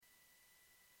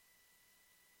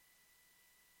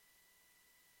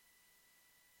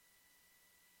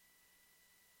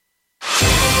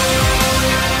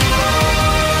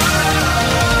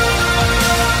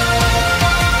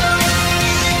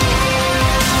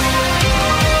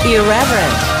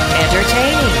Irreverent,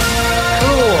 entertaining,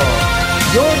 cool.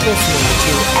 You're listening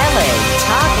to LA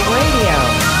Talk Radio.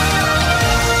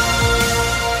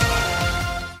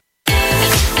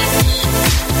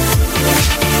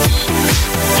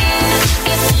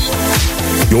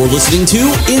 You're listening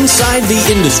to Inside the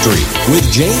Industry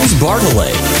with James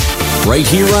Bartolet, right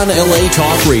here on LA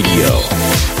Talk Radio.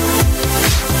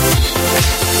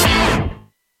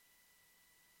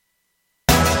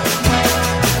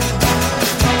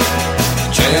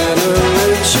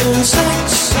 Generation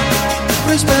 6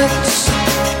 respects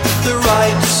the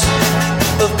rights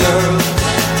of girls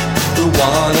who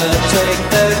wanna take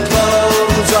their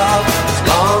clothes off as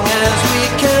long as we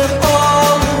can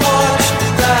all watch.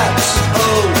 That's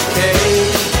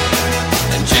okay.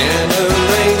 And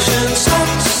Generation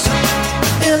 6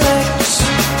 elects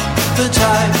the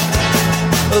type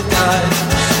of guys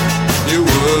you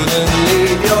wouldn't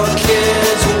leave your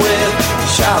kids with.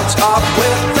 Shouts off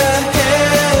with their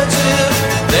heads if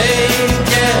they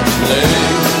get laid.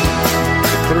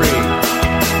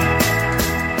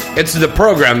 3. It's the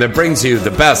program that brings you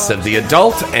the best of the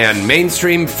adult and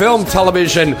mainstream film,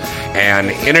 television,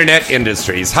 and internet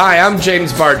industries. Hi, I'm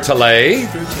James Bartolet.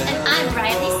 And I'm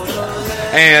Riley Steele.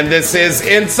 And this is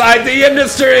Inside the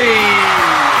Industry.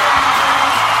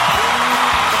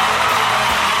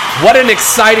 What an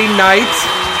exciting night.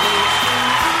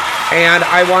 And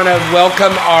I want to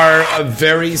welcome our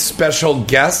very special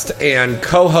guest and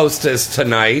co-hostess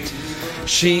tonight.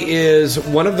 She is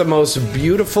one of the most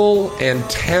beautiful and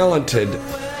talented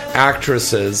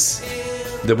actresses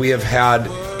that we have had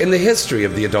in the history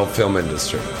of the adult film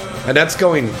industry. And that's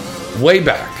going way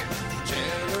back.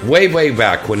 Way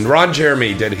back when Ron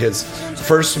Jeremy did his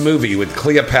first movie with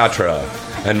Cleopatra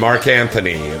and Mark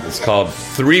Anthony. It was called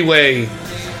Three-Way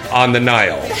on the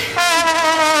Nile.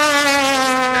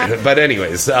 But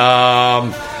anyways,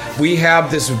 we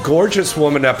have this gorgeous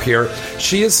woman up here.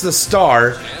 She is the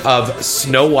star of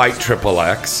Snow White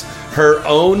XXX, her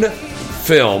own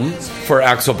film for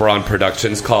Axel Braun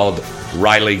Productions called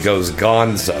Riley Goes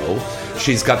Gonzo.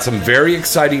 She's got some very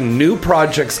exciting new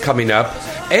projects coming up,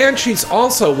 and she's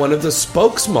also one of the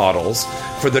spokesmodels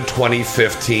for the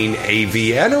 2015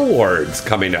 AVN Awards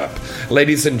coming up.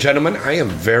 Ladies and gentlemen, I am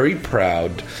very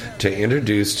proud to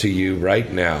introduce to you right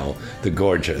now the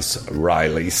gorgeous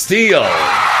Riley Steele.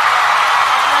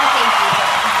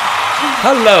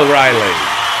 Hello, Riley.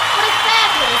 What a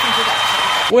fabulous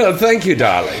introduction. Well, thank you,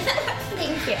 darling.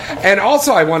 Thank you. And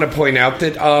also, I want to point out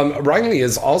that Riley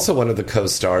is also one of the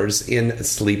co-stars in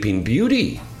Sleeping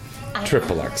Beauty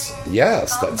XXX.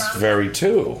 Yes, that's very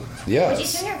true. Yes. Would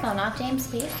you turn your phone off, James,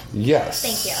 please? Yes.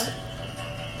 Thank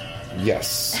you.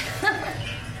 Yes.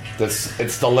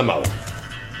 It's the limo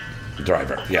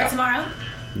driver. Yeah. For tomorrow?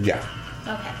 Yeah.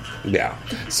 Okay. Yeah.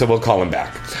 So we'll call him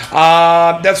back.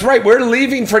 That's right. We're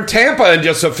leaving for Tampa in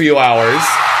just a few hours.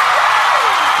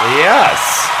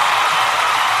 Yes.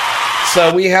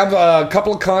 So we have a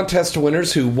couple of contest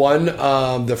winners who won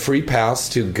the free pass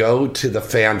to go to the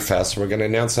Fan Fest. We're going to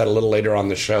announce that a little later on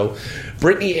the show.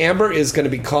 Brittany Amber is going to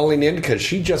be calling in because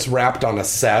she just wrapped on a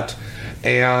set.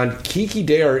 And Kiki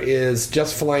Dare is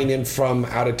just flying in from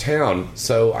out of town.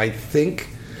 So I think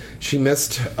she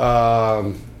must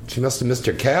have missed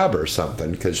her cab or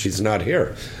something because she's not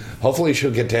here. Hopefully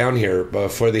she'll get down here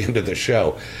before the end of the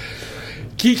show.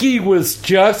 Kiki was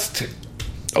just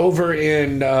over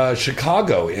in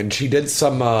Chicago, and she did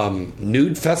some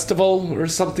nude festival or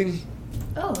something.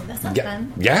 Oh, that sounds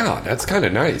fun. Yeah, that's kind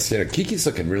of nice. Yeah, Kiki's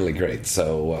looking really great.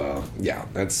 So, yeah,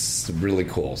 that's really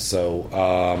cool. So,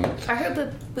 Are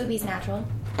her boobies natural?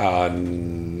 Well,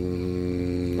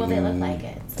 they look like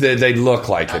it. So. They look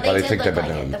like it, but I think they've been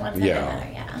done. The ones that matter,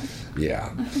 yeah.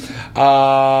 Yeah.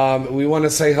 We want to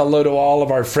say hello to all of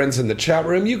our friends in the chat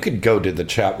room. You could go to the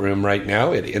chat room right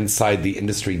now at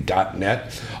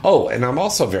InsideTheIndustry.net. Oh, and I'm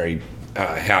also very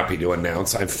happy to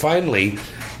announce I finally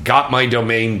got my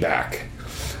domain back.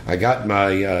 I got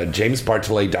my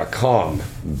JamesBartolet.com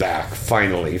back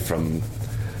finally from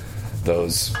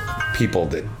those people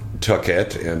that took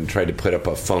it and tried to put up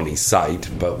a phony site,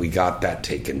 but we got that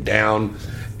taken down.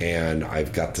 And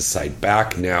I've got the site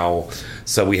back now.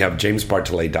 So we have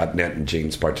JamesBartolet.net and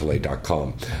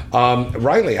JamesBartolet.com.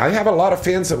 Riley, I have a lot of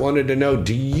fans that wanted to know,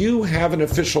 do you have an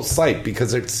official site?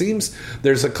 Because it seems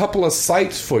there's a couple of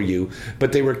sites for you,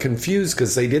 but they were confused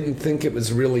because they didn't think it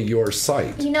was really your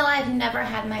site. You know, I've never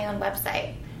had my own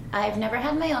website. I've never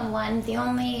had my own one. The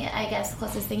only, I guess,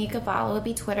 closest thing you could follow would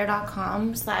be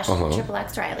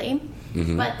twitter.com/XXXRiley.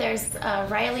 Mm-hmm. But there's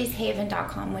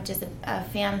RileysHaven.com, which is a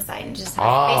fan site, and just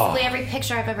has basically every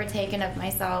picture I've ever taken of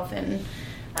myself and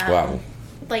wow.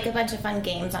 like a bunch of fun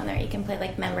games on there. You can play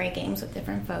like memory games with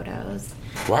different photos.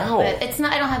 Wow. But it's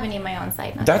not. I don't have any of my own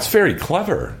site. That's very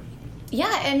clever. Yeah,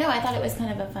 I know. I thought it was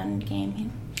kind of a fun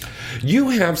game. You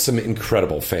have some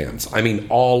incredible fans. I mean,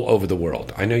 all over the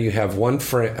world. I know you have one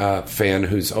fan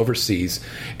who's overseas,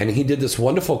 and he did this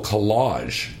wonderful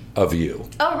collage of you.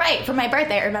 Oh, right. For my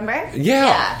birthday, remember?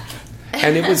 Yeah.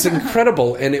 And it was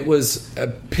incredible. And it was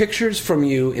pictures from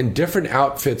you in different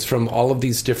outfits from all of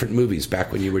these different movies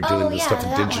back when you were doing the stuff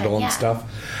digital and stuff.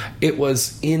 It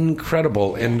was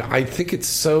incredible. And I think it's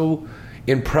so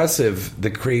impressive,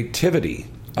 the creativity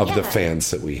of the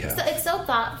fans that we have. So it's so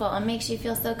thoughtful and makes you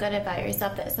feel so good about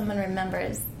yourself that someone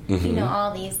remembers,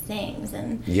 all these things.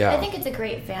 And I think it's a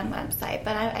great fan website,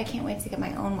 but I can't wait to get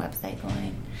my own website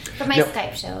going. For my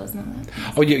Skype shows and all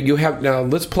that. Oh, you have, now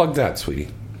let's plug that, sweetie.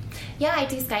 Yeah, I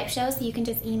do Skype shows, so you can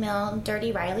just email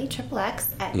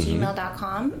dirtyrileyxxx at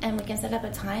gmail.com, and we can set up a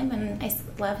time. And I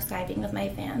love Skyping with my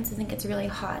fans. I think it's really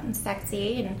hot and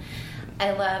sexy, and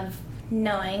I love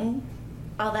knowing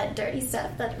all that dirty stuff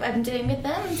that I'm doing with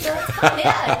them. So it's fun.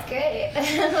 Yeah, it's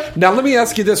great. Now, let me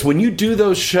ask you this. When you do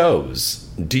those shows,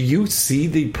 do you see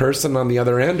the person on the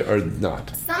other end or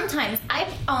not? Sometimes. I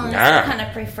honestly kind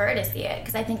of prefer to see it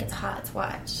because I think it's hot to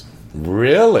watch.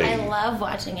 Really? I love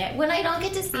watching it. When I don't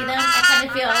get to see them, I kind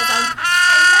of feel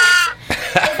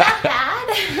is that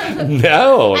bad?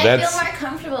 No, I feel more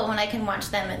comfortable when I can watch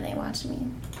them and they watch me.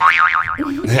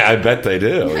 I bet they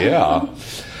do, yeah.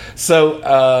 So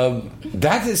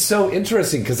that is so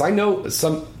interesting because I know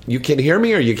some. You can hear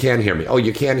me or you can't hear me? Oh,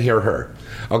 you can hear her.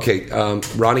 Okay,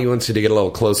 Ronnie wants you to get a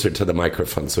little closer to the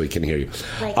microphone so he can hear you.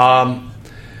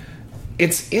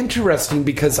 It's interesting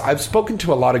because I've spoken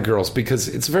to a lot of girls because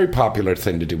it's a very popular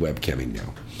thing to do webcamming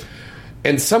now.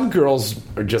 And some girls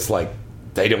are just like,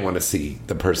 they don't want to see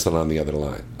the person on the other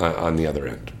line, on the other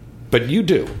end. But you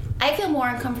do. I feel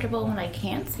more comfortable when I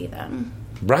can't see them.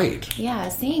 Right. Yeah,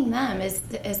 seeing them is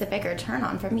a bigger turn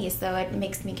on for me, so it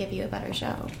makes me give you a better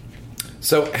show.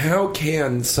 So how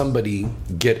can somebody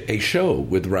get a show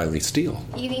with Riley Steele?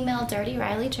 You email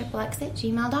dirtyrileyxxx at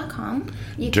gmail.com.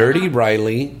 Dirty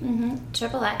Riley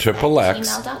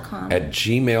XXX at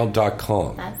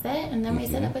gmail.com. That's it, and then we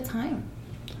set up a time.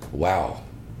 Wow.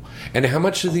 And how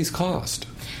much do these cost?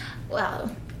 Well,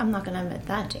 I'm not going to admit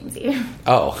that, Jamesy.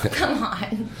 Oh. Come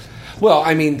on. Well,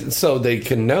 I mean, so they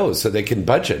can know, so they can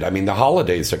budget. I mean, the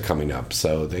holidays are coming up,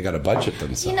 so they got to budget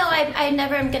themselves. You know, I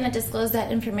never am going to disclose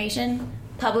that information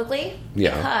publicly.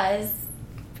 Yeah. Because,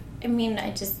 I mean, I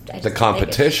just the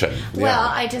competition. Well,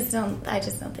 I just don't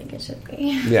think it should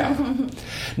be. Yeah.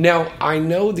 Now, I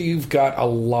know that you've got a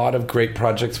lot of great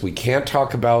projects we can't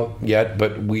talk about yet,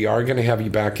 but we are going to have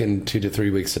you back in 2 to 3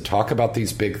 weeks to talk about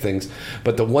these big things.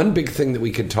 But the one big thing that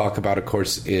we can talk about, of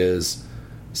course, is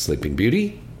Sleeping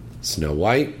Beauty, Snow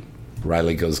White,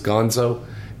 Riley Goes Gonzo,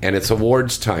 and it's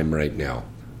awards time right now.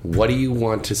 What do you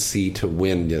want to see to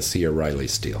win this year, Riley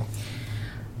Steele?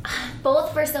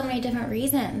 Both for so many different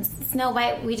reasons. Snow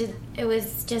White, we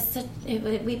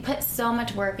put so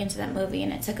much work into that movie,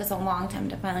 and it took us a long time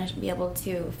to finally be able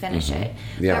to finish it.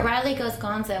 Yeah. But Riley Goes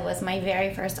Gonzo was my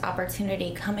very first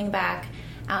opportunity coming back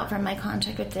out from my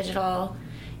contract with digital,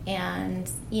 and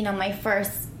my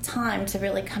first time to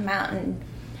really come out and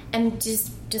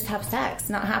just have sex,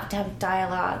 not have to have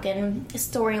dialogue and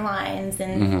storylines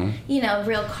and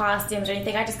real costumes or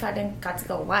anything. I just got to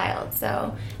go wild.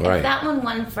 So if that one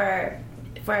won for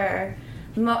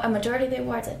a majority of the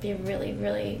awards, I'd be really,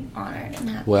 really honored and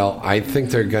happy. Well, I think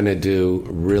they're going to do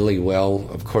really well.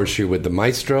 Of course, you're with the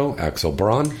maestro, Axel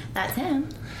Braun. That's him.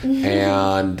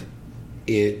 And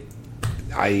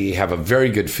I have a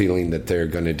very good feeling that they're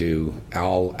going to do,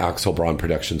 all Axel Braun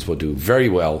Productions will do very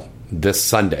well this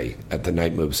Sunday at the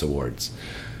Night Moves Awards.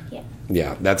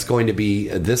 Yeah, that's going to be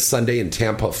this Sunday in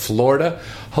Tampa, Florida,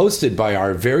 hosted by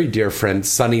our very dear friend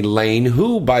Sunny Lane,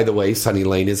 who, by the way, Sunny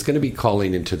Lane is going to be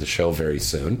calling into the show very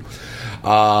soon.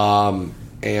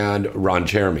 And Ron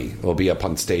Jeremy will be up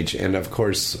on stage. And, of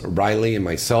course, Riley and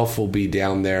myself will be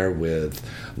down there with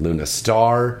Luna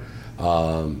Starr,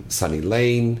 Sunny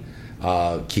Lane,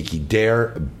 Kiki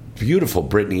Dare, beautiful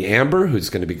Brittany Amber, who's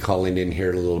going to be calling in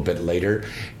here a little bit later.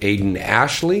 Aiden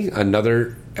Ashley,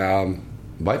 another,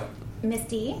 what?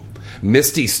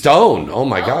 Misty Stone. Oh,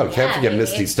 my God. Can't forget baby.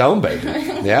 Misty Stone, baby.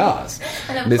 Yes.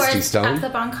 And, of Misty course, Stone. Axel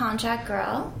Braun contract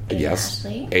girl.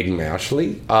 Aiden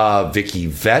Ashley. Vicky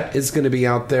Vett is going to be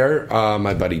out there.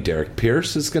 My buddy Derek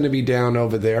Pierce is going to be down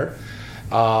over there.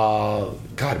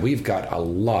 God, we've got a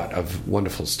lot of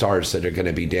wonderful stars that are going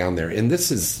to be down there. And this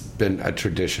has been a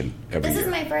tradition every year. This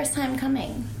is my first time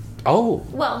coming. Oh.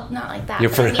 Well, not like that.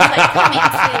 You're coming to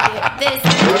this.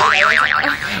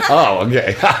 Oh,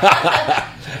 okay.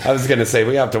 I was going to say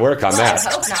we have to work on Well, that.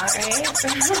 I hope not, right?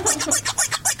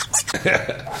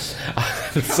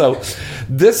 So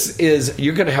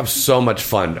you're going to have so much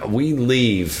fun. We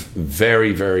leave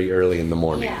very, very early in the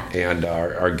morning. Yeah. And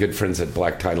our good friends at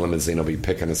Black Tie Limousine will be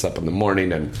picking us up in the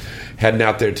morning and heading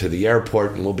out there to the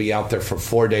airport. And we'll be out there for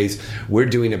 4 days. We're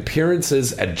doing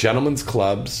appearances at gentlemen's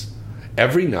clubs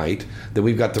every night. Then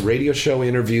we've got the radio show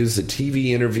interviews, the TV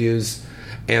interviews.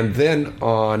 And then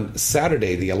on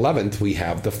Saturday, the 11th, we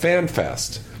have the Fan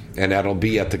Fest. And that'll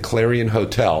be at the Clarion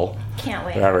Hotel. Can't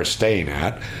wait. That we're staying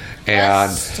at.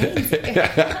 And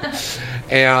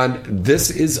and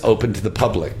this is open to the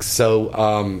public.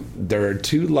 So there are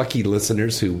 2 lucky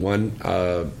listeners who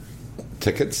won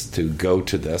tickets to go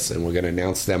to this, and we're going to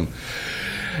announce them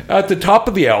at the top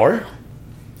of the hour.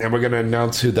 And we're going to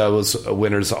announce who those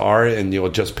winners are, and you'll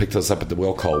just pick those up at the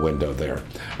will call window there.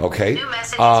 Okay? New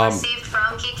message received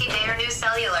from Kiki Dare New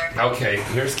Cellular. Okay,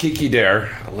 here's Kiki Dare.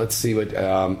 Let's see what...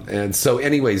 and so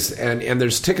anyways, and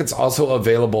there's tickets also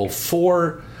available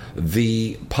for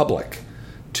the public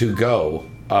to go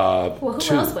Well,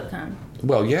 who else would come?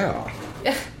 Well, yeah.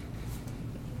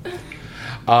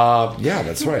 Yeah,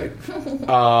 that's right.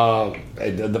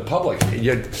 The public.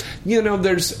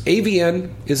 There's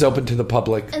AVN is open to the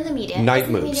public. And the media. Night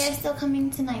Isn't moves. the media still coming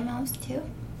to Night Moves, too?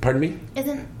 Pardon me?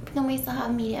 Don't we still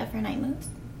have media for Night Moves?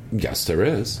 Yes, there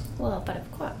is. Well, but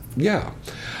of course. Yeah.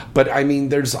 But, I mean,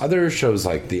 there's other shows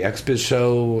like the XBiz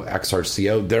show,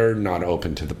 XRCO. They're not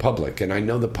open to the public. And I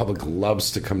know the public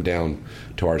loves to come down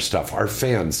to our stuff. Our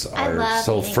fans I are love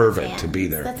so meeting fervent fans. to be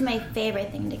there. That's my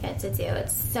favorite thing to get to do.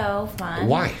 It's so fun.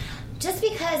 Why? Just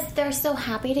because they're so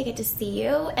happy to get to see you,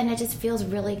 and it just feels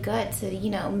really good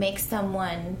to, make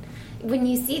someone... When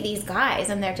you see these guys,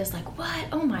 and they're just like, what?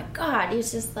 Oh, my God.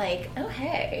 It's just like, oh,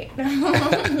 hey.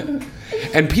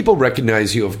 And people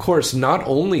recognize you, of course, not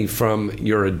only from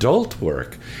your adult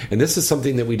work, and this is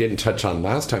something that we didn't touch on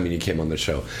last time when you came on the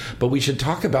show, but we should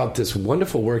talk about this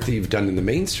wonderful work that you've done in the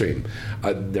mainstream.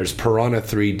 There's Piranha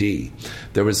 3D.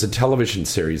 There was a television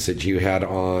series that you had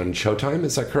on Showtime,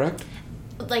 is that correct?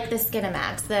 Like the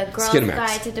Skinamax, the Girl's Skinamax.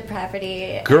 Guide to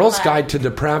Depravity. Girl's But- Guide to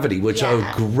Depravity, which are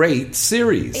Yeah. a great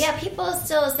series. Yeah, people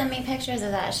still send me pictures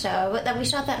of that show. But that we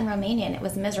shot that in Romania, and it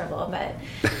was miserable, but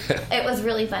it was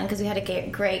really fun because we had a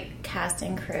great cast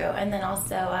and crew. And then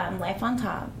also Life on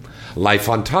Top. Life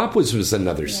on Top was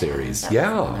another series. That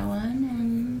Yeah. was another one.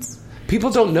 And People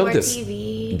don't know G4 this.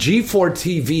 TV. G4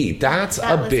 TV, that's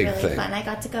That a was big really thing. fun. I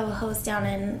got to go host down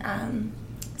in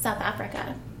South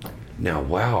Africa. Now,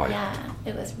 wow. Yeah,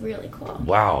 it was really cool.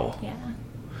 Wow. Yeah.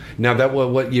 Now,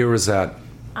 what year was that?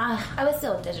 I was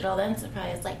still digital then, so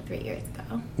probably it was like 3 years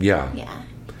ago. Yeah. Yeah.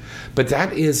 But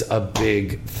that is a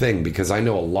big thing because I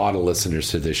know a lot of listeners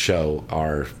to this show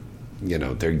are,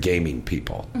 they're gaming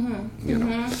people.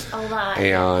 Mm-hmm. A lot.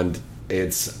 And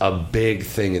it's a big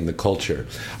thing in the culture.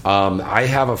 I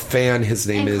have a fan, his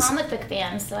name and is... comic book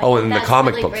fans. So I Oh, think and the that's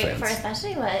comic really book great fans. for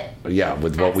especially what... Yeah,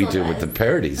 with what we Axel do with the does.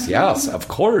 parodies. Yes, of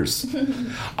course.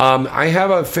 I have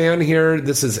a fan here.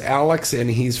 This is Alex, and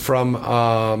he's from,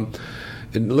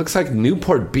 it looks like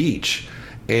Newport Beach.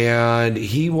 And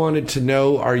he wanted to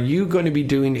know, are you going to be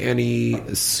doing any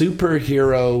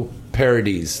superhero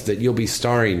parodies that you'll be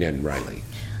starring in, Riley?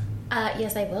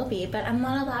 Yes, I will be, but I'm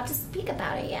not allowed to speak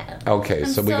about it yet. Okay, I'm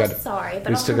so we so got. sorry, but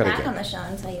we I'll still come gotta back go. on the show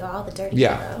and tell you all the dirty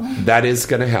Yeah, info. that is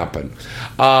going to happen.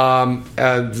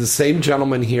 The same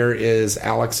gentleman here is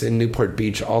Alex in Newport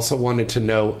Beach. Also wanted to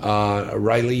know,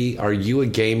 Riley, are you a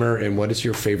gamer, and what is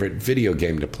your favorite video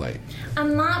game to play?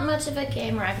 I'm not much of a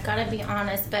gamer, I've got to be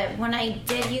honest, but when I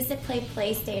did used to play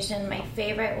PlayStation, my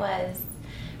favorite was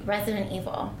Resident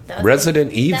Evil.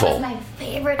 Resident Evil? That was my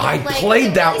favorite to I play. played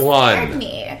It that really one. Scared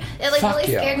me. It Fuck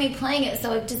really yeah. scared me playing it,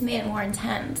 so it just made it more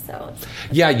intense. So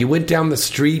Yeah, you went down the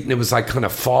street, and it was like kind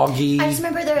of foggy. I just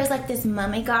remember there was like this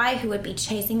mummy guy who would be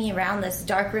chasing me around this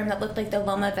dark room that looked like the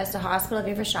Loma Vista Hospital. Have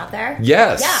you ever shot there?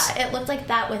 Yes. Yeah, it looked like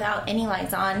that without any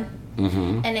lights on.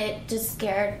 Mm-hmm. And it just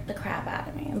scared the crap out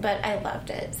of me. But I loved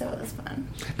it, so it was fun.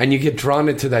 And you get drawn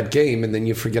into that game, and then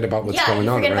you forget about what's going you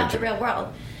on forget around about the you. real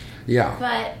world. Yeah.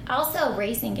 But also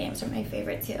racing games are my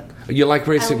favorite too. You like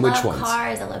racing? I Which love ones?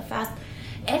 cars. I love fast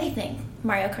anything.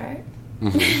 Mario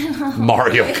Kart.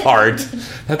 Mario Kart.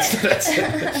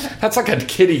 That's like a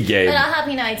kiddie game. But I'll have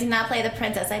you know, I do not play the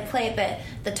princess. I play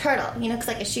the turtle. Because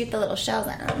I can shoot the little shells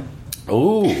at them.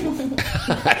 Ooh,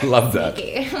 I love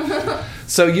that.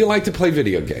 So you like to play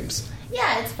video games?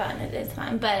 Yeah, it's fun. It is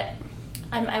fun, but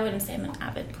I wouldn't say I'm an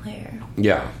avid player.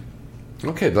 Yeah.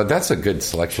 Okay, but that's a good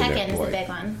selection there, Tekken is boy. a big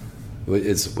one.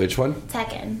 Is which one?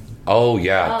 Tekken. Oh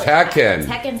yeah, Oh, Tekken.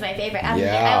 Tekken's my favorite.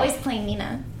 Yeah. I always play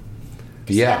Nina.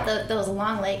 She's Yeah. got those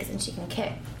long legs and she can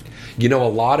kick. You know, a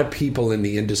lot of people in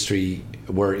the industry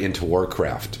were into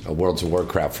Warcraft, Worlds of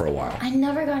Warcraft for a while. I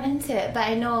never got into it, but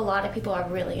I know a lot of people are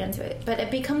really into it. But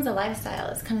it becomes a lifestyle.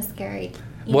 It's kind of scary.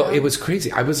 Well, it was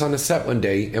crazy. I was on a set one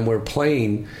day, and we're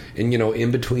playing, and,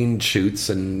 in between shoots,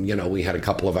 and, we had a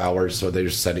couple of hours, so they're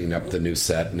setting up the new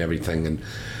set and everything, and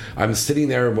I'm sitting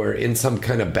there, we're in some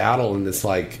kind of battle, and it's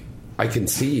like, I can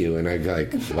see you, and I'm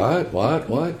like,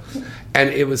 what? And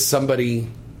it was somebody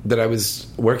that I was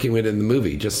working with in the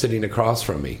movie, just sitting across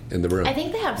from me in the room. I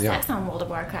think they have sex on World of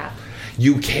Warcraft.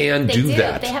 You can They do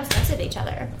that. They have sex with each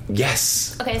other.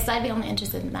 Yes. Okay, so I'd be only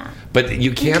interested in that. But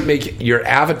you can't make your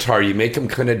avatar, you make them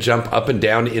kind of jump up and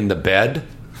down in the bed.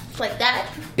 Like that?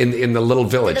 In the little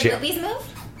village. Do the movies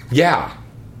move? Yeah.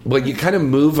 Well, you kind of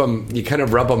move them, you kind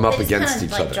of rub them up They just against kind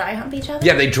each of, other. dry hump each other?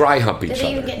 Yeah, they dry hump each Do other.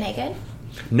 they even get naked?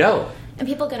 No. And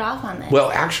people get off on this.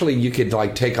 Well, actually, you could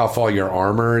take off all your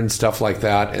armor and stuff like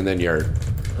that, and then you Does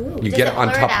get it on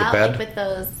blur top it of the out, bed. like, with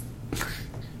those...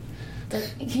 Do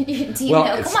you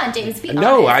Well, know? Come on, James. Be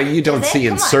no, honest. you don't Is it? see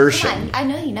Come on, insertion. come on. I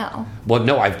know you know. Well,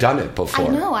 no, I've done it before. I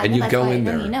know. and you that's go why in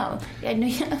I know there. you know. I know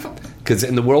you know. Because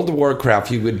in the World of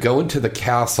Warcraft, you would go into the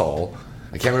castle.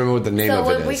 I can't remember what the name So of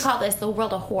it what we is. call this, the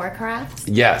World of Horcrafts?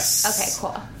 Yes. Okay,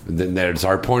 cool. Then there's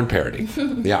our porn parody.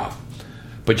 Yeah.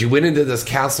 But you went into this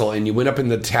castle, and you went up in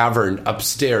the tavern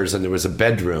upstairs, and there was a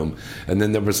bedroom, and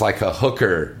then there was like a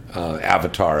hooker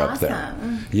avatar up there.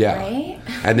 Awesome. Yeah. Right?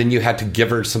 And then you had to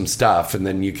give her some stuff, and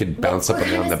then you could bounce up What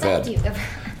and down kind the of stuff bed. do you give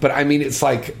her? But I mean, it's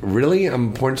like, really? I'm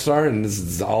a porn star, and this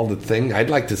is all the thing? I'd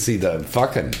like to see the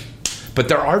fucking. But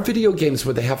there are video games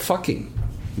where they have fucking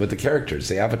with the characters.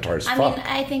 The avatars I fuck. mean,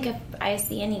 I think if I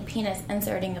see any penis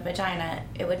inserting a vagina,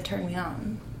 it would turn me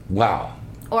on. Wow.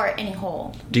 Or any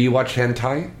hole. Do you watch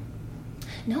hentai?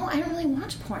 No, I don't really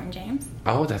watch porn, James.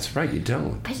 Oh, that's right, you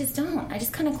don't. I just don't. I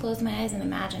just kind of close my eyes and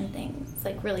imagine things.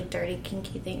 Like really dirty,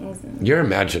 kinky things. And Your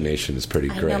imagination is pretty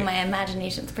I great. know my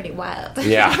imagination's pretty wild.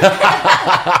 Yeah.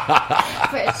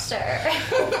 For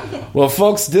sure. Well,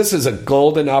 folks, this is a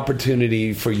golden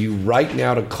opportunity for you right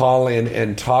now to call in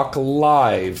and talk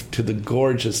live to the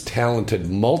gorgeous, talented,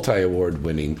 multi-award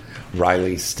winning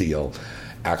Riley Steele,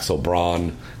 Axel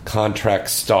Braun, contract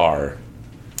star,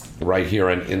 right here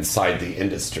on Inside the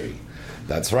Industry.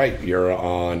 That's right, you're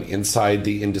on Inside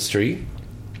the Industry,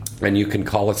 and you can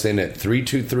call us in at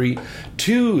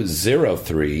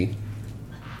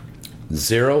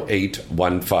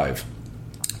 323-203-0815.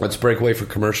 Let's break away for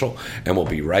commercial, and we'll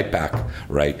be right back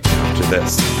right after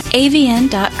this.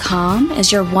 AVN.com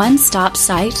is your one-stop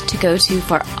site to go to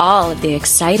for all of the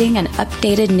exciting and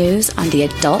updated news on the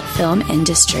adult film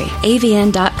industry.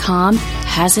 AVN.com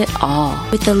has it all.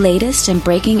 With the latest and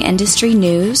breaking industry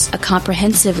news, a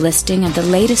comprehensive listing of the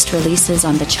latest releases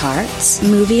on the charts,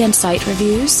 movie and site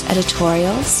reviews,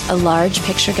 editorials, a large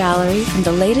picture gallery from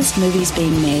the latest movies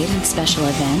being made and special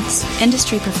events,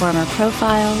 industry performer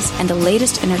profiles, and the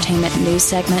latest entertainment news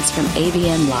segments from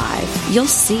AVN Live. You'll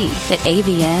see that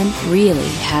AVN really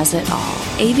has it all.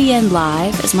 AVN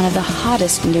Live is one of the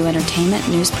hottest new entertainment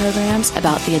news programs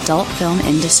about the adult film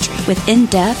industry, with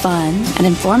in-depth, fun, and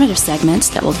informative segments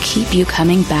that will keep you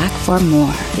coming back for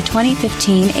more. The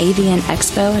 2015 AVN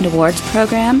Expo and Awards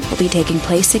program will be taking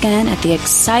place again at the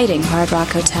exciting Hard Rock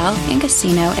Hotel and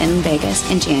Casino in Vegas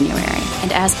in January.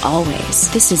 And as always,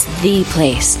 this is the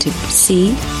place to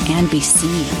see and be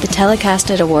seen. The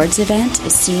telecasted awards event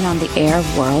is seen on the air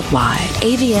worldwide.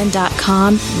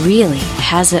 AVN.com really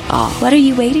has it all. What are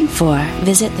you waiting for?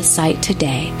 Visit the site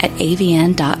today at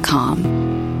AVN.com.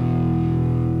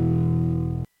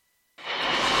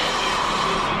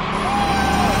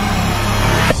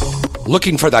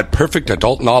 Looking for that perfect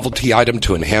adult novelty item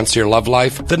to enhance your love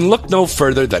life? Then look no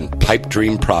further than Pipe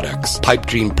Dream Products. Pipe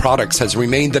Dream Products has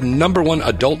remained the #1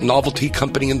 adult novelty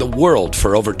company in the world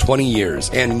for over 20 years.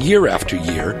 And year after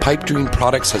year, Pipe Dream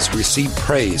Products has received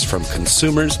praise from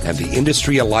consumers and the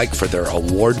industry alike for their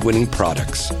award-winning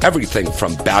products. Everything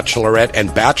from bachelorette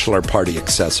and bachelor party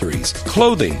accessories,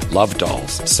 clothing, love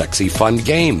dolls, sexy fun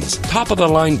games,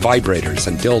 top-of-the-line vibrators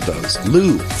and dildos,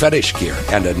 lube, fetish gear,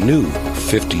 and a new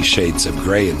 50 Shades of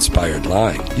Grey inspired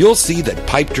line. You'll see that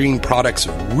Pipe Dream Products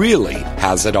really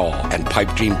has it all, and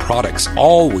Pipe Dream Products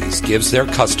always gives their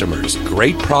customers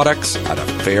great products at a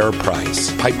fair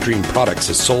price. Pipe Dream Products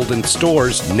is sold in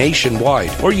stores nationwide,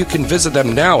 or you can visit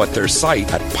them now at their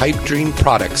site at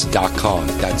pipedreamproducts.com.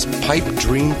 That's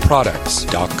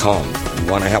pipedreamproducts.com.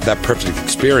 You want to have that perfect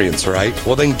experience, right?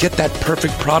 Well, then get that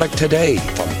perfect product today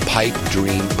from Pipe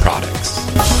Dream Products.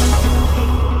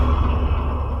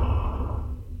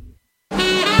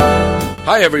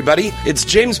 Hi, everybody. It's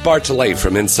James Bartolet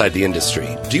from Inside the Industry.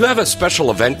 Do you have a special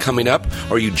event coming up,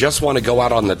 or you just want to go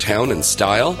out on the town in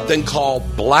style? Then call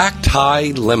Black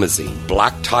Tie Limousine.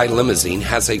 Black Tie Limousine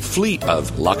has a fleet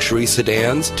of luxury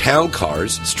sedans, town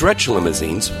cars, stretch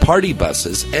limousines, party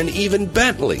buses, and even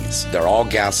Bentleys. They're all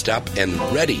gassed up and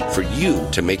ready for you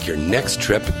to make your next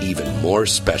trip even more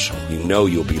special. You know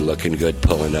you'll be looking good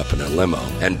pulling up in a limo.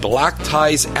 And Black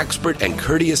Tie's expert and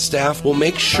courteous staff will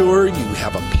make sure you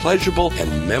have a pleasurable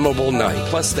and memorable night.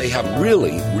 Plus, they have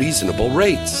really reasonable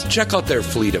rates. Check out their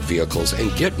fleet of vehicles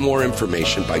and get more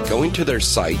information by going to their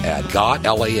site at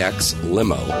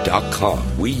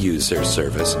gotlaxlimo.com. We use their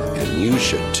service, and you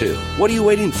should too. What are you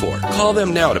waiting for? Call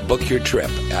them now to book your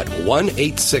trip at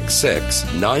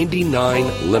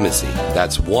 1-866-99-Limousine.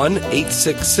 That's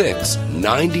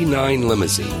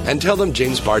 1-866-99-Limousine. And tell them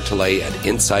James Bartolet at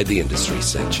Inside the Industry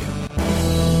sent you.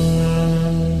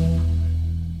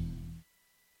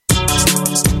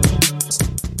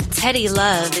 Teddy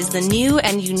Love is the new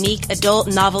and unique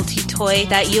adult novelty toy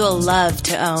that you'll love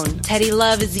to own. Teddy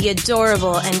Love is the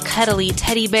adorable and cuddly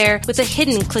teddy bear with a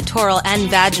hidden clitoral and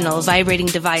vaginal vibrating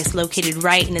device located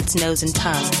right in its nose and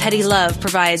tongue. Teddy Love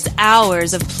provides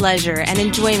hours of pleasure and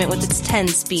enjoyment with its 10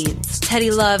 speeds.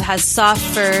 Teddy Love has soft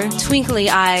fur, twinkly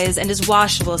eyes, and is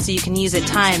washable so you can use it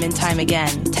time and time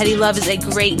again. Teddy Love is a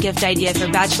great gift idea for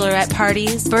bachelorette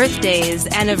parties, birthdays,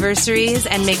 anniversaries,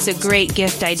 and makes a great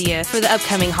gift idea for the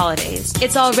upcoming holidays.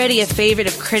 It's already a favorite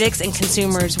of critics and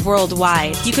consumers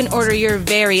worldwide. You can order your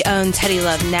very own Teddy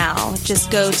Love now. Just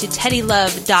go to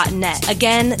teddylove.net.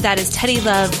 Again, that is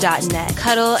teddylove.net.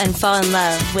 Cuddle and fall in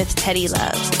love with Teddy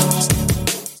Love.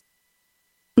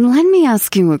 Let me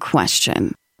ask you a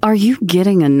question. Are you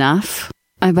getting enough?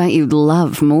 I bet you'd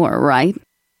love more, right?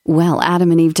 Well,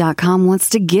 AdamandEve.com wants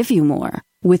to give you more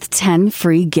with 10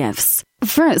 free gifts.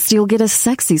 First, you'll get a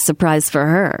sexy surprise for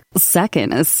her.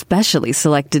 Second, a specially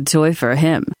selected toy for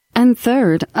him. And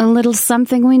third, a little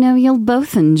something we know you'll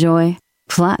both enjoy.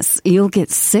 Plus, you'll get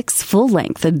 6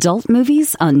 full-length adult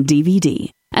movies on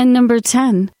DVD. And number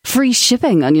 10, free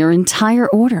shipping on your entire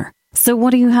order. So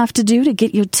what do you have to do to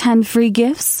get your 10 free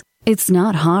gifts? It's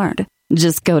not hard.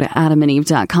 Just go to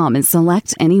AdamandEve.com and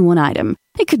select any one item.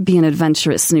 It could be an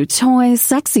adventurous new toy,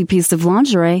 sexy piece of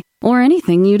lingerie, or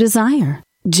anything you desire.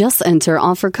 Just enter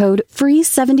offer code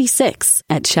FREE76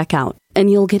 at checkout,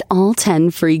 and you'll get all 10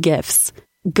 free gifts.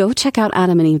 Go check out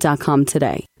AdamandEve.com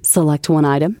today. Select one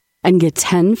item and get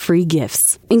 10 free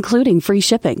gifts, including free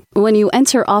shipping, when you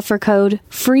enter offer code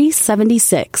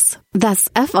FREE76. That's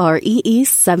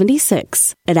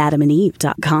FREE76 at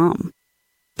AdamandEve.com.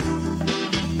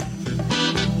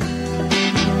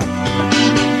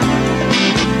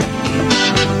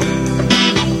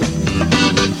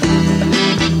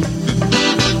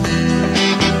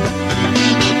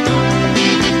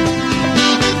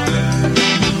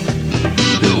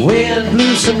 Wind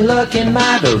blew some luck in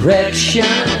my direction.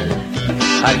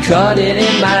 I caught it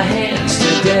in my hands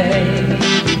today.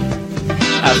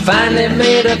 I finally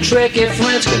made a tricky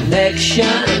French connection.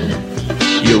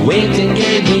 You winked and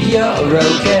gave me your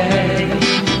okay.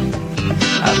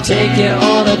 I'll take you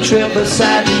on a trip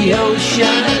beside the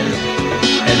ocean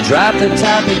and drop the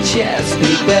top of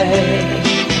Chesapeake Bay.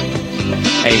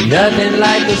 Ain't nothing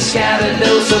like a scattered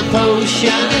dose of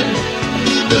potion.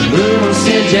 The moon will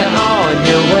send you on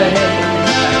your way.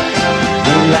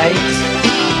 Moonlight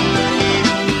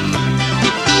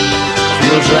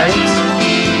feels right.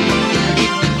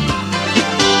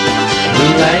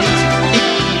 Moonlight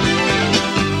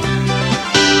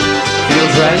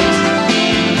feels right.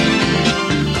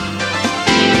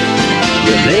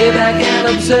 You lay back and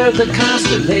observe the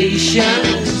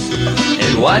constellations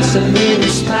and watch the moon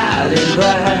smiling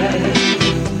bright.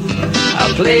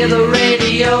 I'll play the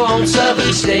radio on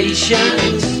southern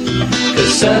stations,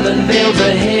 'cause southern bells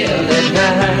are held at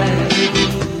night.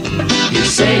 You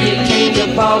say you came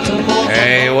to Baltimore.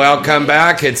 Hey, welcome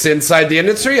back. It's Inside the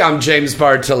Industry. I'm James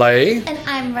Bartolet. And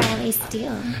I'm Riley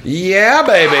Steele. Yeah,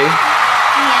 baby. Meow,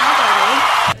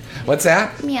 baby. What's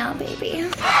that? Meow, baby.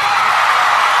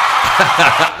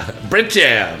 Brit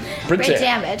Jam. Brit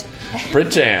Jam it.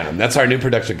 Brit Jam. That's our new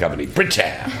production company. Brit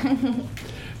Jam.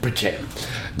 Brit Jam.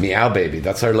 Meow baby.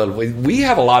 That's our little. We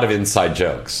have a lot of inside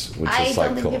jokes, which is like I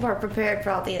don't think cool. people are prepared for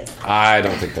all these. I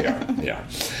don't think they are. Yeah.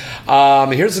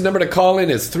 Here's the number to call in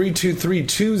is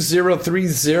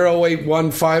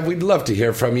 323-203-0815. We'd love to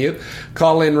hear from you.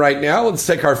 Call in right now. Let's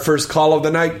take our first call of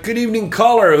the night. Good evening,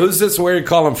 caller. Who's this? Where are you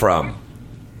calling from?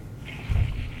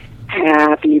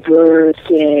 Happy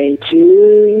birthday to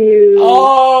you.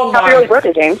 Oh, Happy early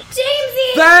birthday, James.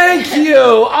 Jamesy! Thank you.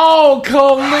 Oh,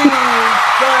 Colleen.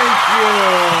 Thank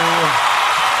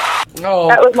you. Oh,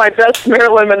 That was my best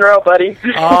Marilyn Monroe, buddy.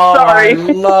 oh, Sorry. I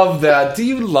love that. Do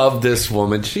you love this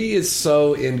woman? She is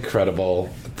so incredible.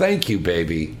 Thank you,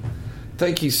 baby.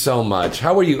 Thank you so much.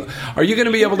 How are you? Are you going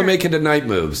to be able to make it to Night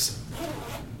Moves?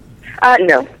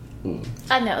 No.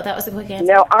 No, that was a quick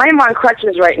answer. No, I'm on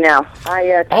crutches right now.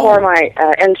 I tore my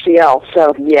NCL,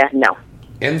 so yeah, no.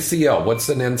 NCL. What's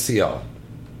an NCL?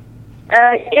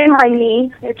 In my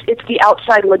knee. It's the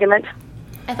outside ligament.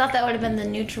 I thought that would have been the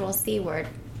neutral C word.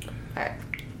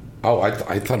 Oh,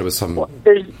 I thought it was some...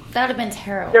 There's That would have been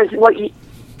terrible. there's what you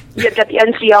got the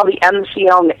NCL, the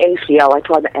MCL, and the ACL. I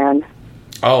tore the N.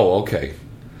 Oh, okay.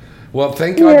 Well,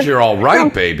 thank God you're all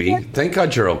right, baby. Thank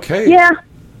God you're okay. Yeah.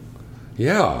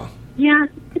 Yeah. Yeah,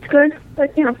 it's good,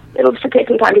 but it'll just take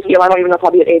some time to heal. I don't even know if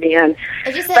I'll be at AVN.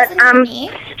 It just says for me.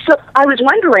 So I was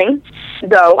wondering,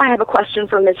 though, I have a question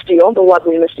for Miss Steele, the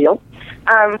lovely Miss Steele,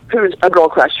 who's a girl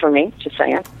crush for me. Just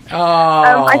saying. Oh.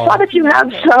 I saw that you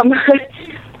have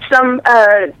some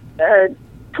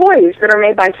toys that are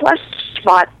made by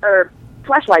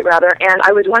Fleshlight, rather, and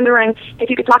I was wondering if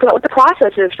you could talk about what the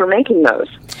process is for making those.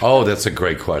 Oh, that's a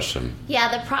great question. Yeah,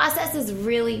 the process is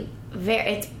really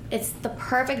it's the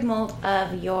perfect mold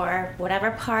of your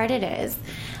whatever part it is.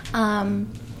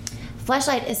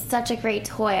 Fleshlight is such a great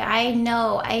toy. I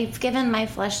know I've given my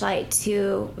Fleshlight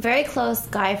to very close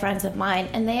guy friends of mine,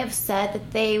 and they have said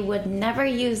that they would never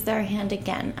use their hand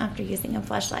again after using a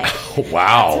Fleshlight.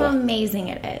 Wow. That's how amazing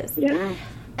it is. Yeah.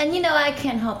 And I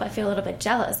can't help but feel a little bit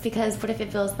jealous, because what if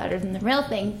it feels better than the real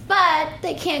thing? But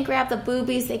they can't grab the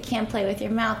boobies, they can't play with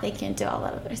your mouth, they can't do all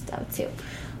that other stuff too.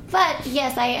 But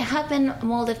yes, I have been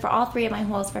molded for all 3 of my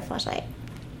holes for Fleshlight.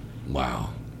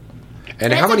 Wow.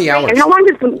 And how many hours? And how long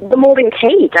does the molding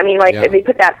take? I mean, did they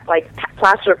put that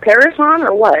plaster of Paris on,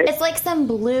 or what? It's like some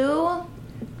blue.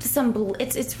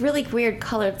 It's really weird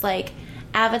color. It's like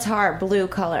Avatar blue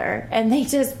color, and they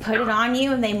just put it on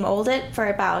you and they mold it for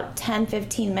about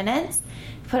 10-15 minutes,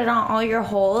 put it on all your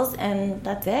holes, and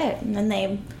that's it. And then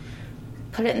they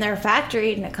put it in their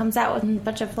factory and it comes out with a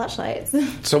bunch of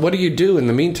Fleshlights. So what do you do in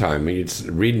the meantime? Are you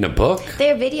reading a book? They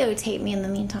videotape me in the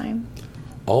meantime.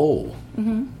 Oh.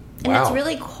 Mm-hmm. And Wow. it's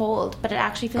really cold, but it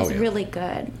actually feels really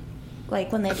good,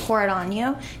 like when they pour it on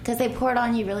you, because they pour it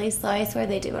on you really slow. I swear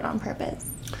they do it on purpose.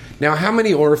 Now, how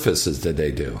many orifices did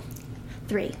they do?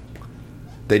 3.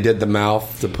 They did the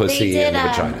mouth, the pussy, and the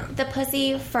vagina. The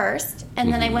pussy first,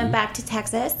 and then I went back to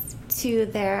Texas to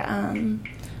their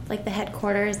the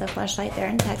headquarters of Fleshlight there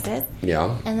in Texas.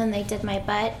 Yeah. And then they did my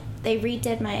butt. They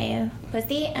redid my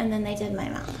pussy, and then they did my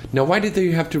mouth. Now, why did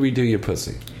you have to redo your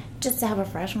pussy? Just to have a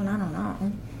fresh one. I don't know.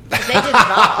 But they did it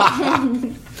all.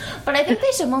 But I think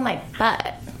they should mold my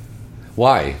butt.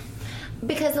 Why?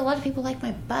 Because a lot of people like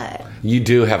my butt. You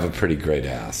do have a pretty great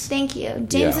ass. Thank you.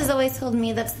 James has always told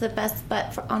me that's the best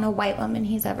butt on a white woman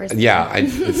he's ever seen. Yeah,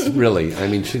 it's really. I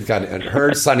mean, she's got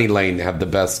her Sunny Lane have the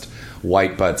best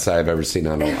white butts I've ever seen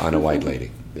on a white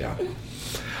lady. Yeah.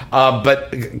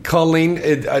 But Colleen,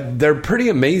 they're pretty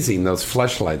amazing. Those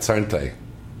Fleshlights, aren't they?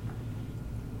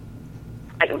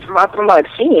 From what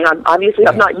I've seen, obviously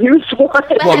I've not used one.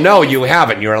 Well, no, you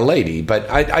haven't. You're a lady, but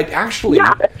I actually,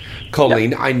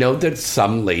 Colleen, I know that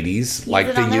some ladies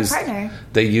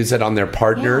they use it on their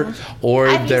partner, or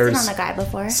I've there's used it on a guy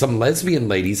before. Some lesbian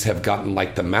ladies have gotten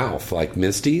the mouth, like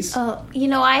Misty's. Oh,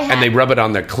 I have. And they rub it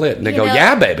on their clit, and they go,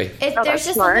 "Yeah, baby." There's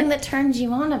just something that turns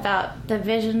you on about the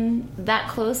vision that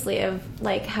closely of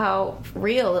how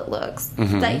real it looks.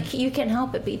 Mm-hmm. You can't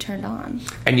help but be turned on.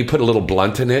 And you put a little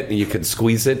blunt in it, and you can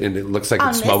squeeze it, and it looks like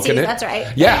it's smoking it. That's right.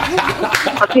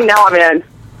 Yeah. Okay, now I'm in.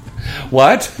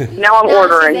 What? Now I'm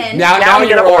ordering. Now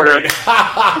you're ordering.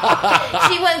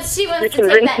 She wants to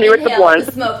convince take me with the that blunt.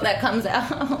 the smoke that comes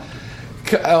out.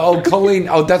 Oh, Colleen.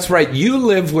 Oh, that's right. You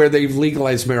live where they've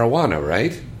legalized marijuana,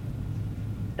 right?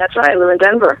 That's right. I live in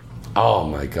Denver. Oh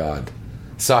my God.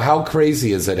 So how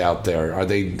crazy is it out there?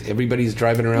 Everybody's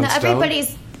driving around stoned?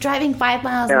 Everybody's driving 5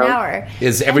 miles an hour.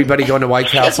 Is everybody going to White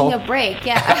Castle? Taking a break,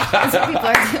 yeah. That's what people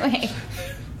are doing.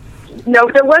 No,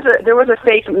 there was a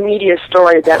fake media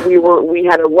story that we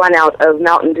had a run out of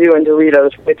Mountain Dew and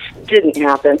Doritos, which didn't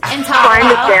happen. And Crime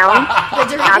is down.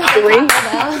 Actually,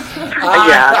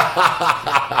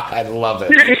 yeah. I love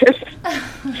it.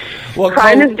 Well,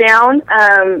 crime is down,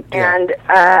 and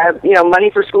money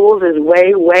for schools is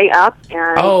way up.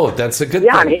 And that's a good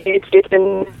thing. Yeah, it's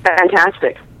been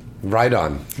fantastic. Right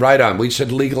on. We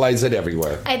should legalize it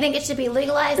everywhere. I think it should be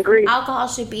legalized. Agreed. Alcohol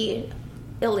should be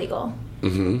illegal.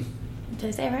 Mm-hmm. Did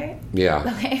I say it right?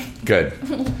 Yeah. Okay. Good.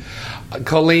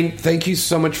 Colleen, thank you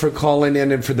so much for calling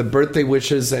in and for the birthday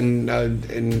wishes, and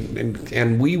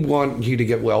we want you to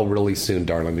get well really soon,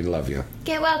 darling. We love you.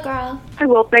 Get well, girl. I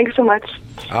will. Thanks so much.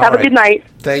 All Have right. a good night.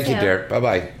 Thank you, Yeah. dear.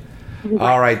 Bye-bye.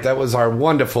 All right, that was our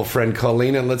wonderful friend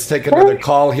Colleen, and let's take another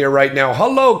call here right now.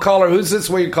 Hello, caller. Who's this?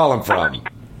 Where you calling from?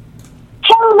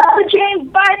 Hello, James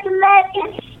Bartlett.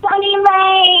 It's Sunny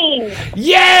Lane.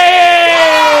 Yay!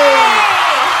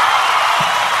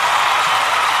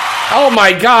 Oh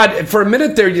my God! For a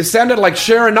minute there, you sounded like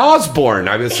Sharon Osbourne.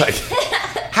 I was like,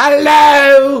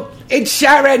 "Hello, it's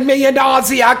Sharon. Me and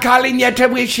Ozzy are calling you to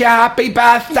wish you a happy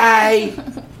birthday."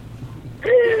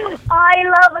 I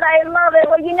love it.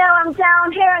 Well, you know, I'm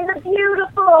down here in the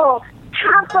beautiful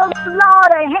Tampa,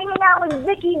 Florida, hanging out with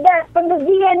Vicky Beth from the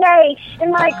VNA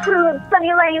and my crew at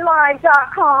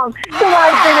SunnyLaneLive.com. So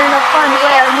I've been in a fun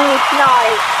wear mood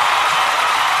tonight.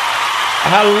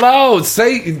 Hello.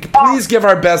 Please give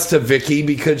our best to Vicky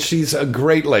because she's a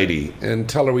great lady, and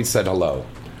tell her we said hello.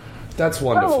 That's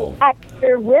wonderful. Oh, I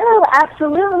sure will.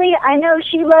 Absolutely. I know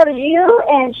she loves you,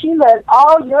 and she loves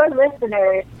all your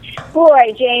listeners.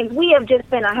 Boy, James, we have just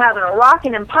been having a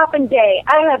rockin' and poppin' day.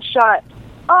 I have shot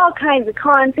all kinds of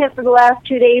content for the last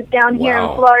 2 days down here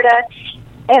in Florida.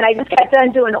 And I just got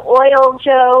done doing an oil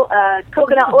show,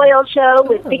 coconut oil show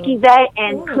with Vicky Vet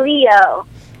and Cleo.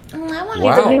 I want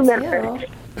Wow. to New do member.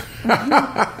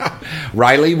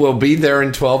 Riley will be there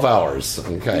in 12 hours.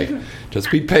 Okay.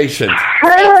 Just be patient.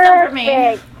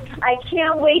 Perfect. I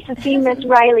can't wait to see Miss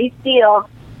Riley Steele.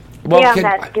 Well, Damn,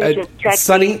 that dude just stretched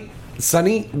me.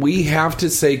 Sonny, we have to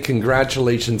say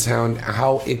congratulations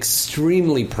how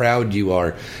extremely proud you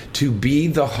are to be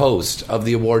the host of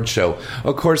the award show.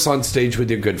 Of course, on stage with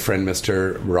your good friend,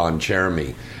 Mr. Ron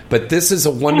Jeremy. But this is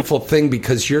a wonderful thing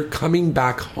because you're coming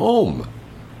back home,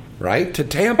 right, to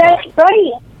Tampa. That's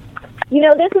right. You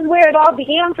know, this is where it all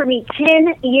began for me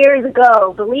 10 years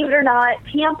ago. Believe it or not,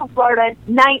 Tampa, Florida,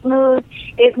 Night Moves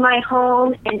is my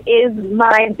home and is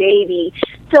my baby.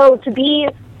 So to be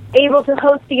able to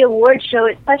host the award show,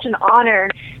 it's such an honor.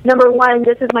 Number one,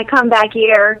 this is my comeback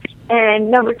year.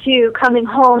 And number two, coming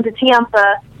home to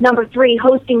Tampa. Number three,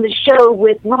 hosting the show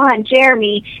with Ron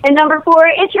Jeremy. And number four,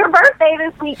 it's your birthday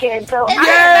this weekend. So Yay!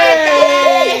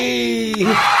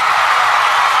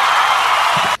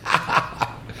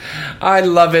 I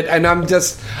love it. And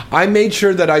I made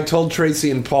sure that I told Tracy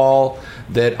and Paul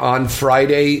that on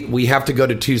Friday we have to go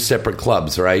to 2 separate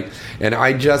clubs, right? And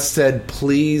I just said,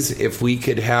 please, if we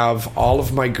could have all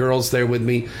of my girls there with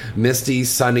me, Misty,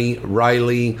 Sunny,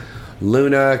 Riley,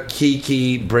 Luna,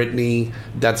 Kiki, Brittany,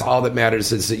 that's all that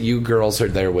matters is that you girls are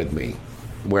there with me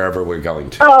wherever we're going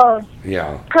to. Oh,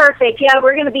 yeah. Perfect. Yeah,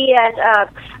 we're going to be at,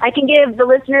 I can give the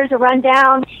listeners a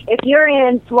rundown. If you're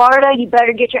in Florida, you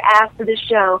better get your ass to the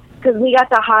show because we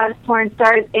got the hottest porn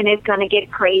stars and it's going to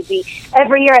get crazy.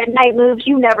 Every year at Night Moves,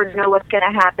 you never know what's going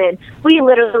to happen. We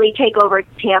literally take over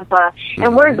Tampa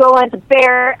and we're going to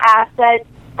Bear Assets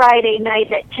Friday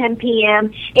night at 10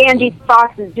 p.m. Angie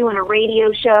Fox is doing a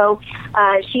radio show.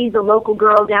 She's a local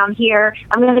girl down here.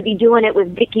 I'm going to be doing it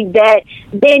with Vicky Vet.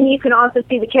 Then you can also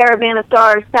see the Caravan of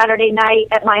Stars Saturday night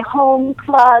at my home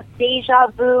club, Deja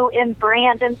Vu in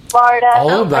Brandon, Florida.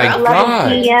 Oh, my at 11 God.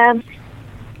 p.m.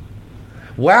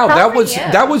 Wow, How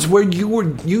that was where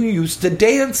you used to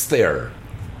dance there.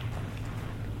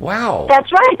 Wow.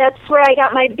 That's right. That's where I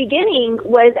got my beginning,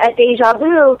 was at Deja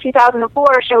Vu, 2004,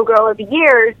 Showgirl of the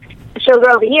Year,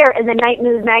 and then Night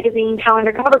Moves Magazine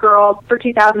calendar cover girl for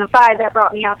 2005. That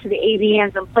brought me out to the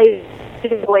AVNs and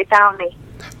Playboy found me.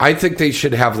 I think they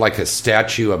should have like a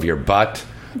statue of your butt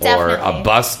Definitely. or a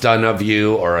bust done of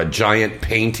you or a giant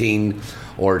painting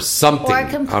or something, Or a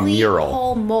complete a mural.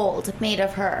 whole mold made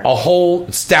of her. A whole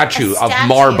statue A of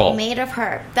marble. made of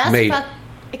her. That's Made.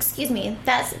 Excuse me.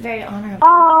 That's very honorable.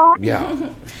 Oh, Yeah.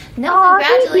 No,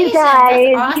 thank you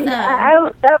congratulations.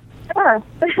 guys. That's awesome.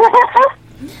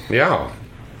 Yeah.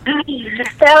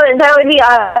 That would be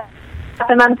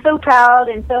awesome. I'm so proud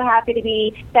and so happy to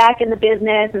be back in the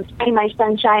business and spreading my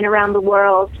sunshine around the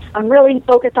world. I'm really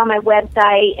focused on my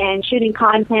website and shooting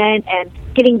content and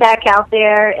getting back out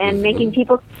there and making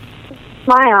people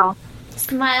smile.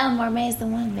 Smile more ways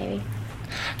than one, baby.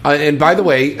 And by the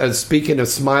way, speaking of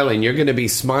smiling, you're going to be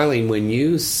smiling when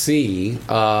you see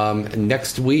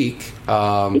next week,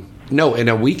 in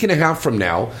a week and a half from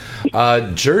now,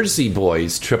 Jersey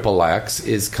Boys XXX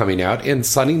is coming out, and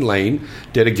Sunny Lane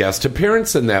did a guest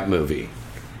appearance in that movie.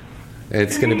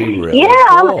 It's going to be really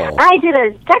cool. I did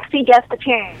a sexy guest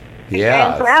appearance.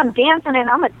 Yeah. So I'm dancing and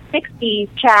I'm a 60s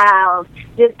child,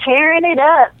 just tearing it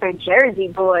up for Jersey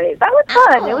Boys. That was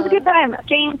fun. It was a good time.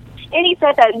 James, any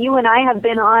set that you and I have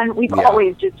been on, we've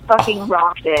always just fucking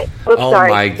rocked it. Oops, Oh, sorry.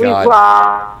 my God. We've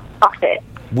rocked it.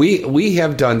 We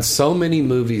have done so many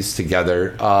movies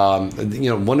together.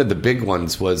 One of the big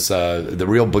ones was the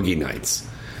Real Boogie Nights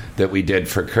that we did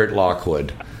for Kurt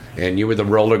Lockwood. And you were the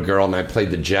roller girl, and I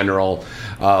played the general.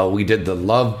 We did the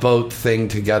Love Boat thing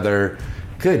together.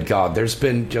 Good God, there's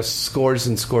been just scores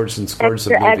and scores and scores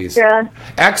of movies.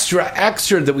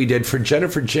 Extra that we did for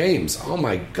Jennifer James. Oh,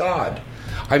 my God.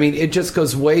 I mean, it just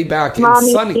goes way back.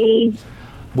 Mommy Sunny. Me.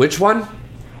 Which one?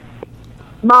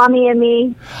 Mommy and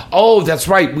Me. Oh, that's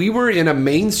right. We were in a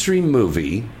mainstream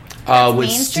movie with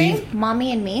Mainstream? Steve.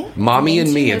 Mommy and Me? Mommy and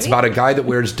Me. Mainstream It's movie? about a guy that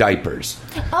wears diapers.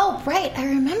 Oh, right. I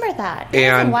remember that. It was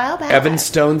And a while back. Evan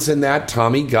Stone's in that.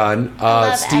 Tommy Gunn.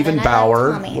 love Stephen Evan. I love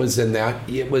Bauer Tommy. was in that.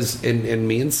 It was in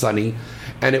Me and Sonny.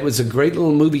 And it was a great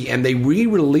little movie. And they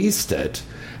re-released it.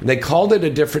 And they called it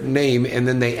a different name. And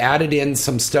then they added in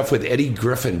some stuff with Eddie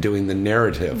Griffin doing the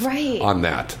narrative on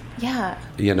that. Yeah.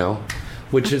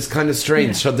 Which is kind of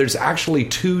strange. So there's actually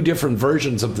two different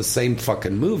versions of the same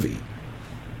fucking movie.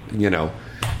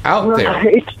 Out there.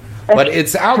 But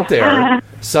it's out there.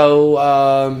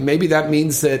 So maybe that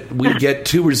means that we get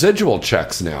 2 residual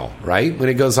checks now, right? When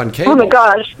it goes on cable. Oh my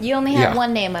gosh. You only have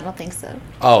one name. I don't think so.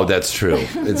 Oh, that's true.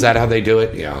 Is that how they do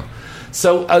it? Yeah.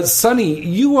 So, Sonny,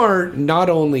 you are not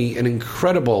only an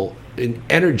incredible, an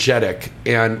energetic,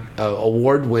 and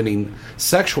award-winning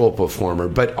sexual performer,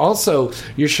 but also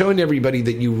you're showing everybody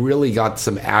that you really got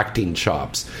some acting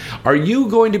chops. Are you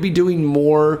going to be doing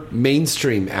more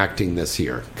mainstream acting this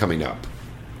year coming up?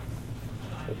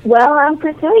 Well, I'm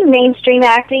pursuing mainstream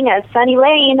acting as Sunny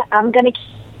Lane. I'm going to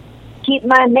keep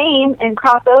my name and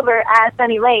cross over as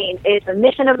Sunny Lane. It's a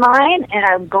mission of mine, and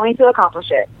I'm going to accomplish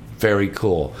it. Very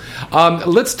cool.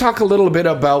 Let's talk a little bit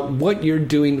about what you're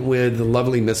doing with the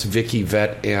lovely Miss Vicky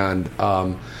Vett and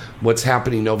what's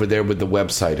happening over there with the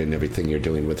website and everything you're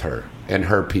doing with her and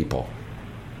her people.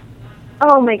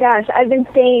 Oh my gosh, I've been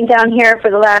staying down here for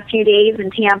the last few days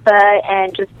in Tampa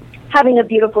and just having a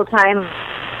beautiful time.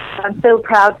 I'm so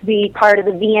proud to be part of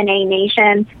the VNA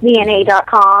Nation,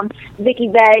 VNA.com. Vicky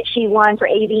Vett, she won for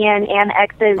AVN and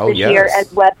X's this year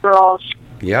as Web Girl.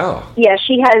 Yeah. Yeah,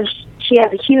 she has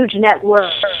a huge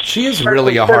network. She is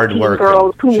really a hard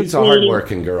worker. She's a hard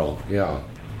working girl. Yeah.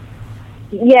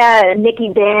 Yeah,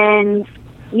 Nikki Benz,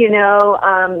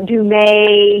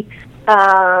 Dumais,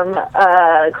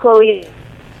 Chloe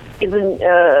is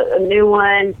a new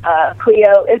one,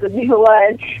 Cleo is a new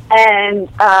one, and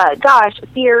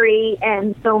Theory,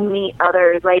 and so many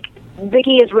others. Like,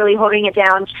 Vicky is really holding it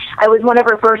down. I was one of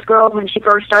her first girls when she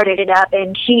first started it up,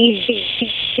 and she's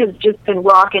just been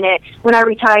rocking it. When I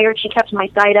retired, she kept my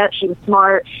site up. She was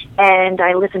smart, and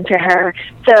I listened to her.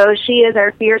 So she is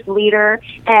our fierce leader,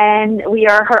 and we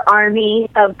are her army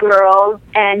of girls.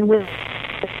 And when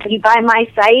you buy my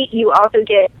site, you also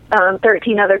get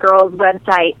 13 other girls'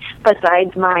 website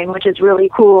besides mine, which is really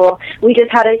cool. We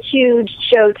just had a huge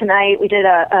show tonight. We did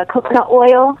a coconut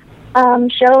oil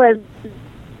show as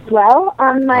well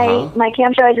on my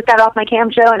cam show. I just got off my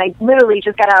cam show, and I literally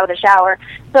just got out of the shower.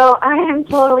 So I am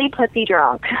totally pussy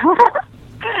drunk.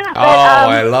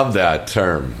 I love that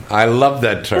term.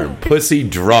 Pussy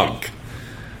drunk.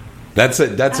 That's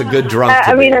a good drunk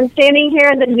to be. I'm standing here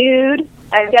in the nude.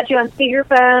 I've got you on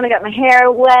speakerphone. I got my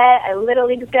hair wet. I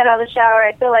literally just got out of the shower.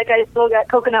 I feel like I still got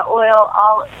coconut oil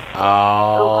all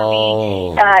over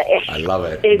me. I love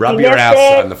it. Rub your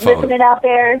ass on the phone. Listening out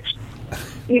there,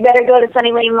 you better go to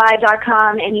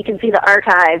sunnylanelive.com and you can see the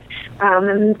archives. I'm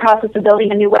in the process of building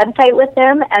a new website with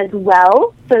them as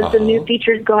well. So some new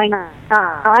features going on.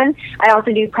 I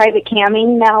also do private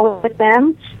camming now with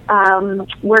them.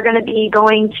 We're going to be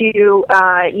going to,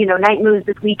 night moves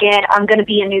this weekend. I'm going to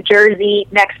be in New Jersey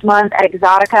next month at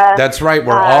Exotica. That's right.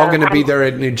 We're all going to be there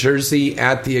at New Jersey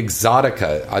at the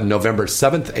Exotica on November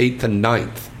 7th, 8th, and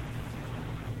 9th.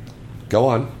 Go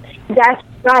on. That's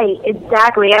right,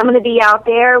 exactly. I'm going to be out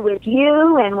there with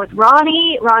you and with Ron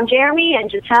Jeremy, and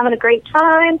just having a great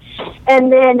time. And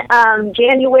then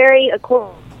January, of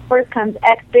course, comes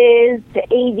XBiz to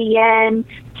AVN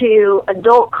to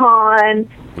AdultCon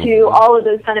to all of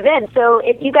those fun events. So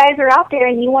if you guys are out there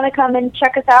and you want to come and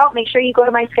check us out, make sure you go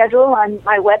to my schedule on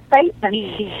my website,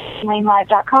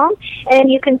 sunnylanelive.com,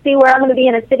 and you can see where I'm going to be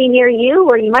in a city near you,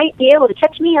 or you might be able to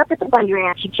catch me up at the Bunny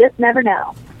Ranch. You just never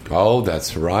know. Oh,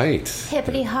 that's right.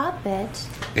 Hippity hop, bitch.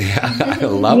 Yeah, I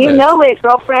love it. You know it,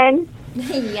 girlfriend.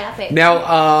 Yeah, baby.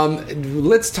 Now,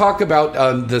 let's talk about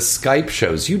the Skype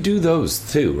shows. You do those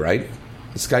too, right?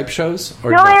 Skype shows?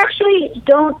 Or no, I actually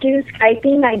don't do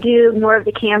Skyping. I do more of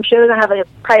the cam shows. I have a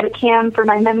private cam for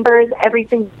my members every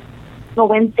single National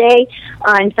Wednesday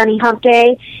on Sunny Hump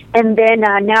Day. And then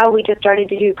now we just started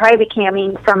to do private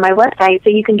camming from my website, so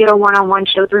you can get a one-on-one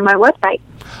show through my website.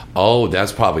 Oh,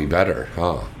 that's probably better,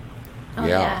 huh? Oh,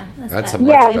 yeah. That's a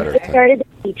much better we thing. started the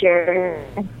feature.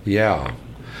 Yeah.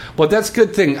 Well, that's a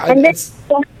good thing. And then,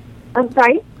 I'm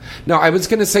sorry? No, I was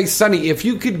going to say, Sonny, if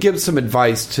you could give some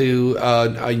advice to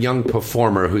a young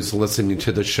performer who's listening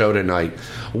to the show tonight,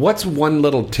 what's one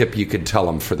little tip you could tell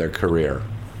them for their career?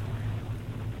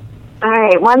 All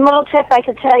right, one little tip I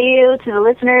could tell you to the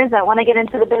listeners that want to get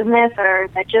into the business or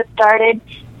that just started.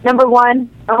 Number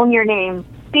one, own your name.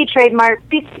 Be trademarked,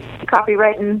 be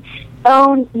copywritten,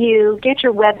 own you, get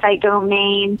your website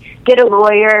domain, get a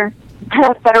lawyer.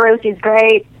 Federosi is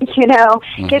great,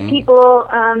 Get people,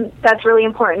 that's really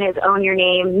important, is own your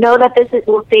name. Know that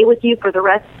will stay with you for the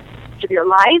rest of your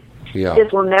life. Yeah.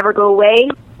 This will never go away.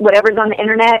 Whatever's on the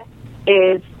internet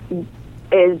is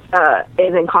in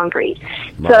concrete.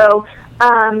 Right. So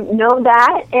know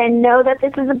that, and know that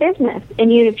this is a business.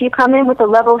 And if you come in with a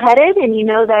level-headed and you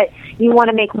know that you want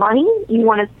to make money, you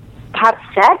want to have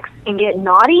sex and get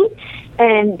naughty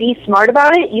and be smart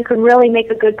about it, you can really make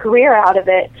a good career out of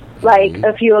it, like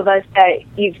a few of us that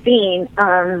you've seen,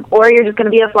 or you're just going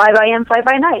to be a fly-by-in,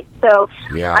 fly-by-night. So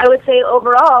Yeah. I would say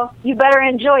overall, you better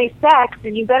enjoy sex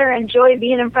and you better enjoy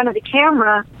being in front of the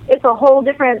camera. It's a whole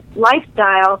different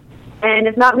lifestyle, and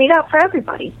it's not made up for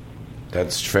everybody.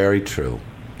 That's very true.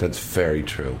 That's very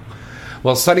true.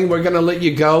 Well, Sonny, we're going to let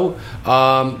you go.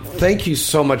 Thank you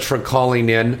so much for calling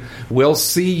in. We'll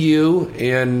see you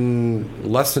in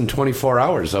less than 24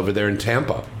 hours over there in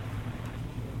Tampa.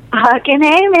 Fucking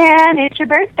hey, man. It's your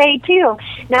birthday, too.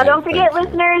 Now, don't forget,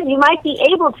 listeners, you might be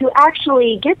able to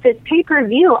actually get this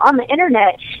pay-per-view on the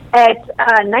internet at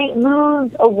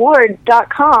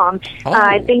nightmovesaward.com.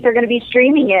 I think they're going to be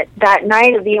streaming it that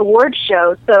night of the awards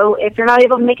show. So if you're not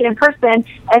able to make it in person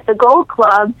at the Gold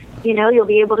Club, you'll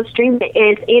be able to stream it.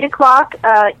 It's 8 o'clock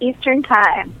Eastern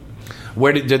Time.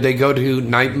 Where did they go to?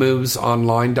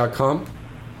 nightmovesonline.com?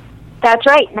 That's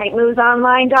right,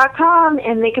 nightmovesonline.com,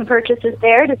 and they can purchase it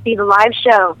there to see the live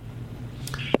show.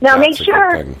 Now, make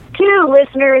sure, too,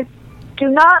 listeners, do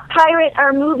not pirate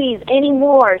our movies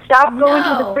anymore. Stop going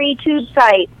to the free tube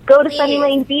site. Go to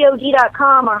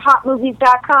sunnylanevod.com or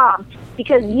hotmovies.com,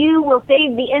 because you will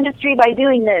save the industry by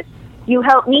doing this. You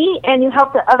help me, and you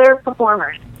help the other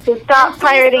performers. So stop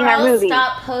pirating our movies.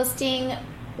 Stop posting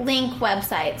link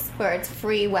websites where it's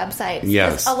free websites.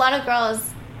 Yes. A lot of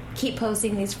girls keep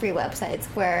posting these free websites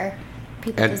where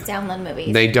people just download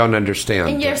movies. They don't understand.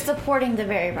 And you're supporting the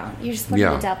very wrong. You're supporting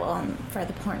Yeah. the devil for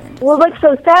the porn industry. Well, what's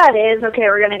so sad is, okay,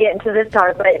 we're going to get into this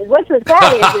part, but what's so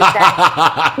sad is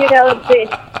that,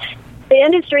 the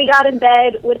industry got in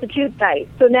bed with the tube site.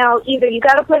 So now either you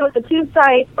got to play with the tube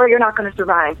site or you're not going to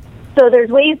survive. So there's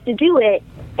ways to do it.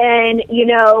 And,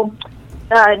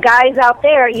 guys out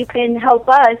there, you can help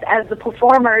us as the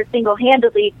performer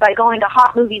single-handedly by going to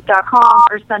hotmovies.com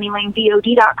or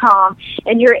sunnylanevod.com,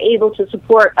 and you're able to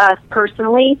support us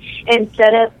personally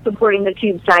instead of supporting the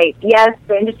tube site. Yes,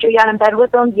 the industry got in bed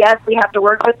with them. Yes, we have to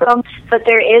work with them. But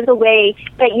there is a way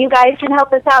that you guys can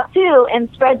help us out, too, and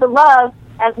spread the love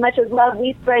as much as love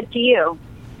we spread to you.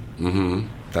 Mm-hmm.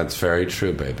 That's very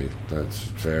true, baby. That's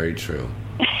very true.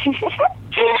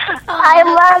 I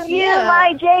love you,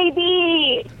 my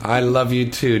JB. I love you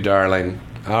too, darling.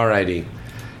 All righty.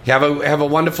 Have a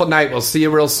wonderful night. We'll see you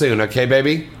real soon, okay,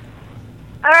 baby?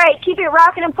 All right, keep it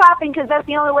rocking and popping, because that's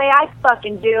the only way I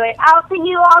fucking do it. I'll see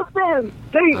you all soon.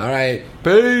 Peace. All right.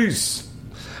 Peace.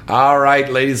 All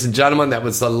right, ladies and gentlemen, that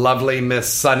was the lovely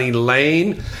Miss Sunny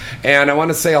Lane. And I want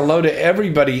to say hello to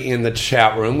everybody in the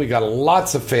chat room. We got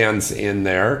lots of fans in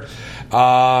there.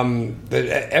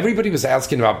 Everybody was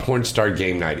asking about Porn Star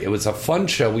Game Night. It was a fun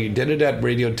show. We did it at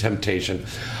Radio Temptation.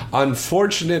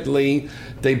 Unfortunately,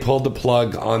 they pulled the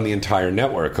plug on the entire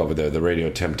network over there, the Radio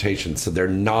Temptation, so they're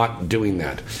not doing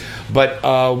that. But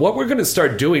what we're going to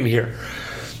start doing here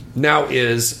now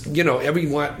is, every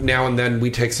now and then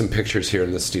we take some pictures here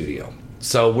in the studio.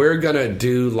 So we're going to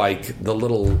do like the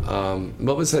little,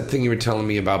 what was that thing you were telling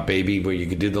me about, baby, where you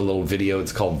could do the little video?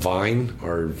 It's called Vine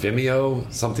or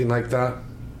Vimeo, something like that.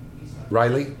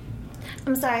 Riley?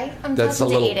 I'm sorry. I'm That's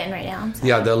talking a little, to Aiden right now.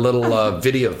 Yeah, the little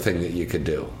video thing that you could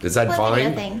do. Is that What Vine?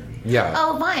 video thing? Yeah.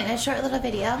 Oh, Vine, a short little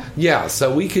video. Yeah,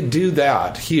 so we could do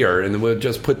that here, and then we'll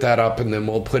just put that up, and then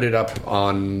we'll put it up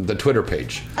on the Twitter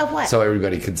page. Of what? So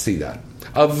everybody can see that.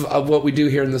 Of what we do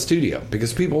here in the studio,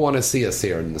 because people want to see us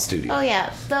here in the studio. Oh,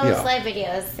 yeah. Those Yeah. live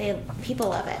videos, people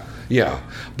love it. Yeah,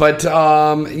 but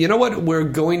you know what we're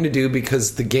going to do,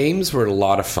 because the games were a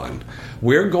lot of fun.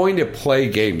 We're going to play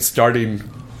games starting...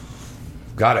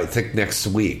 God, I think next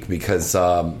week, because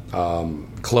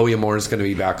Chloe Amore is going to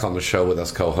be back on the show with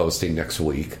us co-hosting next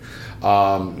week.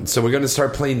 So we're going to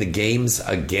start playing the games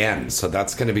again. So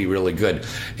that's going to be really good.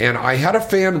 And I had a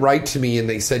fan write to me and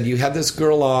they said, you had this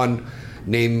girl on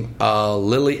named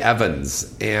Lily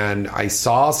Evans. And I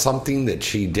saw something that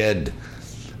she did,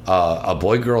 a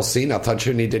boy-girl scene. I thought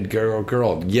she only did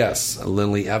girl-girl. Yes,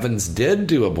 Lily Evans did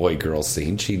do a boy-girl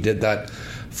scene. She did that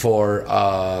for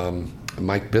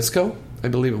Mike Bisco, I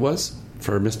believe it was,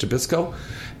 for Mr. Bisco.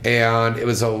 And it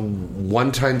was a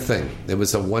one-time thing. It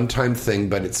was a one-time thing,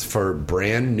 but it's for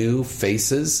brand new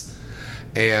faces.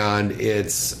 And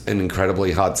it's an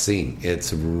incredibly hot scene.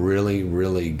 It's really,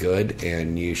 really good,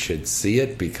 and you should see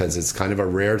it because it's kind of a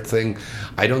rare thing.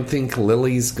 I don't think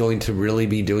Lily's going to really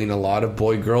be doing a lot of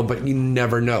boy-girl, but you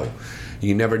never know.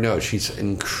 You never know. She's an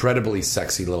incredibly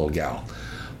sexy little gal.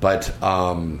 But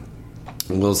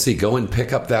we'll see. Go and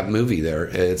pick up that movie there.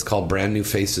 It's called Brand New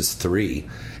Faces 3.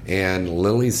 And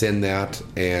Lily's in that,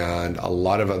 and a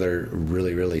lot of other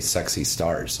really, really sexy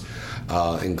stars,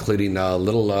 including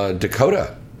little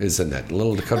Dakota is in that.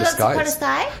 Little Dakota Sky. Dakota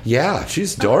Sky? Yeah,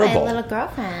 she's adorable. My little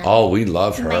girlfriend. Oh, we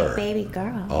love her. My baby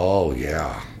girl. Oh,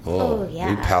 yeah. Oh, yeah.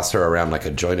 We pass her around like a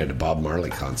joint at a Bob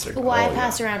Marley concert. Well, I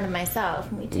pass her around to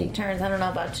myself. We take turns. I don't know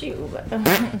about you, but...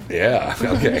 Yeah,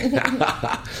 okay.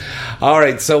 All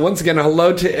right, so once again,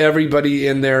 hello to everybody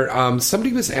in there.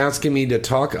 Somebody was asking me to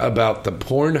talk about the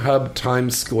Pornhub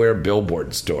Times Square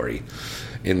billboard story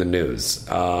in the news.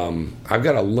 I've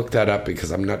got to look that up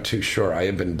because I'm not too sure. I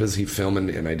have been busy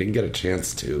filming, and I didn't get a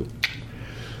chance to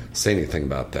say anything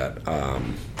about that.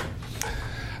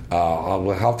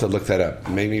 We'll have to look that up.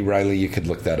 Maybe, Riley, you could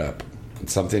look that up.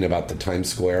 Something about the Times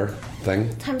Square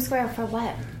thing. Times Square for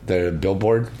what? The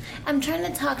billboard. I'm trying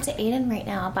to talk to Aiden right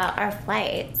now about our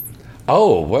flights.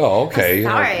 Oh, well, okay.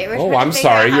 I'm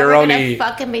sorry. You're only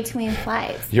fucking between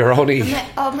flights. You're only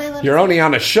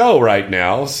on a show right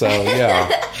now, so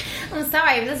yeah. I'm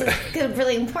sorry, this is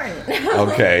really important.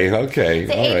 Okay. The all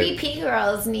AVP right.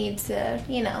 girls need to,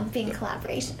 be in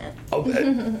collaboration. Oh,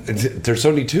 there's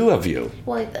only two of you.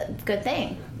 Well, good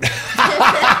thing.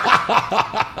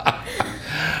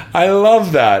 I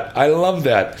love that.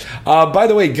 By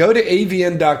the way, go to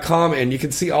avn.com and you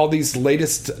can see all these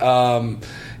latest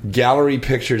gallery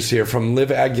pictures here from Liv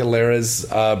Aguilera's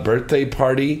birthday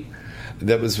party.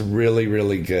 That was really,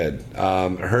 really good.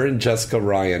 Her and Jessica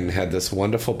Ryan had this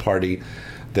wonderful party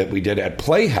that we did at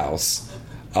Playhouse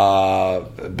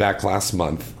back last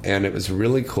month, and it was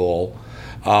really cool.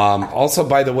 Also,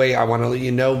 by the way, I want to let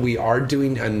you know we are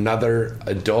doing another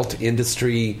adult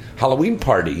industry Halloween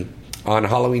party on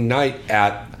Halloween night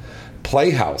at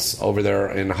Playhouse over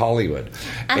there in Hollywood.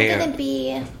 I'm going to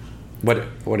be... What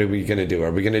are we going to do? Are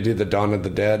we going to do the Dawn of the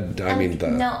Dead?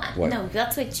 No,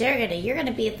 that's what you're going to. You're going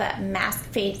to be that mask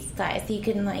face guy, so you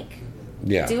can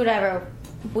do whatever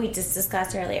we just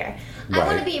discussed earlier. Right. I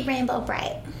want to be Rainbow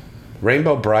Bright.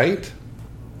 Rainbow Bright?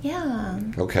 Yeah.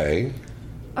 Okay.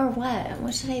 Or what?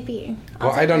 What should I be?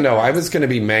 I don't know. I was going to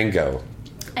be Mango.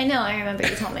 I know. I remember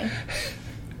you told me.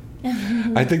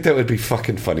 I think that would be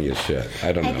fucking funny as shit.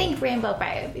 I don't know. I think Rainbow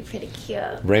Bright would be pretty cute.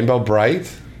 Rainbow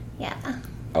Bright? Yeah.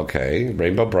 Okay,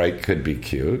 Rainbow Bright could be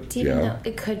cute. Do you know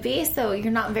it could be? So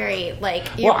you're not very your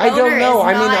well, I don't know.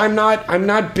 I mean, I'm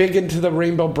not big into the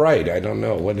Rainbow Bright. I don't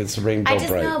know what is Rainbow Bright. I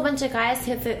just know a bunch of guys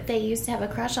who they used to have a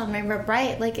crush on Rainbow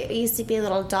Bright. Like it used to be a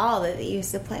little doll that they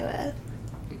used to play with.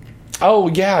 Oh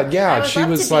yeah. She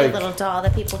was to be a little doll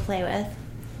that people play with.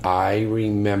 I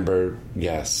remember.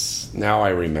 Yes, now I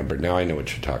remember. Now I know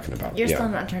what you're talking about. You're still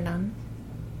not turned on.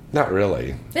 Not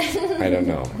really. I don't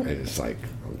know. It's like.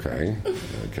 Okay.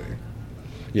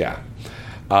 Yeah.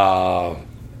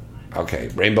 Okay.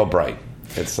 Rainbow Bright.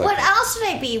 It's like. What else should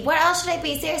I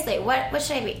be? Seriously, what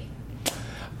should I be?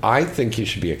 I think you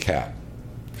should be a cat.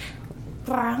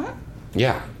 Brown?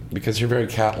 Yeah, because you're very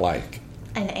cat-like.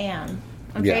 I am.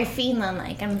 I'm very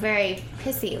feline-like. I'm very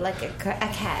pissy like a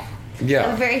cat.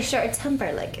 Yeah. I'm very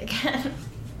short-tempered like a cat.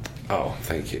 Oh,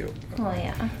 thank you. Oh,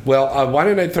 yeah. Well, why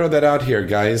don't I throw that out here,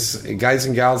 guys and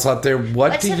gals out there?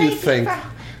 What do you think?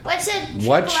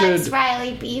 What should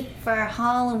Riley be for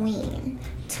Halloween?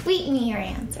 Tweet me your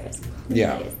answers. Please.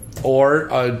 Yeah.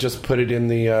 Or just put it in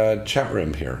the chat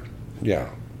room here. Yeah.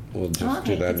 We'll just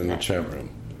do that in the chat room.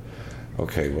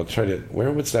 Okay, we'll try to...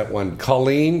 Where was that one?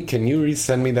 Colleen, can you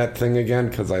resend me that thing again?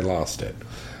 Because I lost it.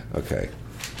 Okay.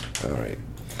 All right.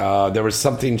 There was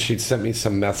something... She sent me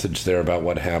some message there about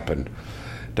what happened.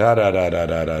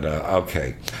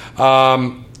 Okay.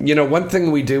 One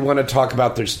thing we do want to talk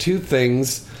about... There's two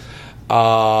things...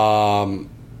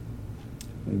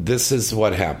 This is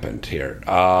what happened here.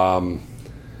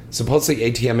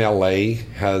 supposedly ATMLA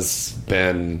has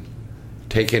been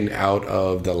taken out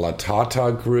of the La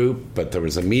Tata group, but there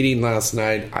was a meeting last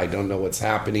night. I don't know what's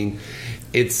happening.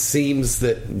 It seems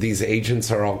that these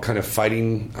agents are all kind of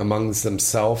fighting amongst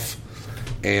themselves,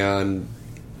 and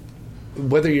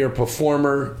whether you're a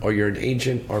performer or you're an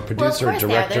agent or producer or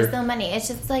director, there's no money. It's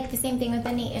just like the same thing with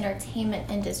any entertainment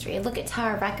industry. Look at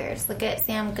Tower Records. Look at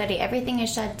Sam Goody. Everything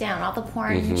is shut down. All the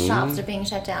porn shops are being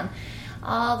shut down.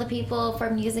 All the people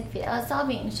for music videos, it's all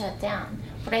being shut down.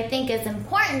 What I think is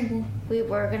important, we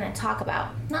were going to talk about,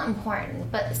 not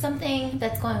important, but something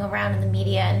that's going around in the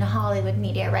media and the Hollywood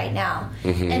media right now,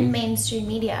 and mainstream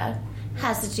media,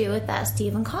 has to do with that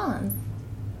Stephen Collins.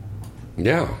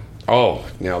 Yeah. Oh,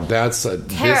 now this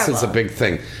is a big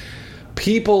thing.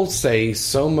 People say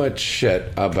so much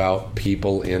shit about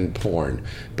people in porn,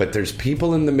 but there's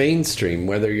people in the mainstream,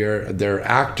 whether they're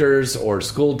actors or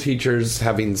school teachers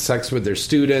having sex with their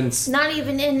students. Not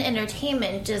even in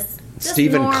entertainment, just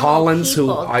Stephen Collins,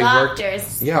 people, who I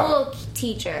doctors, worked, school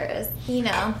teachers, you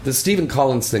know. The Stephen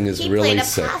Collins thing is really sick.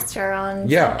 He played a pastor on.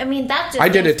 Yeah, I mean that just I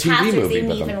did a TV pastor's movie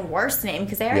with an him. Even worse name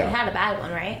because they already had a bad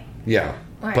one, right? Yeah.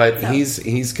 Right, but so.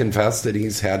 he's confessed that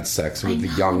he's had sex with the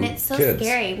young and it's so kids.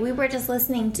 scary. We were just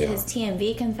listening to his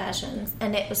TMV confessions,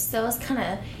 and it was kind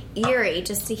of eerie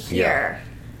just to hear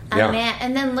a man.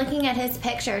 And then looking at his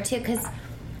picture too, because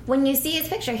when you see his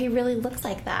picture, he really looks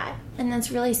like that, and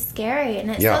that's really scary. And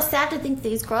it's so sad to think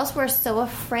these girls were so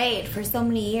afraid for so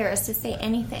many years to say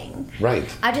anything. Right.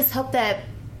 I just hope that.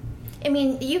 I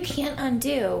mean, you can't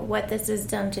undo what this has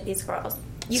done to these girls.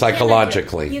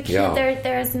 Psychologically, you can't.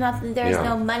 There's nothing. There's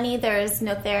no money. There's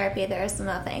no therapy. There's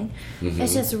nothing.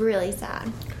 It's just really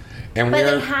sad. But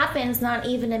it happens not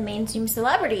even in mainstream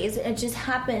celebrities. It just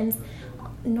happens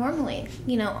normally.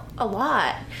 You know, a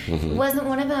lot. Wasn't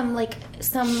one of them like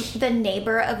the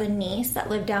neighbor of a niece that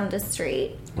lived down the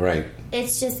street? Right.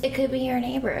 It's just it could be your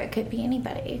neighbor. It could be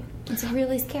anybody. It's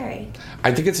really scary.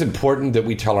 I think it's important that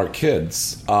we tell our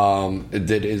kids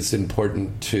that it's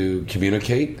important to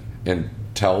communicate and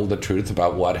tell the truth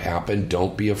about what happened.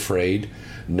 Don't be afraid.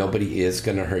 Nobody is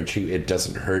going to hurt you. It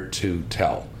doesn't hurt to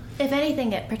tell. If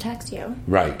anything, it protects you.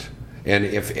 Right. And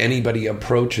if anybody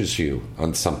approaches you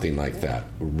on something like that,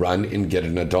 run and get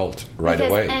an adult right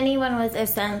away. Because anyone with a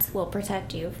sense will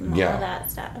protect you from all of that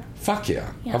stuff. Fuck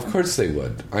yeah. Of course they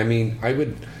would. I mean, I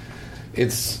would...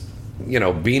 It's... You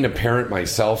know, being a parent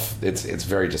myself, it's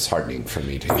very disheartening for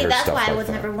me to hear stuff like that. See, that's why I would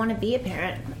never want to be a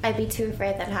parent. I'd be too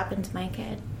afraid that happened to my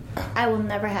kid. I will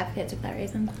never have kids for that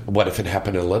reason. What if it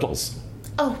happened to Littles?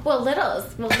 Oh, well,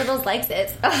 Littles. Well, Littles likes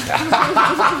it.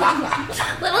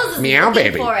 Littles is meow looking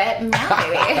baby for it. Meow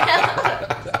baby.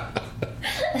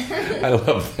 I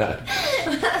love that.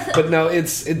 But no,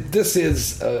 this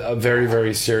is a very,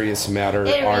 very serious matter.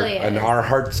 It really is. And our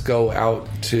hearts go out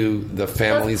to the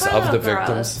families of the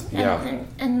victims. And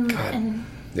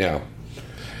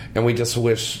And we just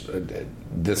wish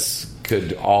this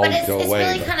could all go away.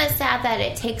 It's really kind of sad that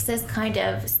it takes this kind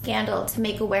of scandal to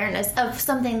make awareness of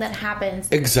something that happens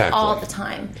all the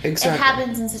time. Exactly. It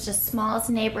happens in such the smallest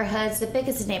neighborhoods, the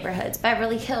biggest neighborhoods,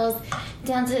 Beverly Hills,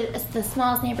 down to the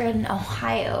smallest neighborhood in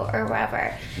Ohio or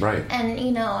wherever. Right. And,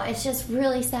 you know, it's just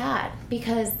really sad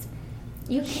because,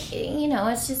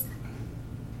 it's just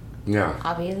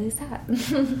obviously sad.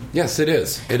 Yes, it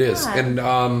is. It is. God.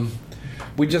 And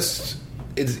we just...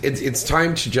 It's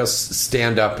time to just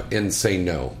stand up and say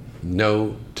no.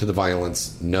 No to the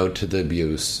violence, no to the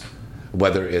abuse,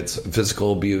 whether it's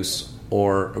physical abuse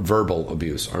or verbal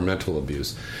abuse or mental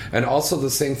abuse. And also the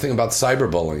same thing about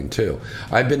cyberbullying, too.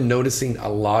 I've been noticing a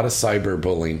lot of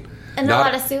cyberbullying. And a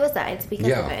lot of suicides because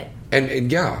of it.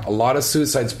 And a lot of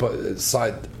suicides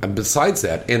besides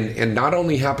that. And not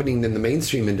only happening in the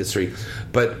mainstream industry,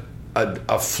 but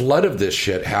a flood of this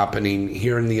shit happening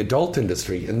here in the adult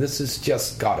industry, and this has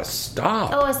just got to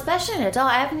stop. Oh, especially in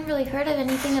adult. I haven't really heard of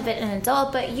anything of it in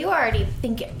adult, but you already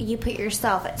think you put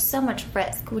yourself at so much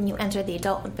risk when you enter the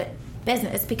adult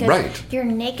business because you're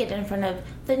naked in front of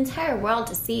the entire world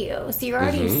to see you. So you're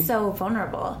already so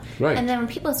vulnerable. Right. And then when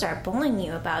people start bullying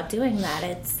you about doing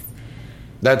that,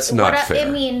 that's not fair. I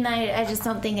mean, I just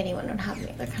don't think anyone would have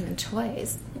any other kind of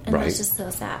choice. And that's just so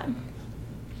sad.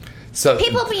 So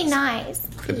people be nice,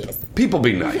 please. People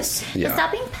be nice. Yeah.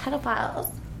 Stop being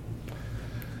pedophiles.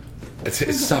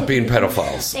 Stop being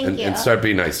pedophiles and start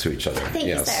being nice to each other. Thank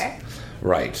you, sir.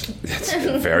 Right. That's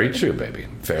very true, baby.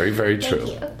 Very, very true.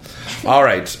 Thank you. All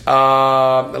right.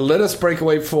 Let us break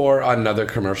away for another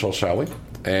commercial, shall we?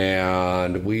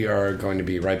 And we are going to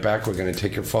be right back. We're going to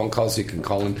take your phone calls. You can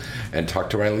call in and talk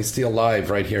to Riley Steele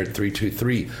live right here at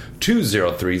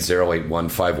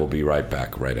 323-203-0815. We'll be right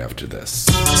back right after this.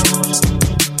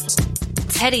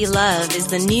 Teddy Love is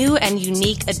the new and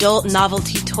unique adult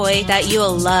novelty toy that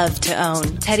you'll love to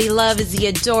own. Teddy Love is the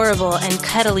adorable and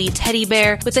cuddly teddy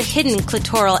bear with a hidden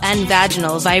clitoral and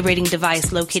vaginal vibrating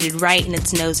device located right in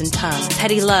its nose and tongue.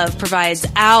 Teddy Love provides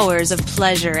hours of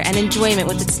pleasure and enjoyment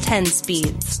with its 10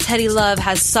 speeds. Teddy Love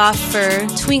has soft fur,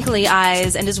 twinkly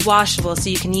eyes, and is washable so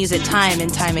you can use it time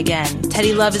and time again.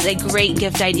 Teddy Love is a great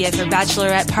gift idea for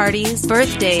bachelorette parties,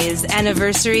 birthdays,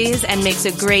 anniversaries, and makes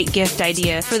a great gift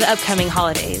idea for the upcoming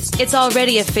holidays. It's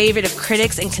already a favorite of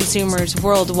critics and consumers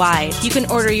worldwide. You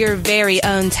can order your very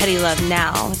own Teddy Love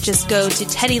now. Just go to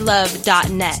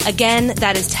teddylove.net. Again,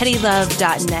 that is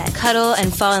teddylove.net. Cuddle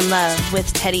and fall in love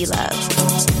with Teddy Love.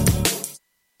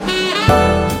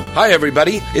 Hi,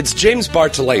 everybody. It's James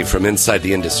Bartolet from Inside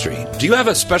the Industry. Do you have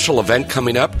a special event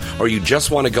coming up, or you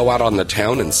just want to go out on the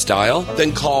town in style?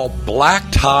 Then call Black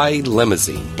Tie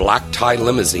Limousine. Black Tie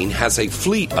Limousine has a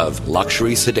fleet of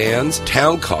luxury sedans,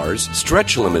 town cars,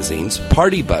 stretch limousines,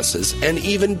 party buses, and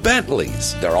even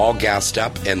Bentleys. They're all gassed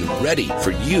up and ready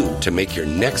for you to make your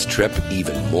next trip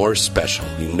even more special.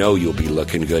 You know you'll be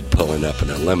looking good pulling up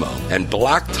in a limo. And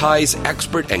Black Tie's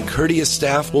expert and courteous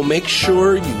staff will make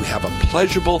sure you have a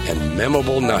pleasurable and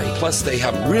memorable night. Plus, they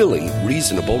have really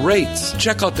reasonable rates.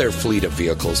 Check out their fleet of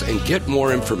vehicles and get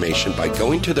more information by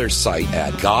going to their site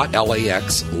at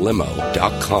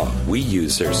gotlaxlimo.com. We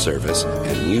use their service,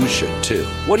 and you should too.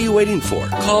 What are you waiting for?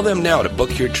 Call them now to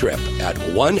book your trip at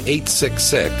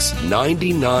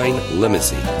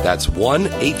 1-866-99-Limousine. That's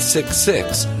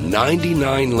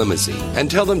 1-866-99-Limousine.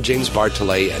 And tell them James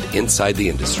Bartolet at Inside the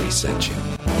Industry sent you.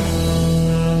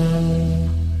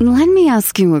 Let me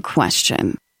ask you a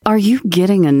question. Are you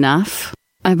getting enough?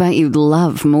 I bet you'd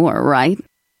love more, right?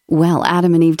 Well,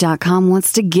 AdamandEve.com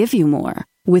wants to give you more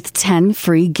with 10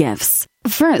 free gifts.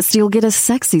 First, you'll get a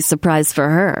sexy surprise for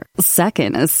her.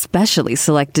 Second, a specially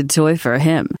selected toy for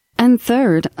him. And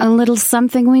third, a little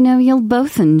something we know you'll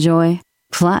both enjoy.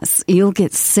 Plus, you'll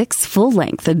get 6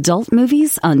 full-length adult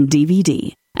movies on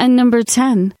DVD. And number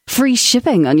 10, free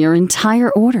shipping on your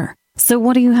entire order. So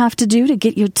what do you have to do to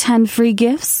get your 10 free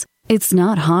gifts? It's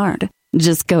not hard.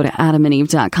 Just go to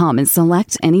AdamandEve.com and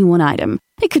select any one item.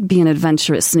 It could be an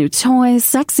adventurous new toy,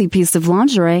 sexy piece of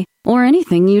lingerie, or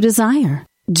anything you desire.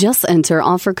 Just enter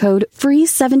offer code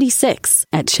FREE76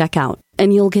 at checkout,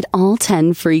 and you'll get all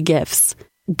 10 free gifts.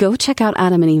 Go check out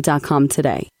AdamandEve.com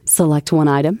today. Select one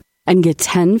item and get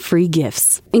 10 free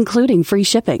gifts, including free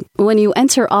shipping, when you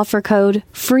enter offer code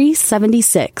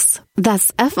FREE76.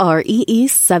 That's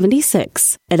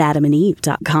FREE76 at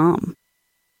AdamandEve.com.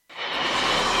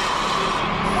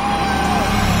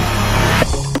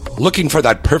 Looking for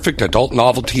that perfect adult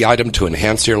novelty item to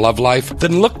enhance your love life?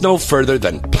 Then look no further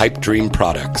than Pipe Dream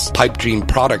Products. Pipe Dream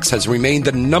Products has remained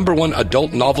the #1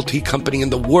 adult novelty company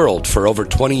in the world for over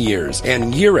 20 years.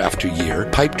 And year after year,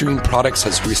 Pipe Dream Products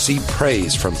has received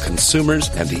praise from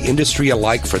consumers and the industry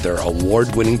alike for their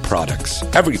award-winning products.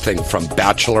 Everything from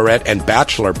bachelorette and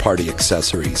bachelor party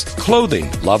accessories, clothing,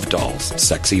 love dolls,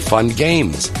 sexy fun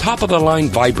games,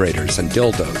 top-of-the-line vibrators and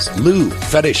dildos, lube,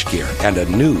 fetish gear, and a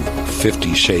new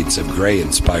 50 Shades of Grey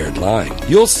inspired line.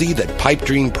 You'll see that Pipe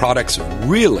Dream Products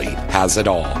really has it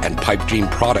all, and Pipe Dream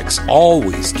Products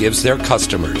always gives their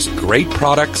customers great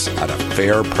products at a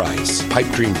fair price. Pipe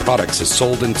Dream Products is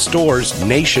sold in stores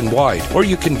nationwide, or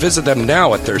you can visit them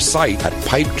now at their site at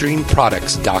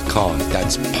pipedreamproducts.com.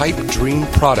 That's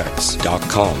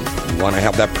pipedreamproducts.com. You want to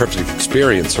have that perfect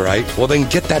experience, right? Well, then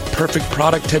get that perfect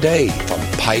product today from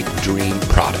Pipe Dream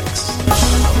Products.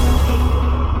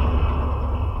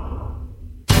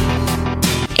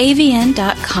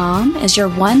 AVN.com is your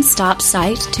one-stop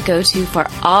site to go to for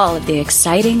all of the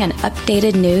exciting and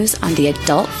updated news on the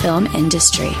adult film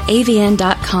industry.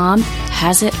 AVN.com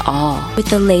has it all.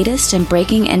 With the latest and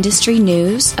breaking industry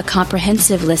news, a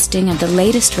comprehensive listing of the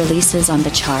latest releases on the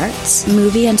charts,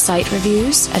 movie and site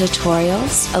reviews,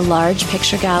 editorials, a large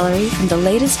picture gallery from the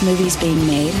latest movies being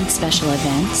made and special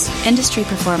events, industry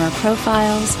performer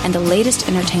profiles, and the latest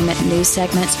entertainment news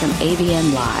segments from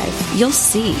AVN Live. You'll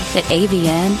see that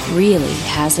AVN really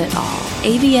has it all.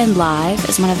 AVN Live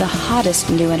is one of the hottest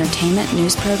new entertainment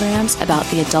news programs about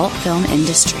the adult film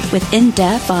industry, with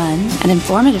in-depth, fun, and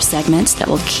informative segments that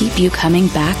will keep you coming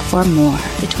back for more.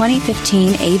 The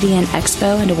 2015 AVN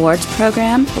Expo and Awards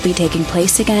program will be taking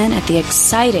place again at the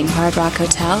exciting Hard Rock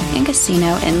Hotel and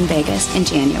Casino in Vegas in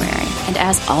January. And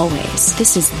as always,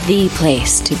 this is the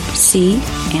place to see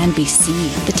and be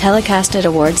seen. The telecasted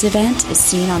awards event is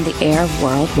seen on the air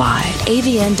worldwide.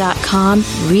 AVN.com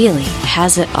really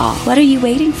has it all. What are you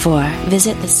waiting for?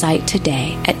 Visit the site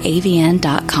today at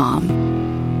avn.com.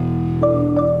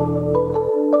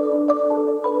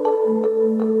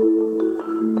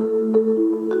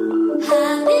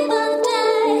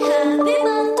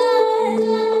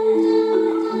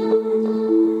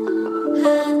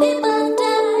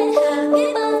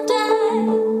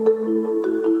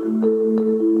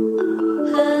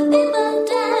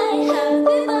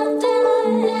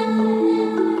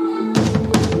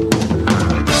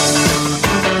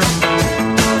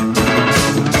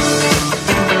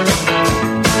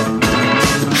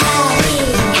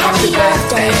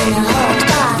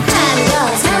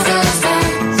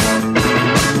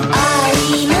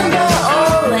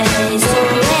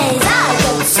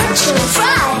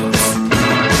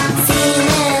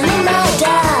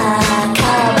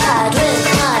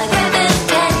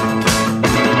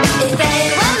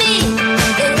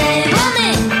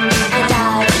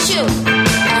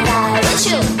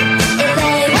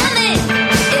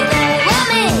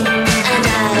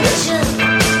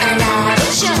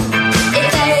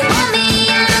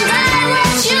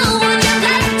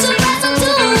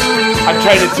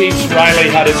 trying to teach Riley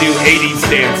how to do 80s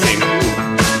dancing.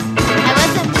 I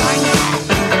wasn't born yet.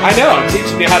 I know, I'm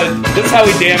teaching you how to... This is how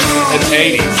we dance in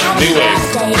the 80s, new wave.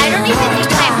 I don't even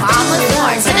think my mom was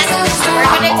born, so that's what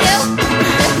we're gonna do.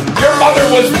 Your mother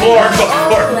was born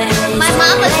before. My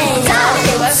mom was done.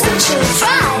 It wasn't true.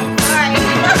 Alright.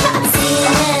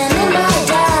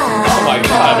 Oh my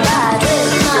God.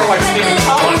 You're like Stephen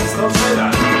Collins. Don't say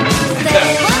that.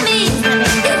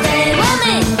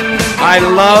 I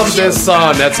love this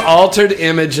song. That's Altered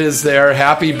Images there.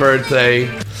 Happy birthday.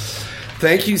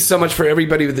 Thank you so much for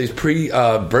everybody with these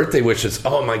pre-birthday wishes.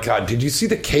 Oh, my God. Did you see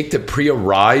the cake that Priya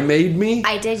Rai made me?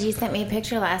 I did. You sent me a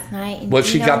picture last night. Well,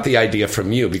 she got the idea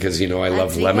from you because, you know, I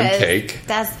love lemon cake.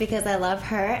 That's because I love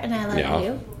her and I love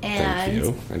you. And thank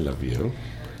you. I love you.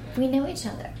 We know each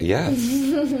other. Yes.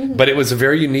 But it was a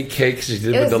very unique cake she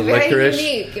did with the licorice.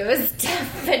 It was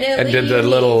definitely and did the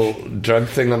little drug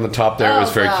thing on the top there. It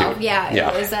was very cute. Yeah,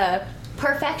 it was a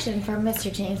perfection for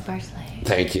Mr. James Bartley.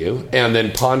 Thank you. And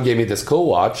then Pon gave me this cool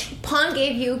watch. Pon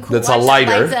gave you a cool that's watch a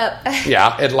lighter. That lights up.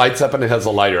 Yeah, it lights up and it has a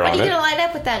lighter on it. What are you going to light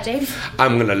up with that, James?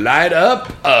 I'm going to light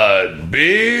up a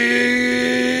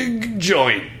big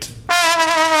joint.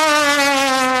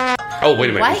 Oh, wait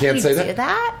a minute. What? You can't say that? Do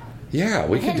that? Yeah,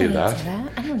 we can do that.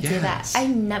 I don't do that. I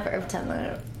never have done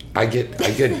that. I get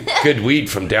good weed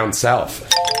from down south.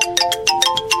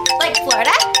 Like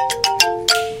Florida?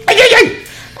 Ay!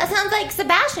 That sounds like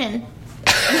Sebastian.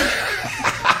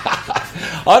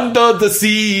 Under the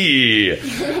sea,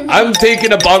 I'm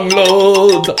taking a bung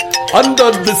load.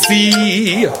 Under the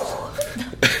sea,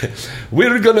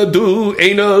 we're gonna do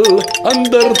anal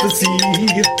under the sea.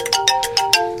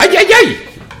 Ay!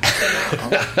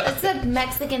 That's a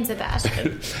Mexican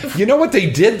Sebastian. You know what they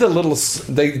did?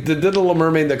 They did the Little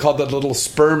Mermaid. They called it Little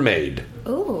Sperm Maid.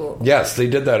 Ooh. Yes, they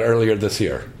did that earlier this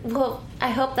year. Well,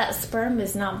 I hope that sperm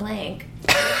is not blank.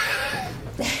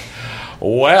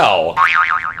 Well,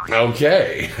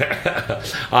 okay.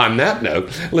 On that note,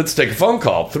 let's take a phone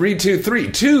call.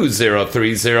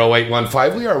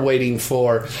 323-203-0815. We are waiting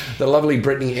for the lovely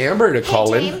Brittany Amber to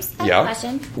call James, in. I have a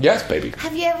question. Yes, baby.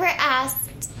 Has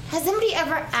somebody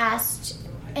ever asked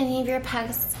any of your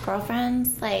past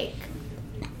girlfriends, like,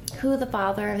 who the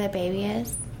father of their baby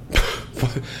is?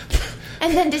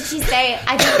 And then did she say,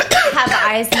 I don't have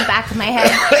eyes in the back of my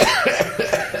head?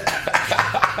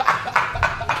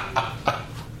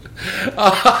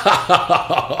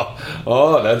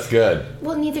 Oh, that's good.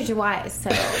 Well, neither do I,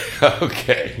 so.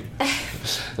 Okay.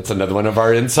 That's another one of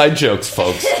our inside jokes,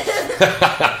 folks.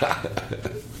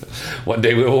 One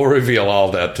day we will reveal all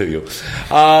that to you.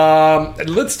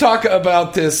 Let's talk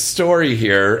about this story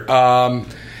here.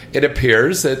 It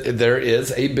appears that there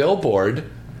is a billboard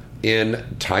in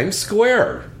Times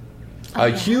Square.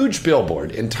 A huge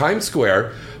billboard in Times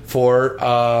Square for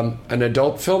an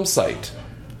adult film site.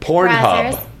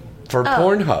 Pornhub. Browsers? For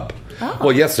Pornhub. Oh.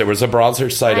 Well, yes, there was a browser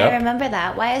site up. I remember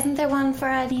that. Why isn't there one for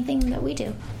anything that we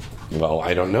do? Well,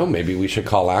 I don't know. Maybe we should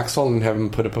call Axel and have him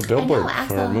put up a billboard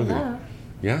for our movie. Hello.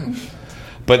 Yeah.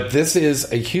 But this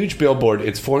is a huge billboard.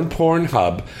 It's for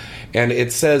Pornhub, and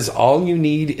it says, all you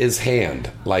need is hand.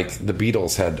 Like the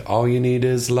Beatles had, all you need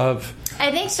is love.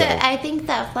 I think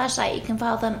that Fleshlight, you can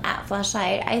follow them at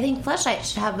Fleshlight. I think Fleshlight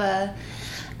should have a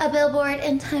billboard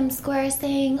in Times Square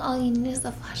saying, all you need is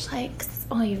a flashlight, 'cause it's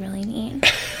all you really need.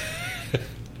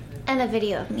 And a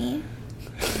video of me.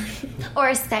 Or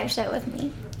a Skype show with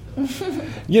me.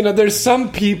 You know, there's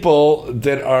some people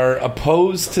that are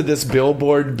opposed to this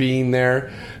billboard being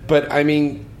there, but I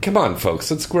mean, come on,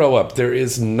 folks, let's grow up. There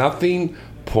is nothing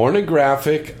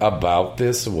pornographic about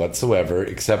this whatsoever,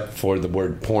 except for the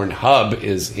word Pornhub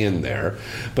is in there,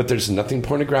 but there's nothing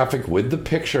pornographic with the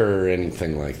picture or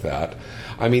anything like that.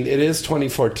 I mean, it is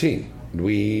 2014.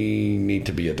 We need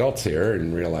to be adults here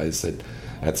and realize that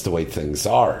that's the way things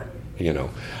are. You know,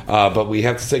 but we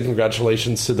have to say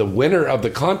congratulations to the winner of the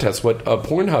contest. What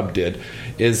Pornhub did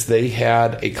is they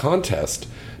had a contest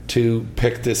to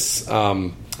pick this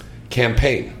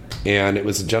campaign, and it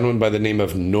was a gentleman by the name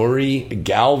of Nuri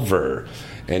Galver,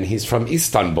 and he's from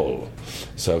Istanbul.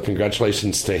 So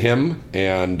congratulations to him,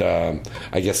 and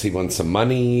I guess he won some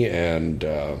money and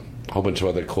a whole bunch of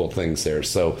other cool things there.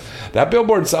 So that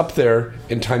billboard's up there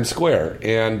in Times Square,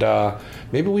 and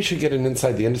maybe we should get an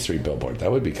Inside the Industry billboard.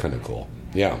 That would be kind of cool.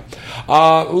 Yeah.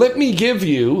 Let me give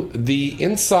you the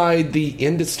Inside the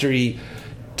Industry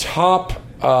top...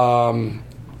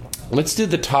 let's do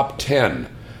the top 10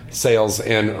 sales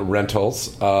and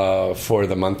rentals for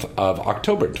the month of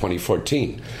October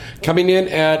 2014. Coming in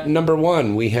at number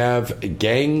 1, we have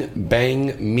Gang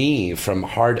Bang Me from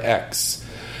Hard X.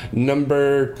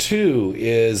 Number 2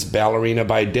 is Ballerina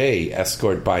by Day,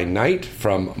 Escort by Night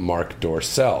from Mark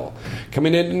Dorcel.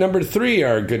 Coming in at number 3,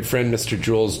 our good friend Mr.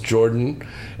 Jules Jordan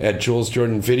at Jules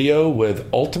Jordan Video with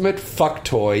Ultimate Fuck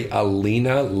Toy,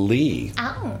 Alina Lee.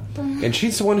 Oh. And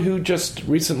she's the one who just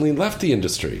recently left the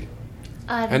industry.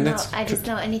 I don't know. I just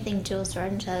know anything Jules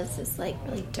Jordan does is like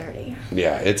really dirty.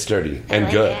 Yeah, it's dirty and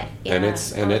like good. It. Yeah. And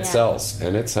it sells.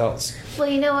 And it sells. Well,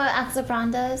 you know what Axel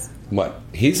Braun does? What?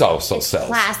 He's also sells.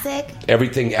 Classic.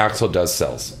 Everything Axel does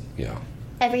sells. Yeah.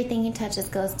 Everything he touches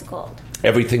goes to gold.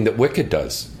 Everything that Wicked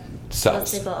does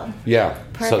sells. Goes to gold. Yeah.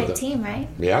 Perfect team, right?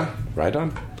 Yeah, right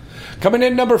on. Coming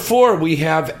in number 4, we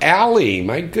have Allie,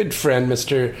 my good friend,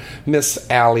 Miss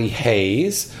Allie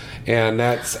Hayes. And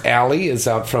that's Allie is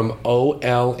out from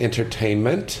OL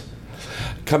Entertainment.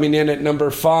 Coming in at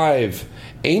number 5,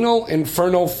 Anal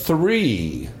Infernal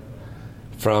 3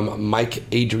 from Mike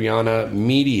Adriana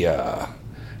Media.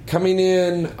 Coming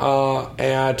in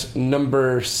at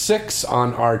number 6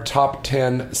 on our top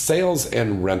 10 sales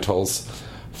and rentals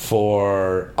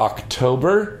for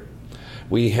October,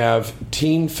 we have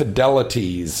Teen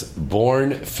Fidelity's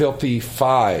Born Filthy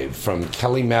 5 from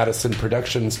Kelly Madison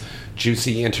Productions,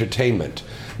 Juicy Entertainment.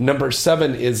 Number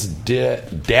 7 is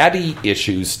Daddy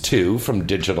Issues 2 from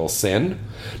Digital Sin.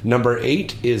 Number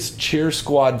 8 is Cheer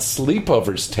Squad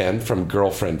Sleepovers 10 from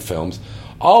Girlfriend Films.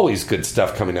 Always good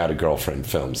stuff coming out of Girlfriend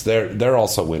Films. They're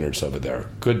also winners over there.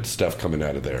 Good stuff coming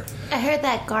out of there. I heard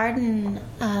that Garden,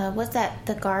 what's that,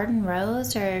 The Garden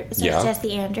Rose, or is that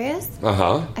Jesse Andrews?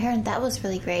 Uh-huh. I heard that was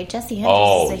really great. Jesse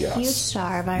Andrews is a huge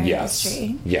star of our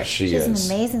industry. Yes, she is. She's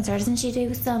an amazing star. Doesn't she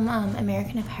do some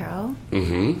American Apparel?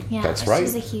 Mm-hmm. Yeah, that's right.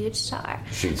 She's a huge star.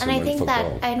 She's and a I think that,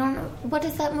 girl. I don't know, what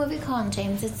is that movie called,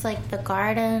 James? It's like The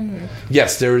Garden.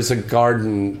 Yes, there is a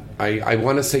garden. I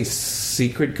want to say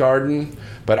Secret Garden,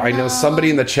 but I know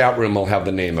somebody in the chat room will have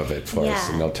the name of it for us,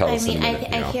 and they'll tell us in a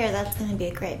minute. I hear that's going to be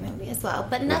a great movie as well,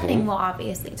 but nothing will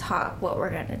obviously top what we're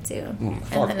going to do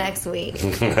in the next week.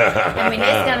 I mean,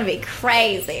 it's going to be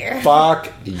crazy.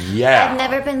 Fuck yeah. I've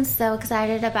never been so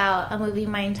excited about a movie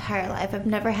my entire life. I've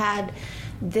never had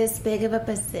this big of a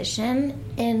position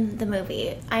in the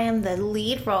movie. I am the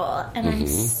lead role, and I'm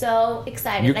so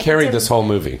excited. You carry this whole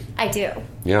movie. I do.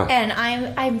 Yeah. And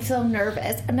I'm so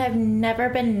nervous, and I've never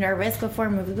been nervous before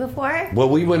a movie before. Well,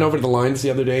 we went over the lines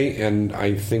the other day, and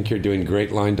I think you're doing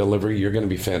great line delivery. You're going to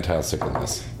be fantastic in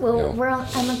this. Well,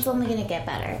 it's only going to get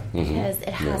better because it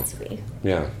has to be.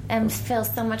 Yeah. And I feel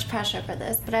so much pressure for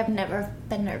this, but I've never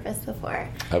been nervous before.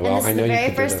 Well, and this I is know the you very can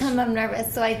do first this. time I'm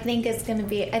nervous, so I think it's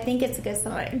a good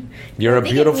sign. You're a I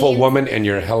think beautiful it means- woman, and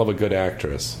you're a hell of a good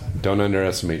actress. Don't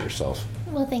underestimate yourself.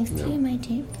 Well, thanks to you, my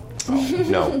team.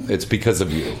 No, it's because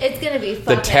of you. It's going to be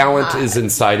fucking The talent hot. is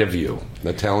inside of you.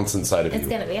 The talent's inside of It's you.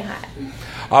 going to be hot.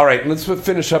 All right, let's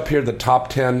finish up here the top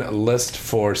 10 list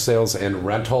for sales and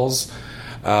rentals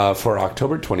for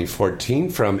October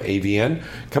 2014 from AVN.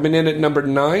 Coming in at number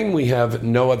 9, we have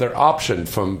No Other Option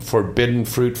from Forbidden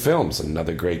Fruit Films,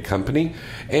 another great company.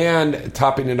 And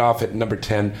topping it off at number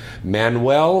 10,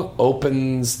 Manuel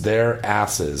Opens Their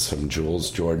Asses from Jules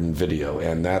Jordan Video.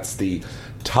 And that's the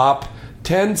top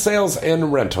 10 sales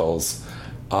and rentals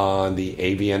on the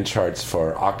AVN charts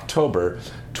for October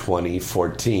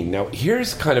 2014. Now,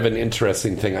 here's kind of an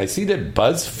interesting thing. I see that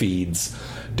BuzzFeed's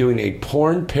doing a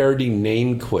porn parody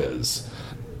name quiz.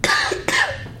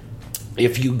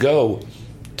 If you go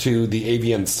to the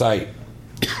AVN site,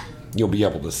 you'll be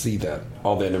able to see that.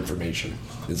 All that information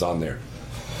is on there.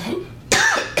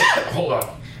 Hold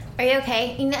on. Are you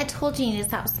okay? You know, I told you to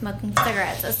stop smoking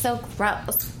cigarettes. It's so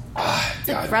gross. It's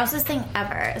the grossest thing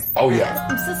ever. Oh, yeah.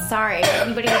 I'm so sorry for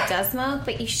anybody who does smoke,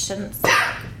 but you shouldn't smoke.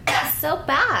 It's so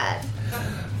bad.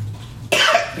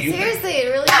 Seriously, it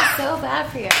really is so bad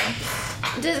for you.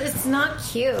 It's not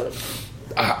cute.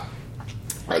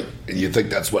 You think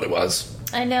that's what it was?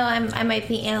 I know I might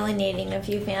be alienating a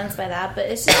few fans by that, but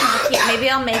it's just not cute. Maybe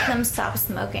I'll make them stop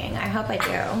smoking. I hope I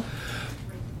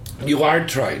do. You are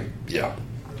trying, yeah.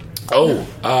 Oh,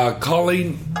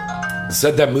 Colleen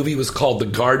said that movie was called The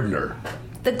Gardener.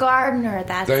 The Gardener,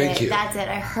 that's Thank it. you. That's it.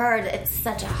 I heard it's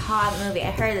such a hot movie.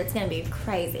 I heard it's going to be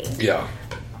crazy. Yeah.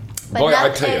 But Boy, I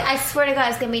tell you. I swear to God,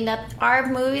 it's going to be our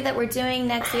movie that we're doing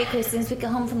next week, as soon as we get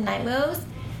home from Night Moves,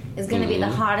 is going to be the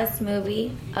hottest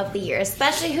movie of the year,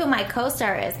 especially who my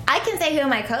co-star is. I can say who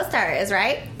my co-star is,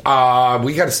 right?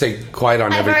 We got to stay quiet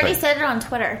on I've everything. already said it on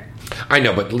Twitter. I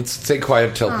know, but let's stay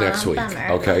quiet till next week,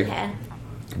 Bummer. okay?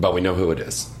 But we know who it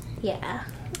is. Yeah.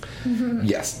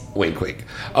 Yes, wink, wink.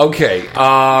 Okay,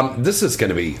 this is going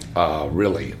to be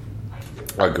really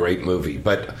a great movie.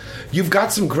 But you've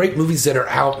got some great movies that are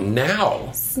out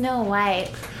now. Snow White.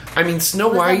 I mean, Snow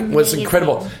was White was amazing.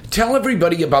 incredible. Tell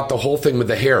everybody about the whole thing with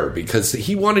the hair, because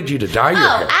he wanted you to dye your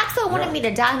hair. Axel wanted me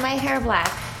to dye my hair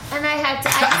black. And I just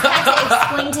had to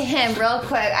explain to him real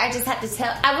quick. I just had to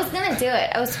tell. I was going to do it.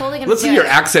 I was totally going to do it. Listen, your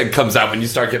accent comes out when you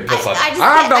start getting pissed off. I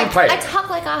talk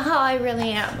like how I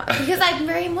really am. Because I'm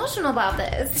very emotional about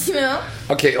this, you know?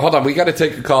 Okay, hold on. We got to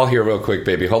take a call here real quick,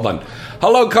 baby. Hold on.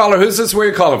 Hello, caller. Who's this? Where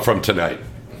are you calling from tonight?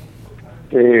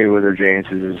 Hey, Wither James.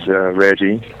 This is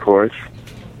Reggie, of course.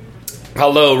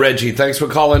 Hello, Reggie. Thanks for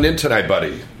calling in tonight,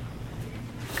 buddy.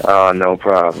 No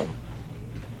problem.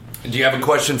 Do you have a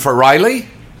question for Riley?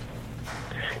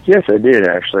 Yes, I did,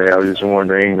 actually. I was just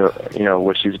wondering,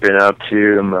 what she's been up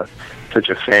to. I'm such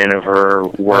a fan of her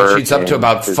work. Well, she's up to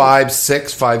about 5'6",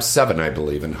 5'7", I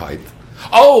believe, in height.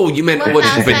 Oh, you meant what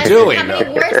she's been doing. How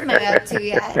many words am I up to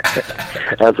yet?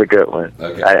 That's a good one.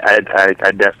 Okay.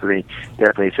 I definitely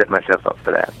set myself up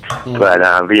for that. Mm-hmm. But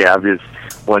I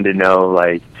just wanted to know,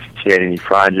 like, if she had any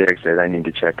projects that I need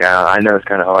to check out. I know it's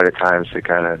kind of hard at times to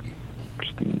kind of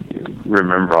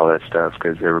remember all that stuff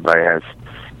because everybody has,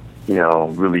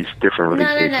 different release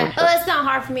dates. No. Well, it's not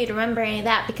hard for me to remember any of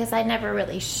that because I never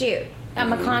really shoot.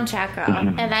 I'm a contract girl,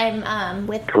 and I'm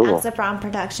with Axel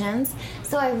Productions,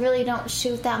 so I really don't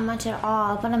shoot that much at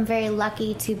all. But I'm very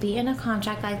lucky to be in a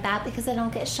contract like that because I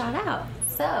don't get shot out.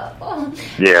 So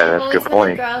that's a good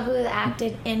point. I'm a girl who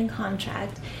acted in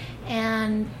contract,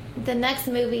 and the next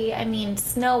movie, I mean,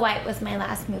 Snow White was my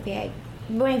last movie.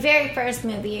 My very first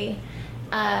movie.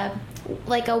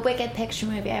 Like a Wicked picture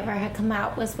movie I ever had come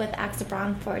out was with Axel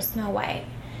Braun for Snow White.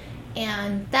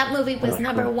 And that movie was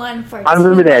number one for I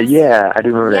remember that, yeah. I do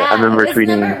remember that. I remember it was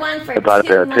tweeting number one for about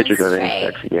 2 the pictures of months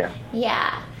it. straight.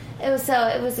 Yeah. It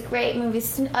was a great movie.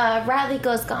 Riley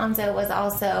Goes Gonzo was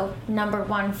also number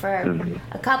one for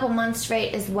a couple months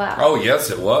straight as well. Oh,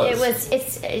 yes, it was.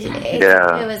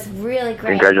 It was really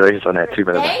great. Congratulations on that, too,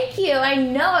 by the way. Thank you. I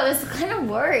know. I was kind of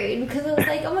worried because I was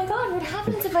like, oh my God, what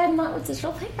happens if I'm not with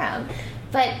Digital Playground?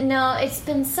 But no, it's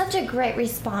been such a great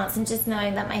response, and just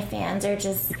knowing that my fans are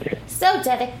just so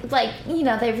dedicated,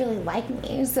 they really like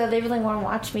me, so they really want to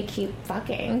watch me keep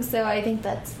fucking. So I think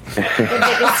that's the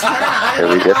biggest turn on.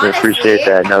 We definitely appreciate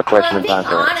that. No question about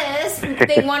that. Honest,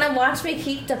 they want to watch me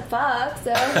keep the fuck,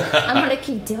 so I'm going to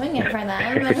keep doing it for them.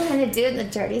 I'm going to do it in the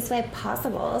dirtiest way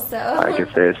possible. So I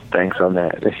can say thanks on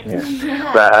that.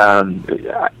 Yeah.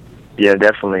 But yeah,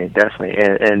 definitely,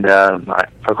 and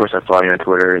of course I follow you on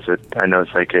Twitter. I know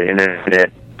it's like an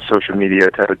internet, social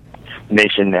media type of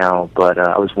nation now. But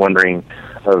I was wondering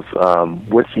of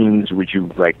what scenes would you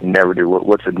like never do?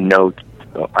 What's a no,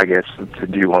 I guess, to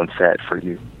do on set for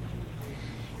you?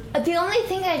 The only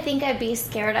thing I think I'd be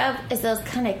scared of is those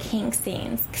kind of kink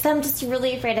scenes because I'm just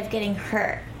really afraid of getting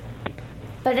hurt.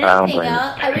 But anything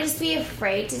else, I would just be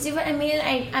afraid to do it. I mean,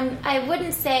 I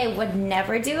wouldn't say I would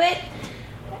never do it.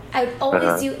 I would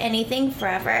always do anything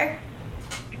forever.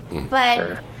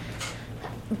 But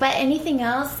anything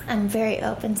else, I'm very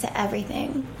open to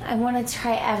everything. I want to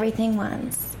try everything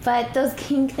once. But those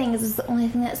kink things is the only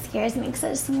thing that scares me because I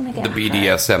just don't want to get the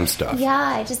BDSM stuff. Yeah,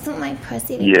 I just don't like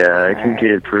pussy to get hurt. It can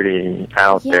get pretty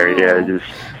out there. Yeah,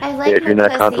 if you're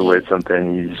not comfortable with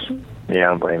something, you just I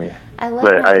don't blame you. I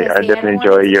definitely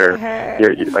enjoy your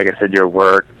like I said, your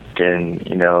work. And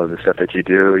the stuff that you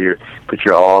do, you put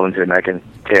your all into it, and I can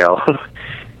tell.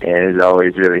 And it's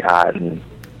always really hot. And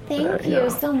thank you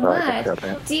so much.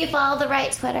 Do you follow the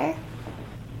right Twitter?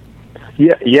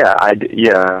 Yeah, at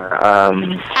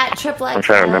Triple X. I'm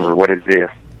trying to remember what is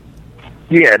this.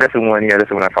 Yeah, that's the one. Yeah, that's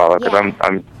the one I follow because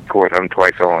I'm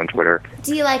twice on Twitter.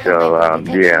 Do you like her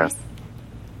pictures? Yeah.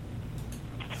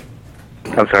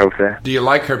 I'm sorry, what's that? Do you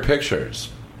like her pictures?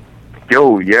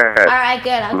 Yo, yes. All right,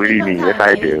 good. Believe me, yes,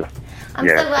 I do. I'm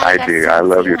so glad I do. I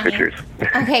love your pictures.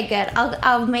 Okay, good.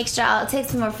 I'll make sure I'll take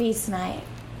some more for you tonight.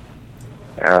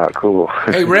 Cool.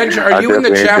 Hey, Reg, are you in the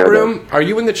chat room? Are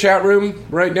you in the chat room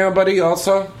right now, buddy?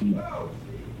 Also.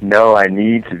 No, I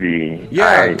need to be.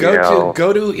 Yeah, go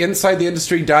to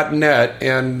InsideTheIndustry.net,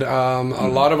 and a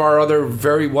lot of our other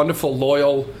very wonderful,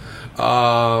 loyal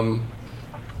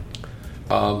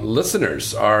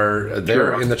listeners are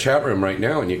there in the chat room right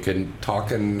now, and you can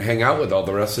talk and hang out with all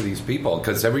the rest of these people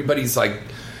because everybody's like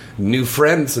new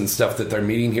friends and stuff that they're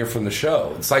meeting here from the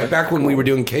show. It's like back when we were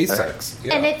doing K-Sex.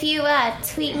 Yeah. And if you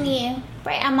tweet me,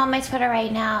 I'm on my Twitter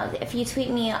right now. If you tweet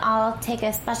me, I'll take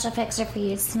a special picture for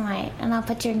you tonight, and I'll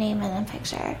put your name in the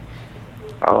picture.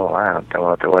 Oh, wow.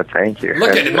 Well, thank you.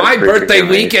 Look at my birthday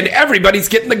week, and everybody's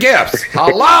getting the gifts.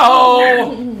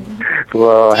 Hello!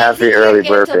 Well, happy early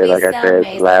birthday, like I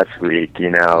said last week.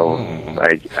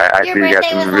 Like I see you got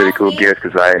some really cool gifts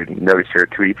because I noticed your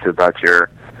tweets about your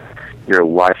your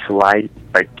watch light,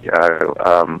 like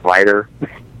lighter.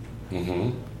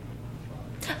 Mm-hmm.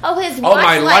 Oh, his Oh,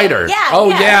 my lighter.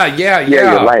 Yeah. Yeah,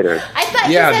 your lighter. I thought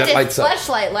Yeah, you that said lights his up.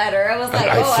 fleshlight lighter. I was like,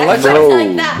 I oh, I flesh- thought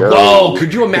like that. No. Oh,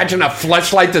 could you imagine a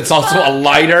fleshlight that's also a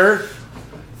lighter?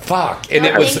 Fuck. And No,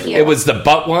 it was thank you. it was the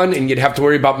butt one, and you'd have to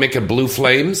worry about making blue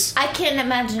flames. I can't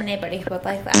imagine anybody who would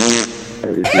like that.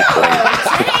 That'd be Oh,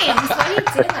 James, why do you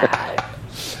do that?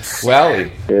 Well,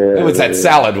 it was that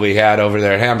salad we had over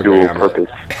there, hamburger. dual Hammer. purpose.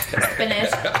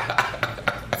 Spinach.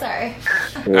 Sorry.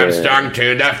 I'm strong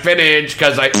to the finish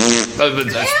because I love the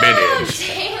spinach.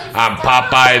 James. I'm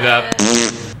Popeye the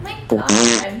My God.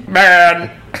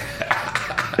 man.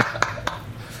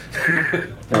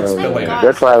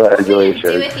 That's why I enjoy the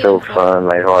show. do It's with so you? fun,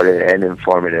 lighthearted, and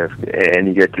informative, and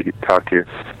you get to talk to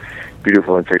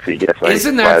beautiful and sexy guests. Like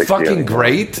Isn't that Riley fucking Steele.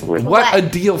 great? With- What a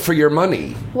deal for your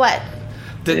money. What?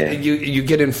 That Yeah. you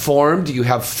get informed, you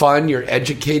have fun, you're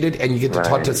educated, and you get to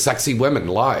talk Right. to sexy women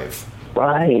live.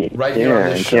 Right. Right here on Yeah,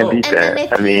 the you show. can't beat And then that.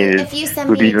 if I mean, if you it send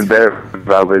would be me even to- better if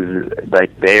I was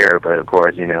like there, but of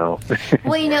course, you know.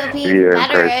 Well, you know, it'd be You're in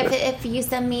better person. if you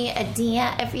send me a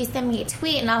DM, if you send me a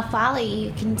tweet and I'll follow you,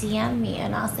 you can DM me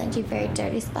and I'll send you very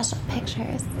dirty special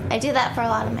pictures. I do that for a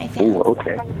lot of my fans. Ooh,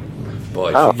 okay.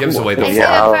 Boy, Oh, she gives cool. away the I, Yeah, give it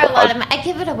I'll- for a lot I'll- of my, I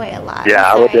give it away a lot.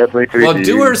 Yeah, I would definitely treat Well, you.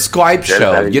 do her Skype That's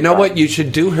show. how You know talk. what? You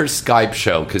should do her Skype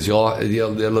show because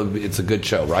it's a good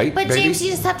show, right? But baby? James, you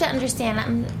just have to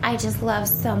understand, I just love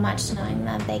so much knowing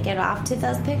that they get off to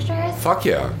those pictures. Fuck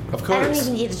yeah, of I don't course.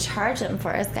 even need to charge them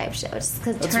for a Skype show just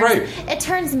because That's right. it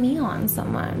turns me on so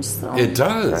much. So. It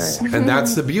does, and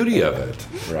that's the beauty of it,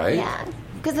 right? Yeah,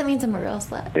 because it means I'm a real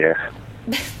slut. Yeah.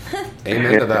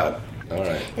 Amen to that. All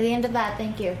right. At the end of that,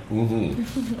 thank you.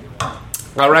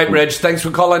 All right, Reg. Thanks for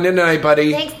calling in tonight,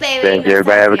 buddy. Thanks, baby. Thank you,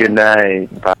 everybody. Have a good night.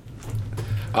 Bye.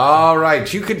 All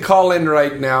right, you can call in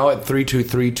right now at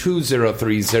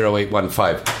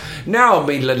 323-203-0815. Now,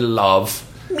 me little love,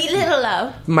 Me little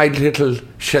love. my little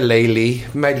shillelagh,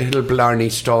 my little Blarney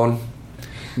Stone,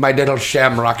 my little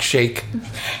shamrock shake.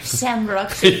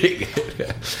 Shamrock.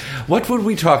 What were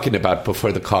we talking about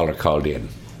before the caller called in?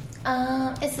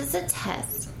 Is this a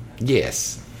test?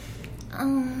 Yes.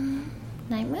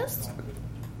 Night moves? Is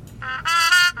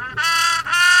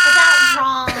that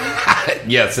wrong?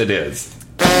 Yes, it is.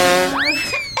 Ew.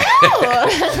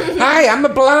 Hi, I'm a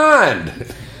blonde.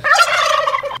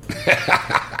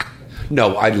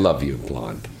 No, I love you,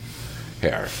 blonde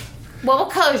hair. What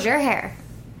color's your hair?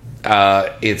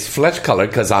 It's flesh color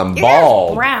because I'm Your hair's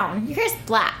bald. brown. Your hair's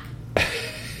black.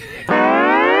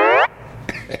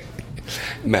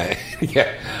 Man,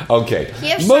 yeah. Okay. You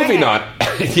have short Moving hair. on.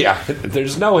 Yeah,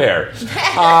 there's no hair.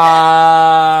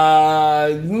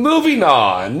 Moving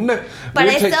on. But We're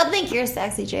I ta- still think you're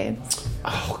sexy, James.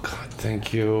 Oh God,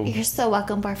 thank you, You're so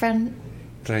welcome, boyfriend.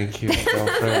 thank you,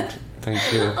 girlfriend,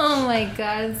 thank you. Oh my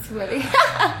god, it's funny.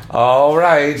 All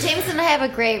right. James and I have a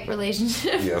great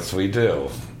relationship. Yes, we do.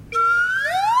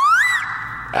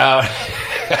 Oh,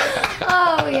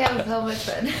 we have so much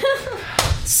fun.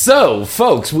 So,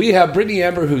 folks, we have Brittany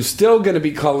Amber who's still going to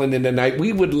be calling in tonight.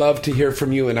 We would love to hear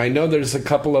from you, and I know there's a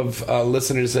couple of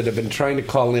listeners that have been trying to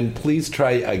call in. Please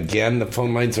try again. The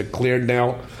phone lines are cleared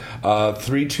now.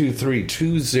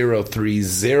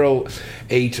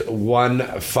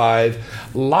 323-203-0815.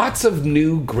 Lots of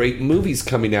new great movies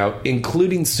coming out,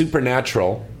 including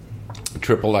Supernatural,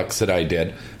 Triple X that I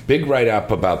did. Big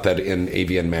write-up about that in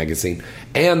AVN Magazine.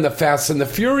 And the Fast and the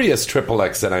Furious Triple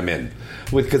X that I'm in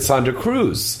with Cassandra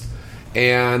Cruz.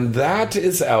 And that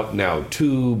is out now.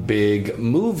 2 big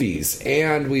movies.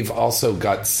 And we've also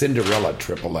got Cinderella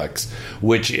Triple X,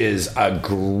 which is a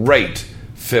great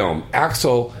film.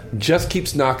 Axel just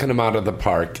keeps knocking them out of the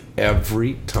park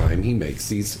every time he makes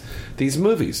these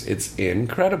movies. It's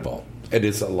incredible. It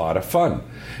is a lot of fun.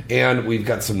 And we've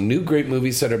got some new great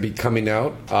movies that are be coming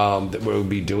out that we'll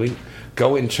be doing.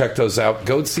 Go and check those out.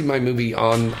 Go see my movie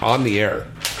on the air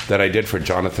that I did for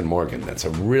Jonathan Morgan. That's a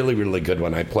really, really good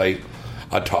one. I play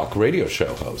a talk radio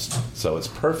show host, so it's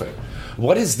perfect.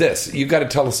 What is this? You got to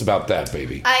tell us about that,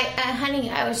 baby. Honey,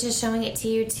 I was just showing it to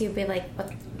you to be like,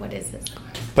 what is this?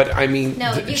 But I mean,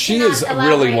 No, you she cannot is elaborate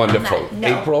really on wonderful. that.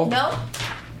 No. April? No.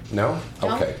 No?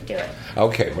 Don't Okay. do it.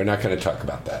 Okay, we're not going to talk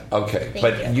about that. Okay. Thank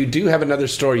But you. you do have another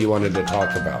story you wanted to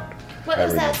talk about. What I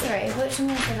was that remember. story? Which one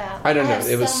was it about? I don't know. have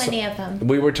It was so many of them.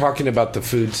 We were talking about the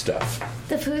food stuff.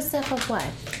 The food stuff of what?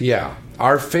 Yeah.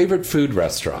 Our favorite food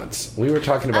restaurants. We were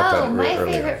talking about Oh, that my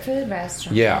earlier. favorite food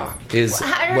restaurant. Yeah. Is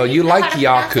I don't well, even you know like how to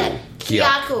pronounce Gyaku. it.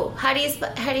 Gyaku. How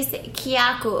do you say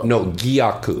Gyaku? No,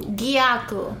 Gyaku.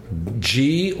 Gyaku.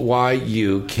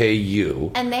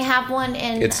 GYUKU. And they have one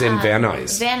in... It's in Van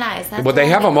Nuys. Van Nuys. That's Well, they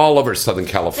the have one them all over Southern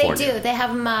California. They do. They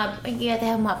have them up... Yeah, they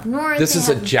have them up north. This They is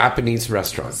a have- Japanese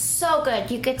restaurant. So good.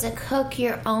 You get to cook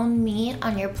your own meat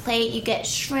on your plate. You get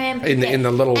shrimp. In you get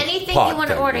the little anything pot you want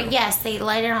to thing, order. yeah. Yes, they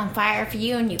light it on fire for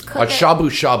you and you cook A it. shabu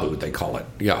shabu, they call it.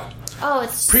 Yeah. Oh,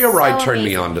 it's Priya Rai so turned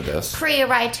me amazing. onto this. Priya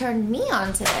Rai turned me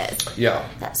onto this. Yeah.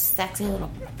 That sexy little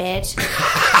bitch.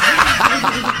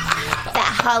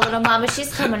 That hot little mama.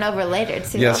 She's coming over later,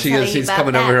 too. Yes, I'll she tell is. you She's about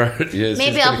coming that. over. Yes,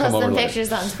 Maybe she's I'll gonna come post some over later.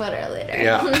 pictures on Twitter later.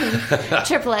 Yeah.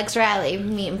 Triple X Riley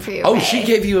meeting Priya Oh, Rai. she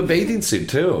gave you a bathing suit,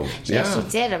 too. Yeah, she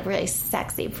did. A really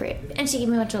sexy Priya. And she gave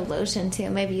me a bunch of lotion,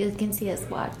 too. Maybe you can see us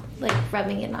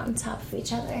rubbing it on top of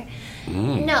each other.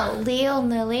 No, Leo and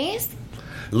Lily's.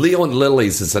 Leo and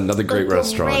Lily's is another great Great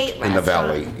restaurant in the restaurant.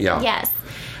 valley. Yeah. Yes.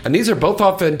 And these are both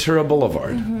off Ventura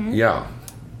Boulevard. Yeah.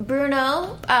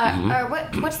 Bruno, or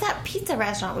what's that pizza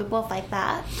restaurant? We both like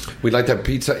that. We like that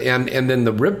pizza. And then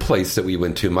the rib place that we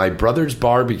went to, My Brother's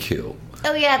Barbecue.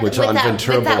 Oh, yeah, Which with on that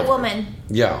Ventura woman. Boulevard.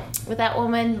 Yeah. With that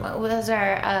woman, was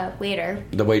our waiter.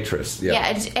 The waitress.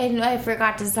 Yeah. Yeah, and I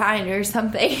forgot to sign or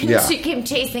something. Yeah. She came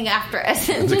chasing after us.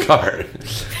 The car.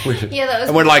 Yeah, that was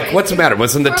And we're like, crazy. what's the matter?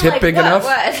 Wasn't the We're tip like, big what, enough?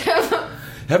 What?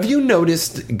 Have you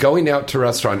noticed going out to a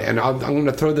restaurant, and I'm going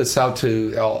to throw this out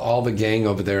to all the gang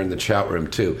over there in the chat room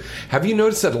too. Have you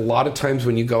noticed that a lot of times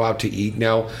when you go out to eat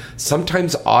now,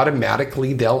 sometimes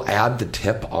automatically they'll add the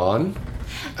tip on?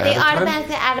 They ahead of time?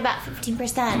 automatically add about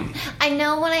 15%. I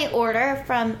know when I order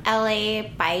from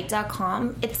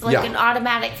LABite.com, it's like Yeah. an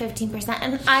automatic 15%.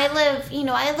 And I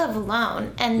live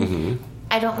alone, and Mm-hmm.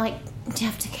 I don't like to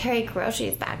have to carry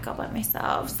groceries back up by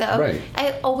myself. So Right.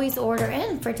 I always order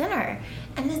in for dinner.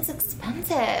 And it's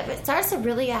expensive. It starts to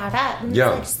really add up. And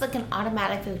Yeah. it's just like an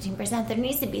automatic 15%. There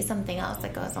needs to be something else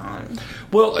that goes on.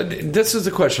 Well, this is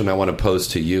a question I want to pose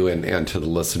to you and to the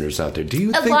listeners out there. Do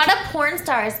you A think... lot of porn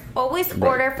stars always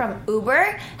order from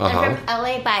Uber and from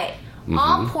LA Bite.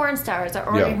 All porn stars are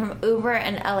ordering Yeah. from Uber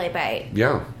and LA Bite.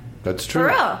 Yeah, that's true. For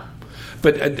real.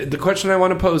 But the question I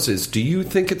want to pose is, do you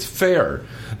think it's fair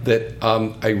that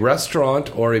a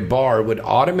restaurant or a bar would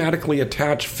automatically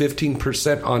attach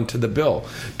 15% onto the bill?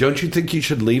 Don't you think you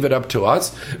should leave it up to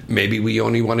us? Maybe we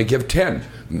only want to give 10.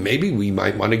 Maybe we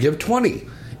might want to give 20.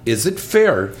 Is it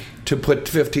fair to put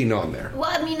 15 on there?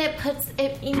 Well, I mean,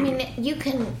 you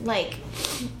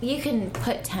can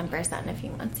put 10% if you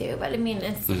want to, but I mean,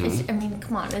 it's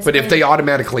come on. But if they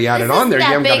automatically add it on there, you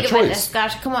haven't got a choice.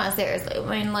 Gosh, come on, seriously.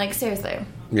 I mean, seriously.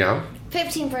 Yeah?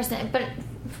 15%, but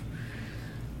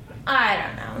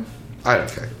I don't know.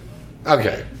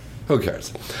 Okay. Who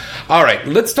cares? All right,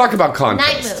 let's talk about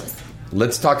contests. Night moves.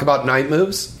 Let's talk about night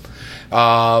moves.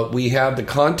 We have the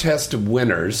contest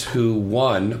winners who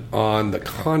won on the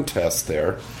contest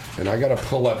there. And I got to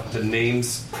pull up the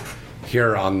names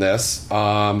here on this.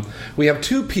 We have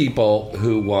two people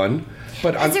who won.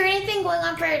 But Is there anything going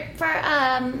on for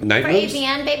Night moves?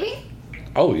 AVN, baby?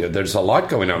 Oh, yeah, there's a lot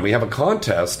going on. We have a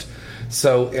contest.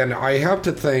 So, and I have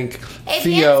to thank AVN's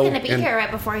Theo. going to be here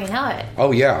right before you know it.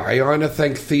 Oh, yeah. I want to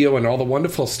thank Theo and all the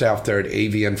wonderful staff there at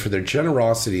AVN for their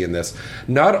generosity in this.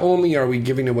 Not only are we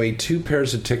giving away 2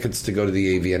 pairs of tickets to go to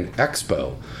the AVN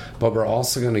Expo, but we're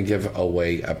also going to give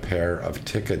away a pair of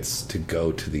tickets to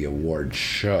go to the award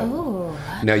show. Ooh.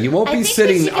 Now, you won't I be think we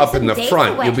sitting should give up in some the dates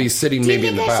front. away. You'll be sitting maybe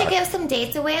in the Do you think I should back. give some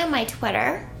dates away on my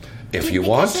Twitter? If Do you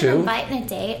think want I should to. invite a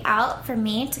date out for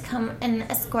me to come and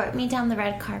escort me down the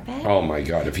red carpet? Oh, my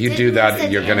God. If you Didn't do that,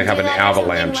 Lisa you're going to have an do that or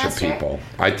something avalanche of last year? people.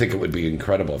 I think it would be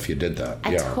incredible if you did that.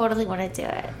 I Yeah. totally want to do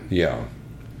it. Yeah.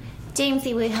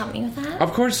 Jamesy, will you help me with that?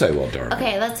 Of course I will, darling.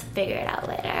 Okay, let's figure it out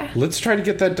later. Let's try to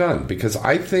get that done because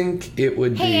I think it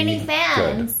would be Hey, any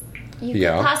fans? You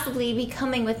Yeah. could possibly be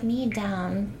coming with me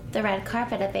down the red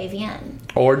carpet of AVN.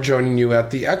 or joining you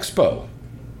at the expo.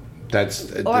 That's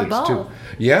both.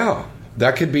 Yeah,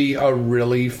 that could be a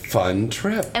really fun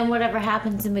trip. And whatever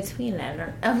happens in between it.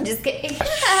 I'm just kidding.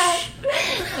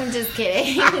 I'm just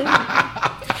kidding.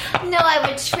 No, I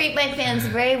would treat my fans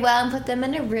very well and put them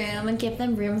in a room and give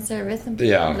them room service and blah,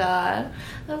 Yeah.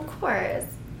 blah. Of course.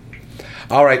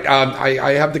 All right,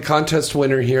 I have the contest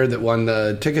winner here that won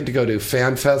the ticket to go to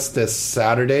FanFest this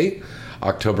Saturday,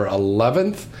 October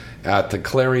 11th, at the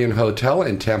Clarion Hotel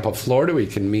in Tampa, Florida. We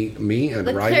can meet me and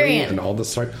The Riley Clarion. and all the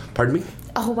stars. Pardon me?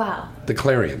 Oh, wow. The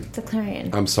Clarion. The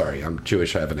Clarion. I'm sorry, I'm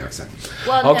Jewish, I have an accent.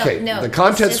 Well, okay, no, the it's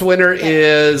contest just- winner yeah.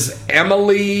 is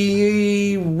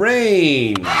Emily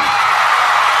Rain.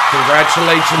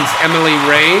 Congratulations, Emily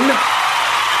Rain.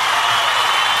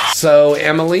 So,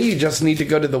 Emily, you just need to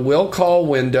go to the will call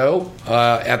window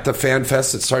at the Fan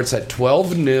Fest. It starts at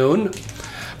 12 noon.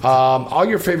 All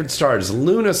your favorite stars.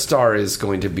 Luna Star is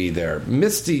going to be there.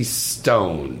 Misty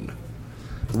Stone.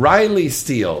 Riley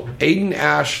Steele, Aiden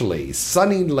Ashley,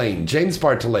 Sunny Lane, James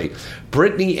Bartolet,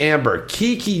 Brittany Amber,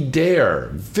 Kiki Dare,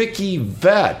 Vicky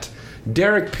Vett,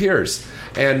 Derek Pierce,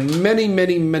 and many,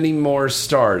 many, many more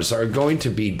stars are going to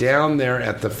be down there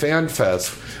at the Fan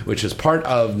Fest, which is part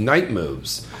of Night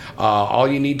Moves. All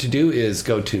you need to do is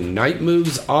go to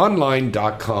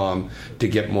nightmovesonline.com to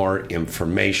get more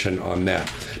information on that.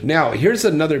 Now, here's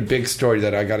another big story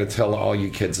that I got to tell all you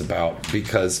kids about,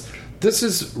 because this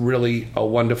is really a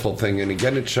wonderful thing. And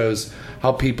again, it shows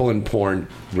how people in porn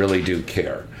really do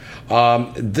care.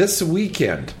 This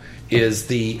weekend is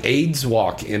the AIDS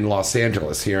Walk in Los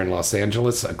Angeles, here in Los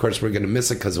Angeles. Of course, we're going to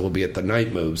miss it because it will be at the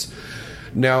Night Moves.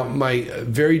 Now, my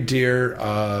very dear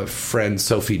friend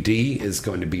Sophie D is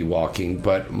going to be walking,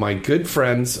 but my good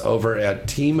friends over at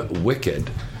Team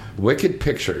Wicked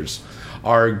Pictures,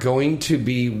 are going to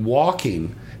be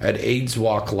walking at AIDS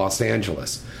Walk Los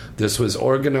Angeles. This was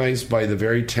organized by the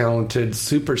very talented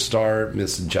superstar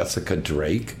Miss Jessica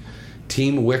Drake.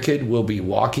 Team Wicked will be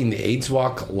walking the AIDS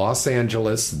Walk Los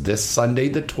Angeles this Sunday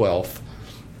the 12th.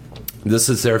 This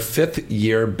is their 5th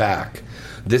year back.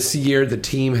 This year, the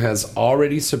team has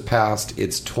already surpassed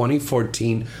its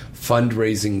 2014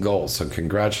 fundraising goal, so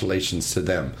congratulations to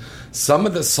them. Some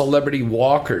of the celebrity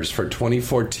walkers for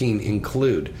 2014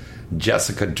 include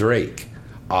Jessica Drake,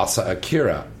 Asa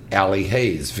Akira, Allie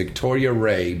Hayes, Victoria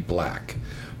Ray Black,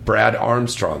 Brad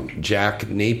Armstrong, Jack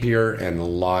Napier, and a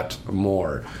lot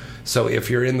more. So if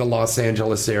you're in the Los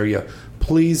Angeles area,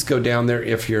 please go down there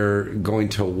if you're going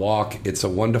to walk. It's a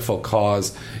wonderful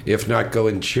cause. If not, go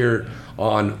and cheer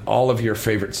on all of your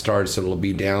favorite stars that will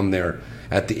be down there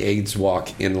at the AIDS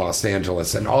Walk in Los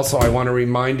Angeles. And also, I want to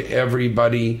remind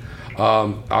everybody,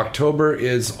 October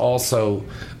is also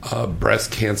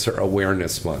Breast Cancer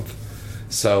Awareness Month.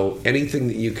 So anything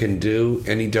that you can do,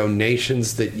 any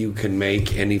donations that you can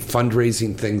make, any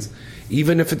fundraising things,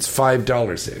 even if it's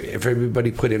 $5, if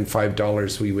everybody put in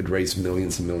 $5, we would raise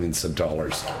millions and millions of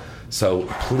dollars. So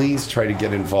please try to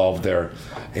get involved there.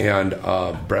 And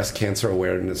Breast Cancer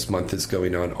Awareness Month is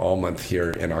going on all month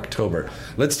here in October.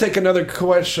 Let's take another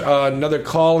question, another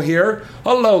call here.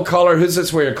 Hello, caller. Who's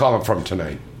this? Where you're calling from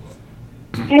tonight?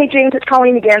 Hey, James, it's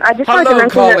Colleen again. I just wanted to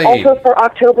mention that also for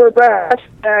October Breast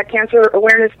Cancer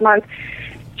Awareness Month,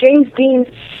 James Dean's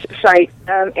site,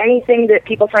 anything that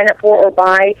people sign up for or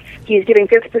buy, he's giving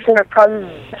 50% of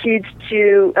proceeds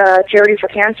to Charities for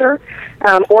Cancer,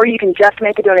 or you can just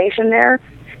make a donation there.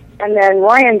 And then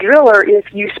Ryan Driller,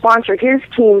 if you sponsor his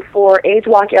team for AIDS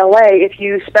Walk LA, if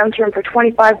you sponsor him for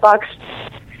 $25,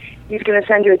 he's going to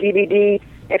send you a DVD.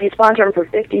 If you sponsor him for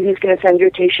 $50, he's going to send you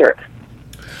a T-shirt.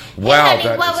 Wow,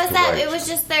 what was that? It was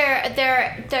just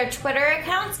their Twitter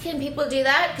accounts. Can people do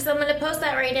that? Because I'm going to post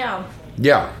that right now.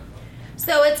 Yeah.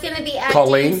 So it's going to be at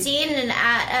Colleen? James Dean and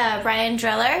at Ryan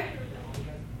Driller.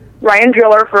 Ryan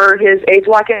Driller for his AIDS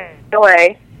Walk in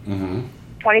LA. Mm-hmm.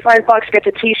 $25 gets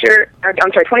a T-shirt.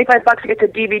 I'm sorry, $25 gets a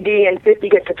DVD, and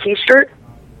 $50 gets a T-shirt.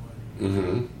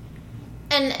 Mm-hmm.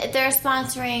 And they're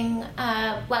sponsoring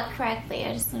what correctly?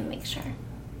 I just want to make sure.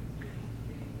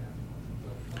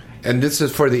 And this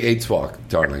is for the AIDS Walk,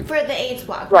 darling. For the AIDS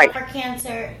Walk, right? For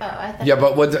cancer. Oh, I thought. Yeah,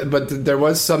 but there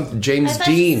was some James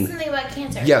Dean. Something about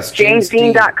cancer. Yes,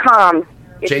 JamesDean.com.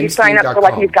 If you sign up for,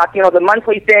 like, he's got, the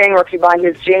monthly thing, or if you buy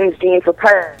his James Dean for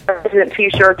President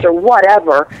T-shirts or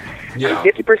whatever,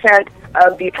 50%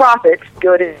 of the profits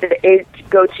go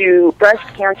to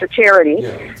breast cancer charity.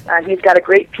 Yeah. He's got a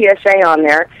great PSA on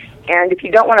there, and if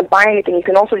you don't want to buy anything, you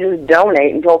can also just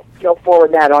donate, and he'll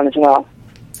forward that on as well.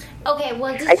 Okay,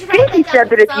 well, I think he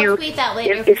said that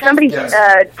if somebody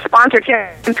sponsored him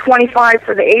 $25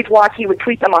 for the AIDS Walk, he would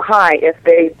tweet them a hi if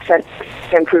they sent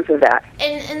him proof of that.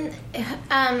 And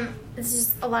this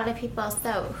is a lot of people.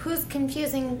 So who's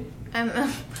confusing?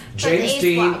 James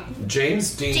Dean.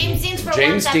 James Dean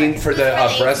for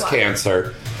the breast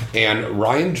cancer, and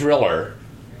Ryan Driller.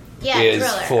 Is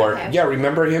Driller, for okay.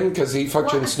 Remember him because he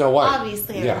fucked in Snow White.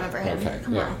 Obviously, I remember him. Okay,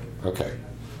 Come on. Okay.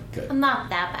 Good. I'm not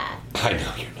that bad. I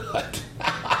know you're not.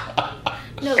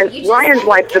 No, and Ryan's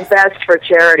like the best for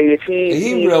charities.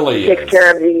 He really takes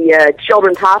care of the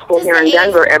Children's Hospital here in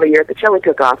Denver every year at the Chili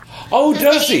Cook-Off. Oh,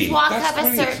 does he?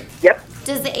 That's great. Yep.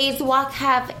 Does the AIDS Walk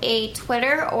have a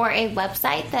Twitter or a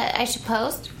website that I should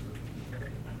post?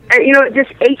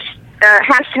 Just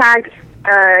hashtag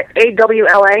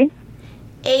AWLA.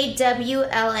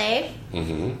 AWLA?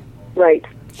 Mm-hmm. Right.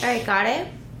 All right, got it?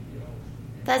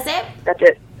 That's it? That's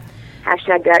it.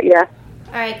 Hashtag that, yeah.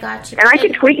 All right, got you. And I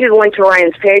can tweet you the link to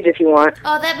Ryan's page if you want.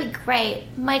 Oh, that'd be great.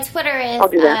 My Twitter is I'll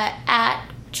do that. at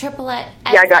triple. Yeah,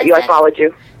 I got you. I followed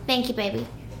you. Thank you, baby.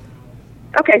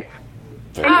 Okay.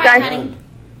 All right, honey.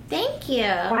 Thank you.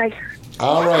 Bye.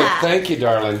 All right. Thank you,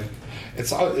 darling.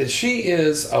 She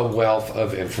is a wealth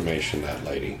of information, that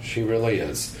lady. She really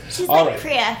is. She's All like right.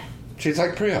 Priya. She's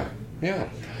like Priya. Yeah.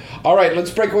 All right, let's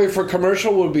break away for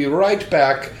commercial. We'll be right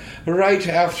back right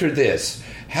after this.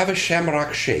 Have a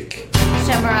Shamrock Shake.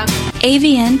 Shamrock.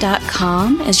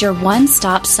 AVN.com is your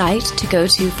one-stop site to go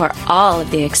to for all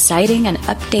of the exciting and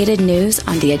updated news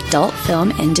on the adult film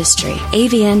industry.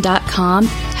 AVN.com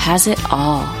has it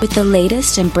all. With the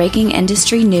latest and breaking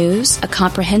industry news, a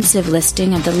comprehensive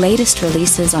listing of the latest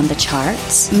releases on the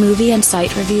charts, movie and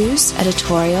site reviews,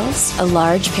 editorials, a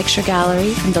large picture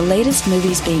gallery from the latest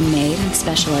movies being made and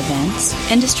special events,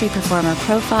 industry performer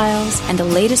profiles, and the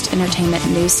latest entertainment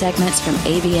news segments from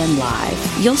AVN Live.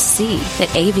 You'll see that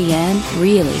AVN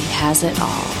really has it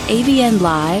all. AVN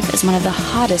Live is one of the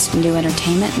hottest new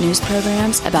entertainment news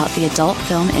programs about the adult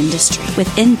film industry,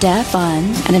 with in-depth,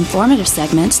 fun, and informative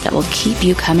segments that will keep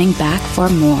you coming back for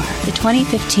more. The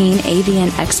 2015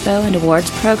 AVN Expo and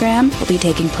Awards program will be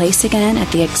taking place again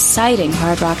at the exciting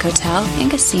Hard Rock Hotel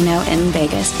and Casino in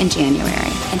Vegas in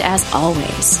January. And as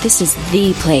always, this is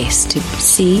the place to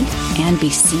see and be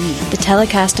seen. The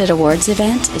telecasted awards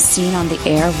event is seen on the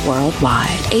air worldwide.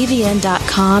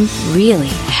 AVN.com really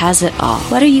has it all.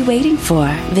 What are you waiting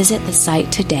for? Visit the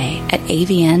site today at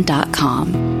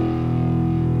avn.com.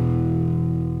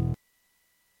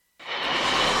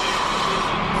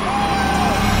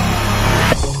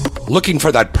 Looking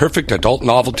for that perfect adult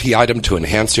novelty item to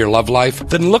enhance your love life?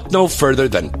 Then look no further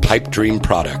than Pipe Dream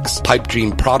Products. Pipe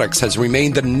Dream Products has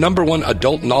remained the #1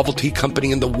 adult novelty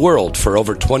company in the world for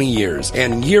over 20 years.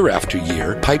 And year after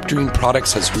year, Pipe Dream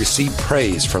Products has received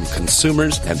praise from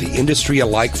consumers and the industry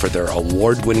alike for their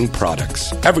award-winning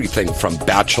products. Everything from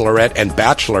bachelorette and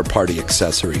bachelor party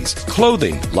accessories,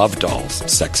 clothing, love dolls,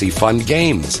 sexy fun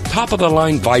games,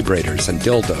 top-of-the-line vibrators and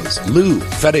dildos, lube,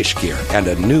 fetish gear, and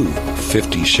a new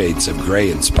 50 Shades of Grey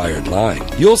inspired line.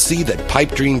 You'll see that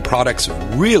Pipe Dream Products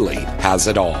really has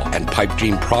it all, and Pipe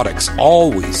Dream Products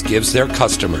always gives their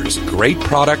customers great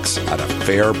products at a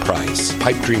fair price.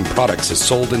 Pipe Dream Products is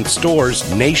sold in stores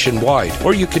nationwide,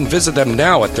 or you can visit them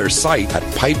now at their site at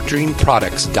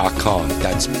pipedreamproducts.com.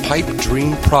 That's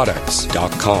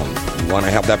pipedreamproducts.com. You want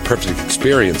to have that perfect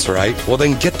experience, right? Well,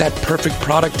 then get that perfect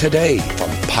product today from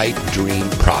Pipe Dream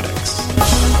Products.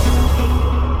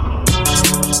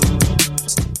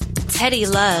 Teddy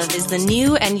Love is the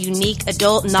new and unique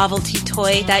adult novelty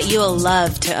toy that you'll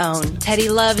love to own. Teddy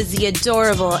Love is the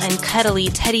adorable and cuddly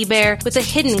teddy bear with a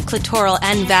hidden clitoral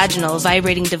and vaginal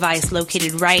vibrating device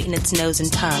located right in its nose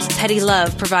and tongue. Teddy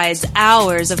Love provides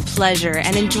hours of pleasure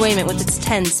and enjoyment with its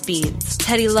 10 speeds.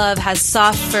 Teddy Love has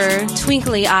soft fur,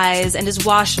 twinkly eyes, and is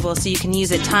washable so you can use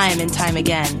it time and time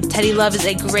again. Teddy Love is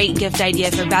a great gift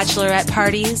idea for bachelorette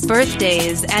parties,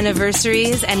 birthdays,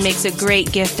 anniversaries, and makes a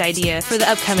great gift idea for the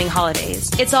upcoming holidays.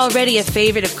 It's already a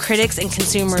favorite of critics and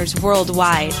consumers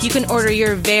worldwide. You can order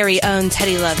your very own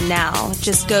Teddy Love now.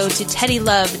 Just go to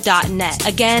teddylove.net.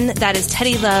 Again, that is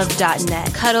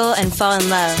teddylove.net. Cuddle and fall in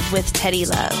love with Teddy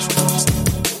Love.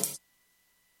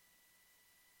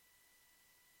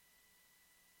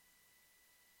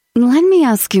 Let me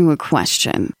ask you a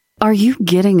question. Are you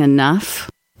getting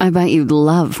enough? I bet you'd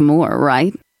love more,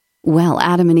 right? Well,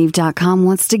 AdamandEve.com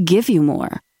wants to give you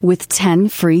more with 10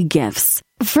 free gifts.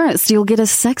 First, you'll get a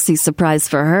sexy surprise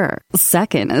for her.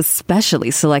 Second, a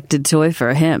specially selected toy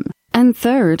for him. And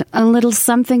third, a little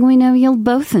something we know you'll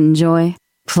both enjoy.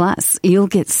 Plus, you'll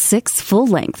get 6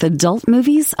 full-length adult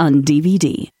movies on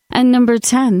DVD. And number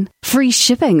 10, free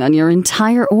shipping on your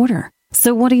entire order.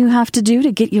 So what do you have to do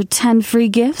to get your 10 free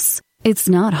gifts? It's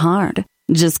not hard.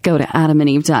 Just go to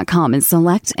AdamandEve.com and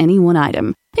select any one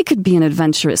item. It could be an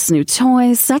adventurous new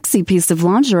toy, sexy piece of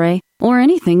lingerie, or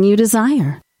anything you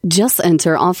desire. Just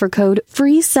enter offer code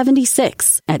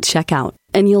FREE76 at checkout,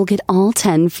 and you'll get all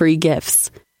 10 free gifts.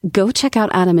 Go check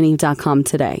out AdamandEve.com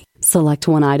today. Select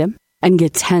one item and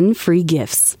get 10 free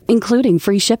gifts, including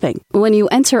free shipping, when you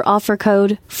enter offer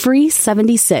code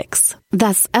FREE76.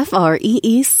 That's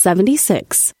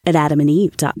FREE76 at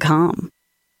AdamandEve.com.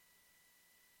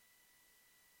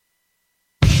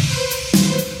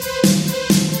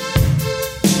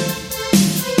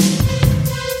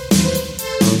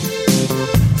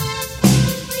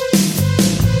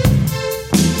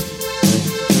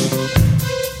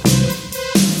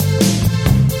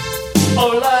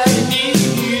 All I need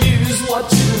is what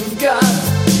you've got.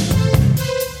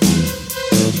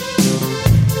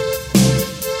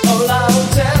 All I'll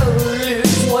tell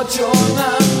is what you're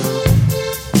not.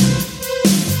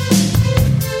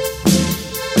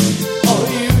 All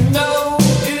you know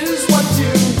is what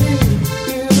you need.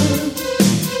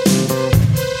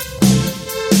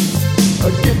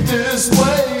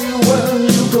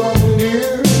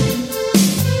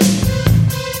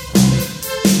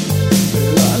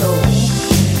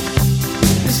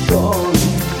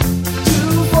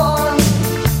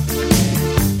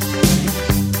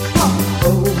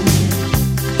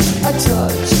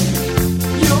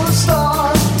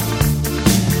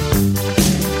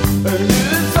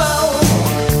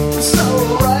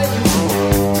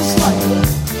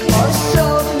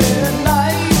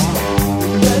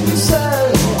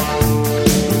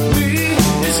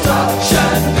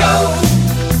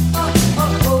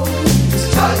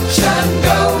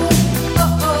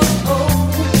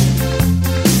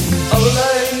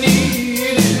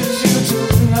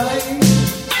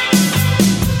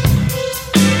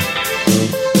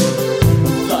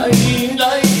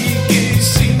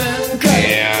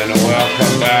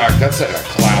 That's a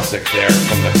classic there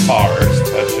from the Cars,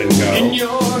 Touch and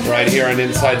Go. Right here on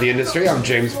Inside the Industry, I'm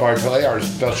James Bartolet. Our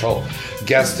special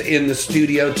guest in the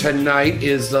studio tonight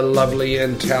is the lovely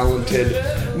and talented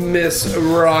Miss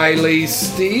Riley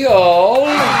Steele.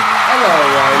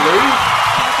 Hello,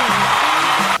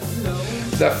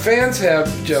 Riley. The fans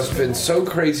have just been so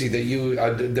crazy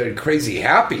that they're crazy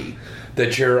happy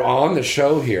that you're on the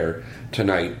show here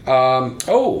tonight.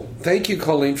 Thank you,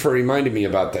 Colleen, for reminding me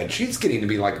about that. She's getting to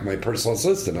be like my personal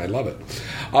assistant. I love it.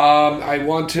 I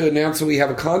want to announce that we have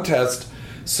a contest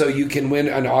so you can win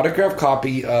an autographed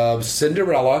copy of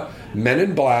Cinderella, Men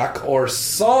in Black, or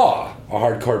Saw, a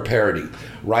hardcore parody.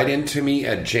 Write into me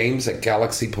at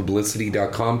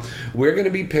james@galaxypublicity.com. We're going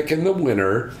to be picking the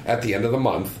winner at the end of the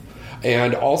month.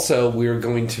 And also, we're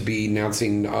going to be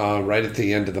announcing right at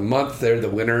the end of the month, they're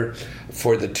the winner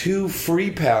for the 2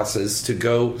 free passes to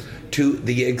go to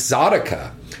the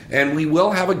Exotica. And we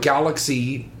will have a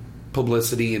Galaxy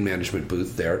publicity and management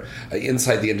booth there,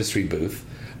 inside the industry booth,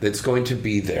 that's going to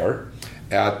be there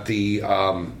at the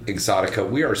Exotica.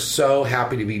 We are so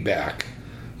happy to be back,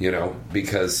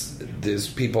 because these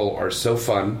people are so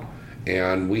fun.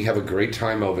 And we have a great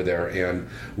time over there, and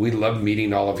we love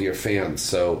meeting all of your fans.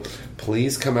 So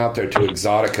please come out there to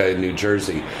Exotica in New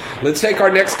Jersey. Let's take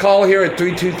our next call here at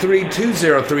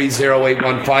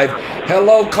 323-203-0815.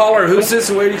 Hello, caller. Who's this?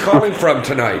 Where are you calling from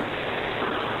tonight?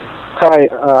 Hi,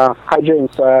 James.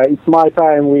 It's my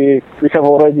time. We have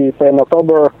already 10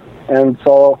 October, and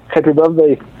so happy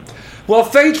birthday. Well,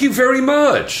 thank you very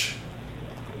much.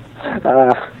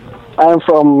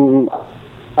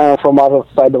 I'm from other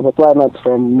side of the planet,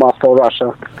 from Moscow,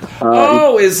 Russia.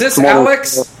 Is this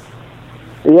Alex?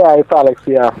 Yeah, it's Alex,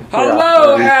 yeah.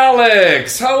 Hello,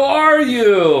 Alex! How are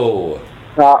you?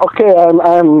 Okay,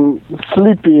 I'm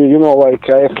sleepy, I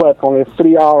slept only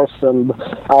 3 hours, and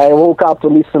I woke up to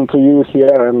listen to you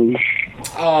here, and...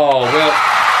 Oh, well,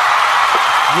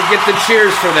 you get the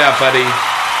cheers for that, buddy.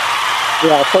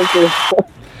 Yeah, thank you.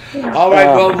 All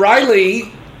right, well,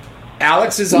 Riley,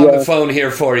 Alex is on the phone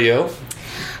here for you.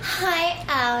 Hi,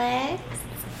 Alex.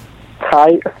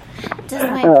 Hi. Does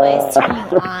my voice turn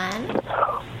you on?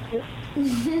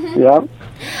 Yeah.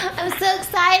 I'm so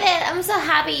excited. I'm so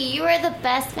happy. You are the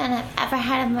best fan I've ever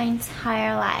had in my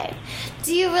entire life.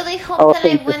 Do you really hope that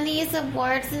I win these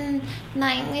awards in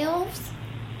Night Moves?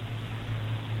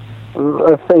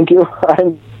 Thank you.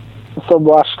 I'm so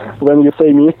blushed when you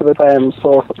say me that I am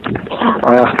so...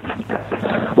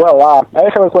 I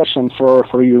have a question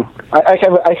for you. I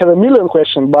have a million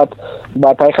questions, but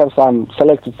I have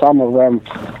selected some of them.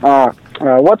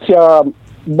 What's your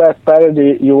best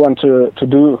parody you want to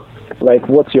do? Like,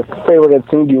 what's your favorite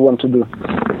thing you want to do?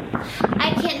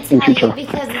 I can't tell you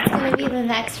because it's going to be the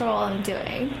next role I'm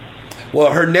doing.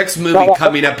 Well, her next movie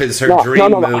coming up is her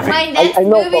dream movie. My next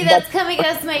movie that's coming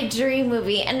up is my dream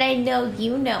movie, and I know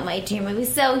you know my dream movie,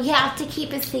 so you have to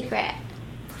keep a secret.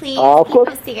 Please keep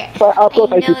a secret. Of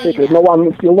course, I keep a secret. No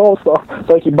one will know, so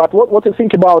but what do you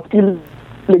think about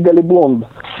Illegally Blonde?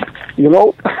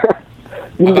 What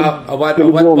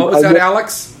was that,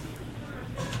 Alex?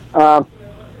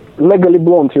 Legally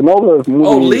Blonde, the movie?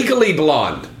 Oh, Legally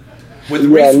Blonde. With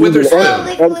Reese Witherspoon. Oh,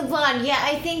 Legally Blonde. Yeah,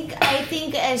 I think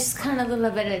it's kind of a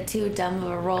little bit too dumb of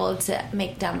a role to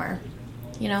make dumber.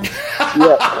 Yeah.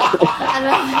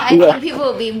 I think people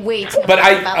will be way too. But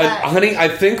honey, I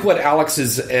think what Alex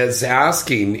is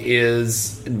asking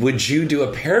is, would you do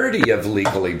a parody of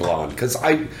Legally Blonde? Because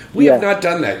we have not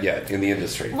done that yet in the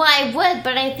industry. Well, I would,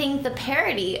 but I think the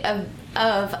parody of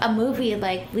a movie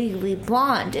like Legally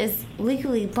Blonde is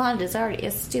already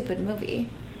a stupid movie.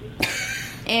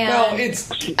 And it's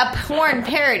a porn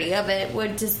parody of it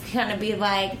would just kind of be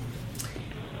like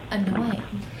annoying.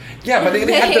 Yeah, but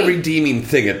they have the redeeming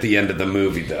thing at the end of the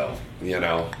movie, though.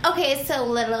 Okay, so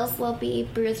Littles will be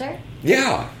Bruiser.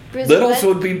 Yeah, Littles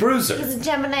would be Bruiser. He's a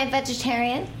Gemini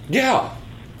vegetarian. Yeah,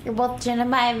 you're both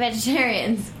Gemini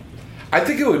vegetarians. I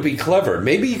think it would be clever.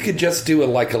 Maybe you could just do a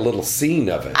little scene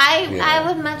of it. I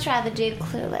would much rather do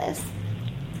Clueless.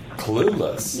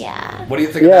 Clueless. Yeah. What do you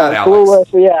think about Alex?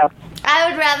 Clueless, yeah. I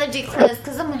would rather do Clueless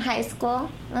because I'm in high school.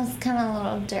 That's kind of a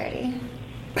little dirty.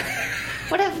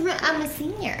 What if I'm a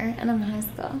senior and I'm in high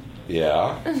school?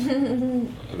 Yeah.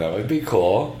 That would be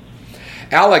cool.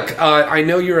 Alec, I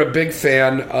know you're a big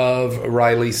fan of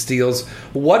Riley Steele's.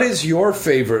 What is your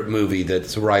favorite movie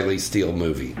that's a Riley Steele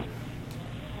movie?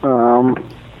 Let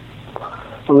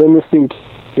me think.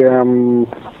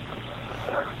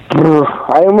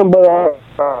 I remember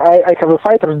I have a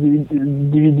Fighters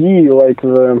DVD, like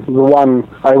the one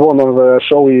I won on the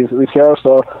show with her,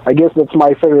 so I guess that's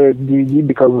my favorite DVD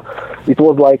because it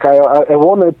was like I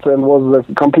won it and was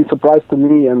a complete surprise to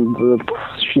me, and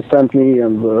she sent me,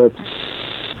 and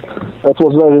that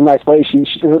was very nice play. She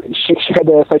had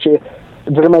such a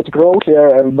dramatic role here,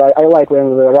 and I like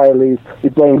when Riley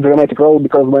is playing dramatic role,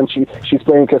 because when she's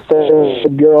playing a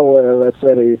sad girl, that's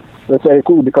very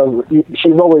cool, because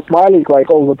she's always smiling, like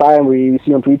all the time. We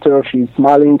see on Twitter she's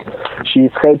smiling,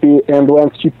 she's happy, and when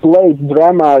she plays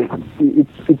drama,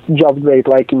 it's just great.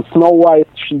 Like in Snow White,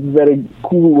 she's very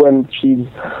cool when she's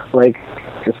like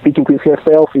speaking with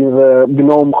herself in the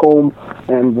gnome home,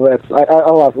 and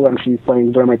I love when she's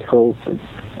playing dramatic roles.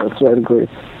 That's very great.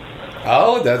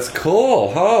 Oh, that's cool,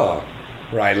 huh,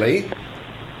 Riley?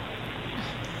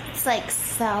 It's like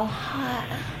so hot.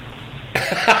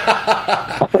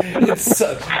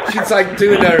 She's like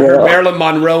doing her Marilyn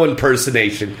Monroe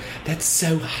impersonation. That's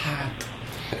so hot.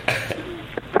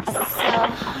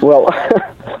 Well,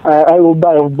 I will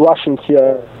die of blushing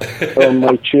here on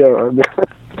my chair.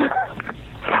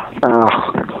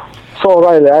 So,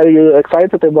 Riley, are you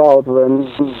excited about the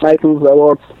Night News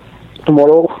Awards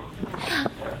tomorrow?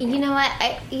 You know what?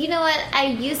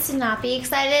 I used to not be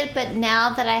excited, but now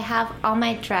that I have all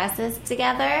my dresses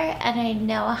together and I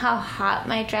know how hot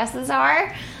my dresses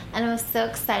are, and I'm so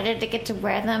excited to get to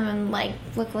wear them and like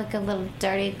look like a little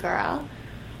dirty girl.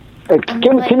 Can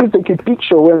you take a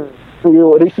picture when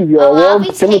you receive your award?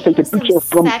 Can you take a picture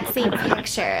from sexy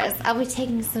pictures? I'll be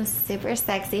taking some super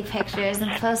sexy pictures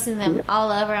and posting them all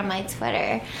over on my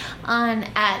Twitter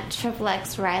at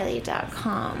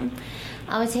XXXRiley.com.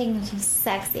 I was taking some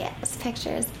sexy ass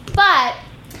pictures. But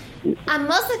I'm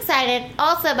most excited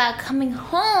also about coming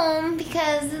home,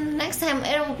 because next time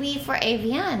it'll be for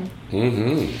AVN.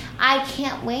 Mm-hmm. I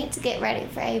can't wait to get ready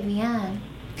for AVN.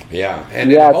 Yeah,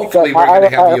 and hopefully we're going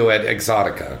to have you at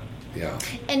Exotica. Yeah.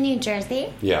 In New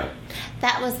Jersey? Yeah.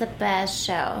 That was the best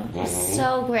show. Mm-hmm.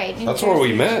 So great. That's where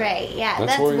we met. Great. Yeah,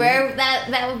 that's where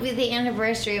that would be the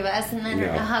anniversary of us, and I don't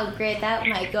know how great that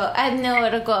might go. I know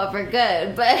it'll go over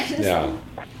good, but yeah.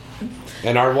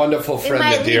 And our wonderful friend, it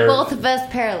might leave both of us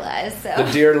paralyzed. So. The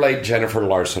dear late Jennifer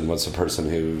Larson was the person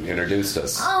who introduced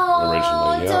us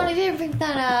originally. Don't even bring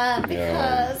that up,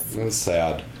 because it was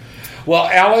sad. Well,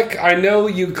 Alec, I know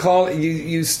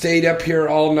you stayed up here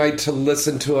all night to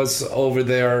listen to us over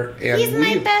there, and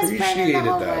we appreciated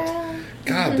that.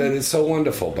 God, that is so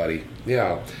wonderful, buddy.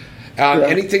 Yeah.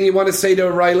 Anything you want to say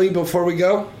to Riley before we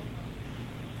go?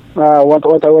 What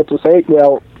I want to say?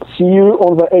 Well, see you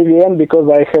on the AVN, because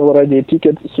I have already a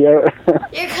ticket here.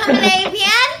 You're coming to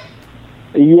AVN?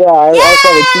 Yeah, I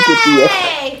have a ticket here.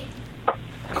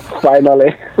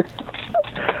 Finally.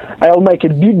 I'll make a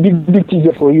big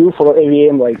teaser for you for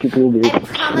AVN, like it will be. I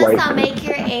promise I'll make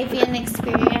your AVN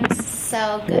experience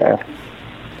so good. Yeah.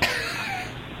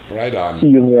 Right on. See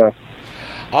you there.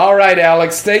 All right,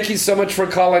 Alex. Thank you so much for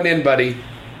calling in, buddy.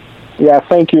 Yeah,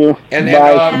 thank you.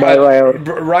 Bye,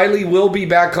 Riley will be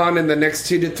back on in the next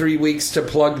 2 to 3 weeks to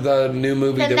plug the new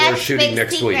movie that we're shooting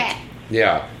next week.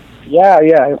 Yeah.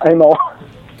 Yeah, I know.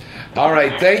 All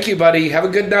right. Thank you, buddy. Have a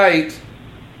good night.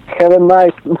 Have a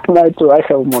nice night too. I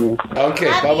have money. Okay,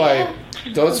 bye-bye.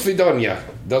 Do svidonia.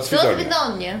 What's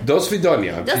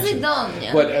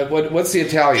the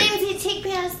Italian? James, you teach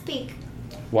me how to speak.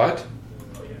 What?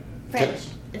 French.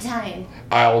 Italian.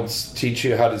 I'll teach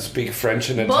you how to speak French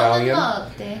and Italian.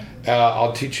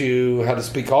 I'll teach you how to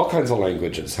speak all kinds of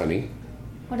languages, honey.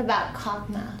 What about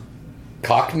cockmouth?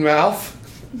 Cockmouth?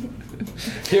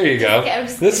 Here you go.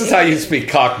 This is how you speak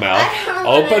cockmouth.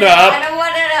 Open up. I don't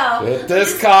want to know. Put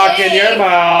this cock in your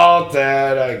mouth.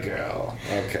 There I go.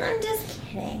 Okay. I'm just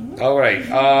kidding. All right.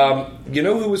 You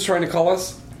know who was trying to call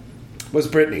us? Was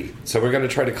Brittany. So we're going to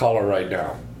try to call her right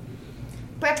now.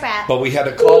 But we had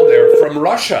a call there from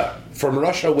Russia. From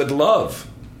Russia with love.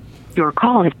 Your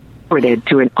call is forwarded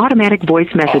to an automatic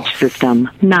voice message system.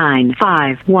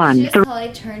 9513. She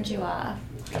totally turned you off.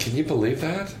 Can you believe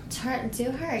that? Do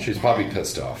her. She's probably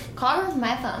pissed off. Call her with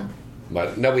my phone.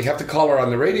 But no, we have to call her on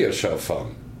the radio show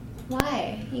phone.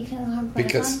 Why? You can call her with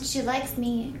because my phone. She likes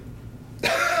me.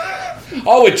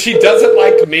 Oh, and she doesn't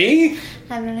like me?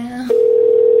 I don't know.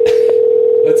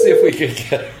 Let's see if we can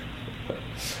get her.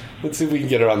 Let's see if we can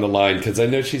get her on the line, because I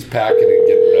know she's packing and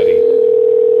getting ready.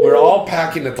 We're all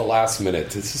packing at the last minute.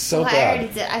 This is so bad. I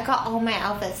already did. I got all my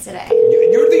outfits today.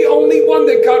 You're the only one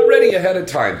that got ready ahead of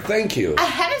time. Thank you.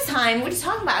 Ahead of time? What are you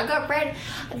talking about? I got ready.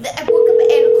 I woke up at 8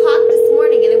 o'clock this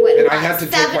morning and I went. And I had to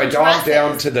take my dog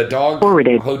down to the dog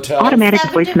forwarded hotel. Automatic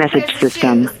voice message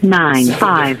system.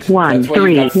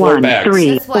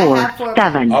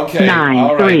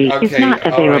 951313479 is not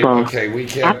available. Okay, we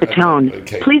can't. At the tone,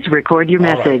 please record your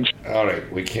message. All right,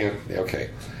 we can't. Okay.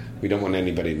 We don't want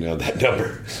anybody to know that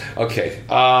number. Okay.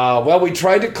 Well, we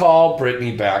tried to call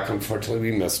Brittany back.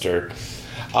 Unfortunately, we missed her.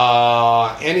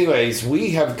 Anyways,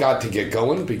 we have got to get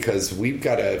going because we've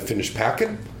got to finish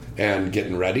packing and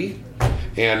getting ready.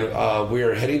 And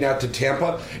we're heading out to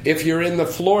Tampa. If you're in the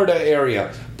Florida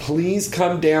area, please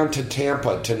come down to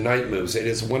Tampa to Night Moves. It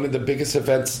is one of the biggest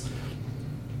events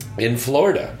in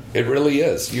Florida. It really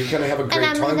is. You're going to have a great time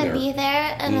there. And I'm going to be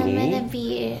there, and I'm going to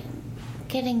be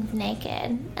getting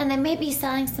naked. And I may be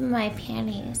selling some of my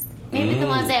panties. Maybe the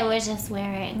ones I was just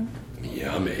wearing.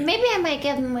 Yummy. Maybe I might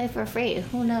give them away for free.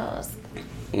 Who knows?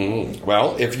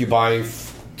 Well, if you buy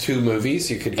 2 movies,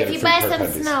 you could get a free pair of panties. If you buy some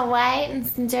panties. Snow White and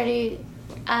some Dirty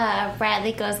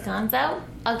Bradley Goes Gonzo,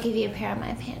 I'll give you a pair of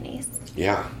my panties.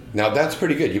 Yeah. Now, that's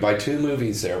pretty good. You buy 2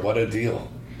 movies there. What a deal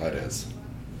that is.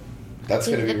 That's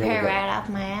going to be really pair good. right off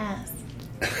my ass.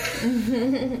 I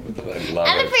love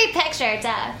And it. a free picture,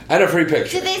 duh. And a free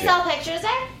picture. Do they sell pictures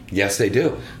there? Yes, they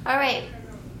do. All right.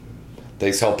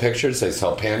 They sell pictures. They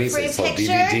sell panties. Free They sell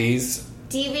picture? DVDs.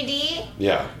 DVD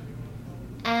Yeah.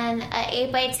 and a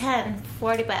 8x10,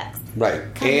 $40. Right.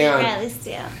 Come to Bradley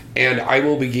Steele. And I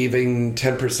will be giving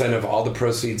 10% of all the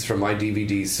proceeds from my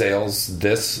DVD sales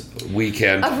this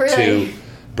weekend Oh, really? to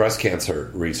breast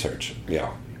cancer research.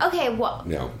 Yeah. Okay, well.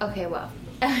 Yeah. Okay, well.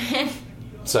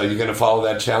 So you're going to follow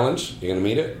that challenge? You're going to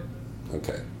meet it?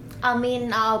 Okay. I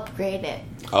mean, I'll upgrade it.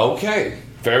 Okay.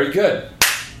 Very good.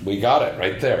 We got it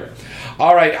right there.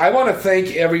 All right. I want to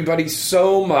thank everybody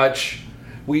so much.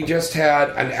 We just had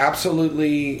an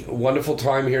absolutely wonderful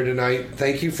time here tonight.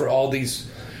 Thank you for all these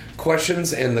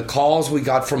questions and the calls we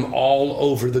got from all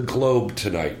over the globe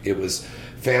tonight. It was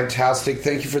fantastic.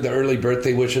 Thank you for the early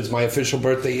birthday wishes. My official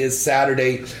birthday is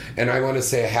Saturday, and I want to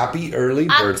say a happy early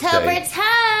birthday. October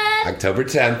 10th. October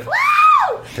 10th.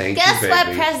 Woo! Thank Guess you, what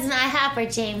baby. present I have for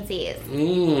Jamesies?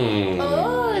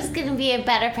 Oh, it's going to be a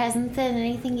better present than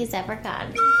anything he's ever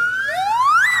gotten.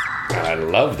 I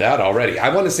love that already. I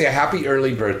want to say a happy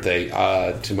early birthday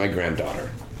to my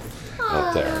granddaughter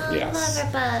up there. Yes. Love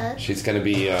her, bud. She's going to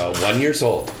be 1 year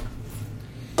old.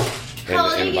 How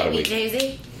old are you going to be,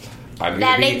 Jay-Z? I'm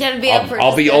That gonna ain't gonna be up for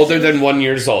I'll be older discussion. than 1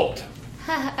 year old.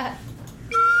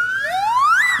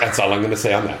 That's all I'm going to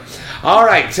say on that. All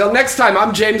right. Till next time,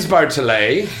 I'm James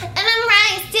Bartolet. And I'm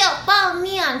Riley Steele. Follow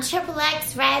me on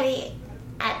XXX Riley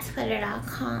at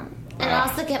Twitter.com. And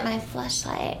also get my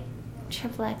fleshlight,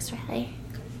 XXX Riley.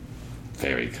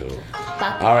 Very cool.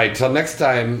 Bye. All right. Till next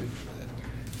time,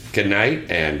 good night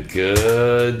and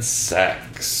good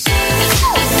sex.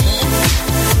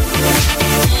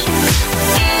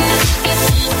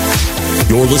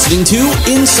 You're listening to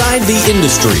Inside the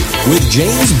Industry with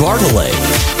James Bartolet,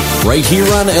 right here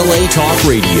on LA Talk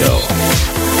Radio.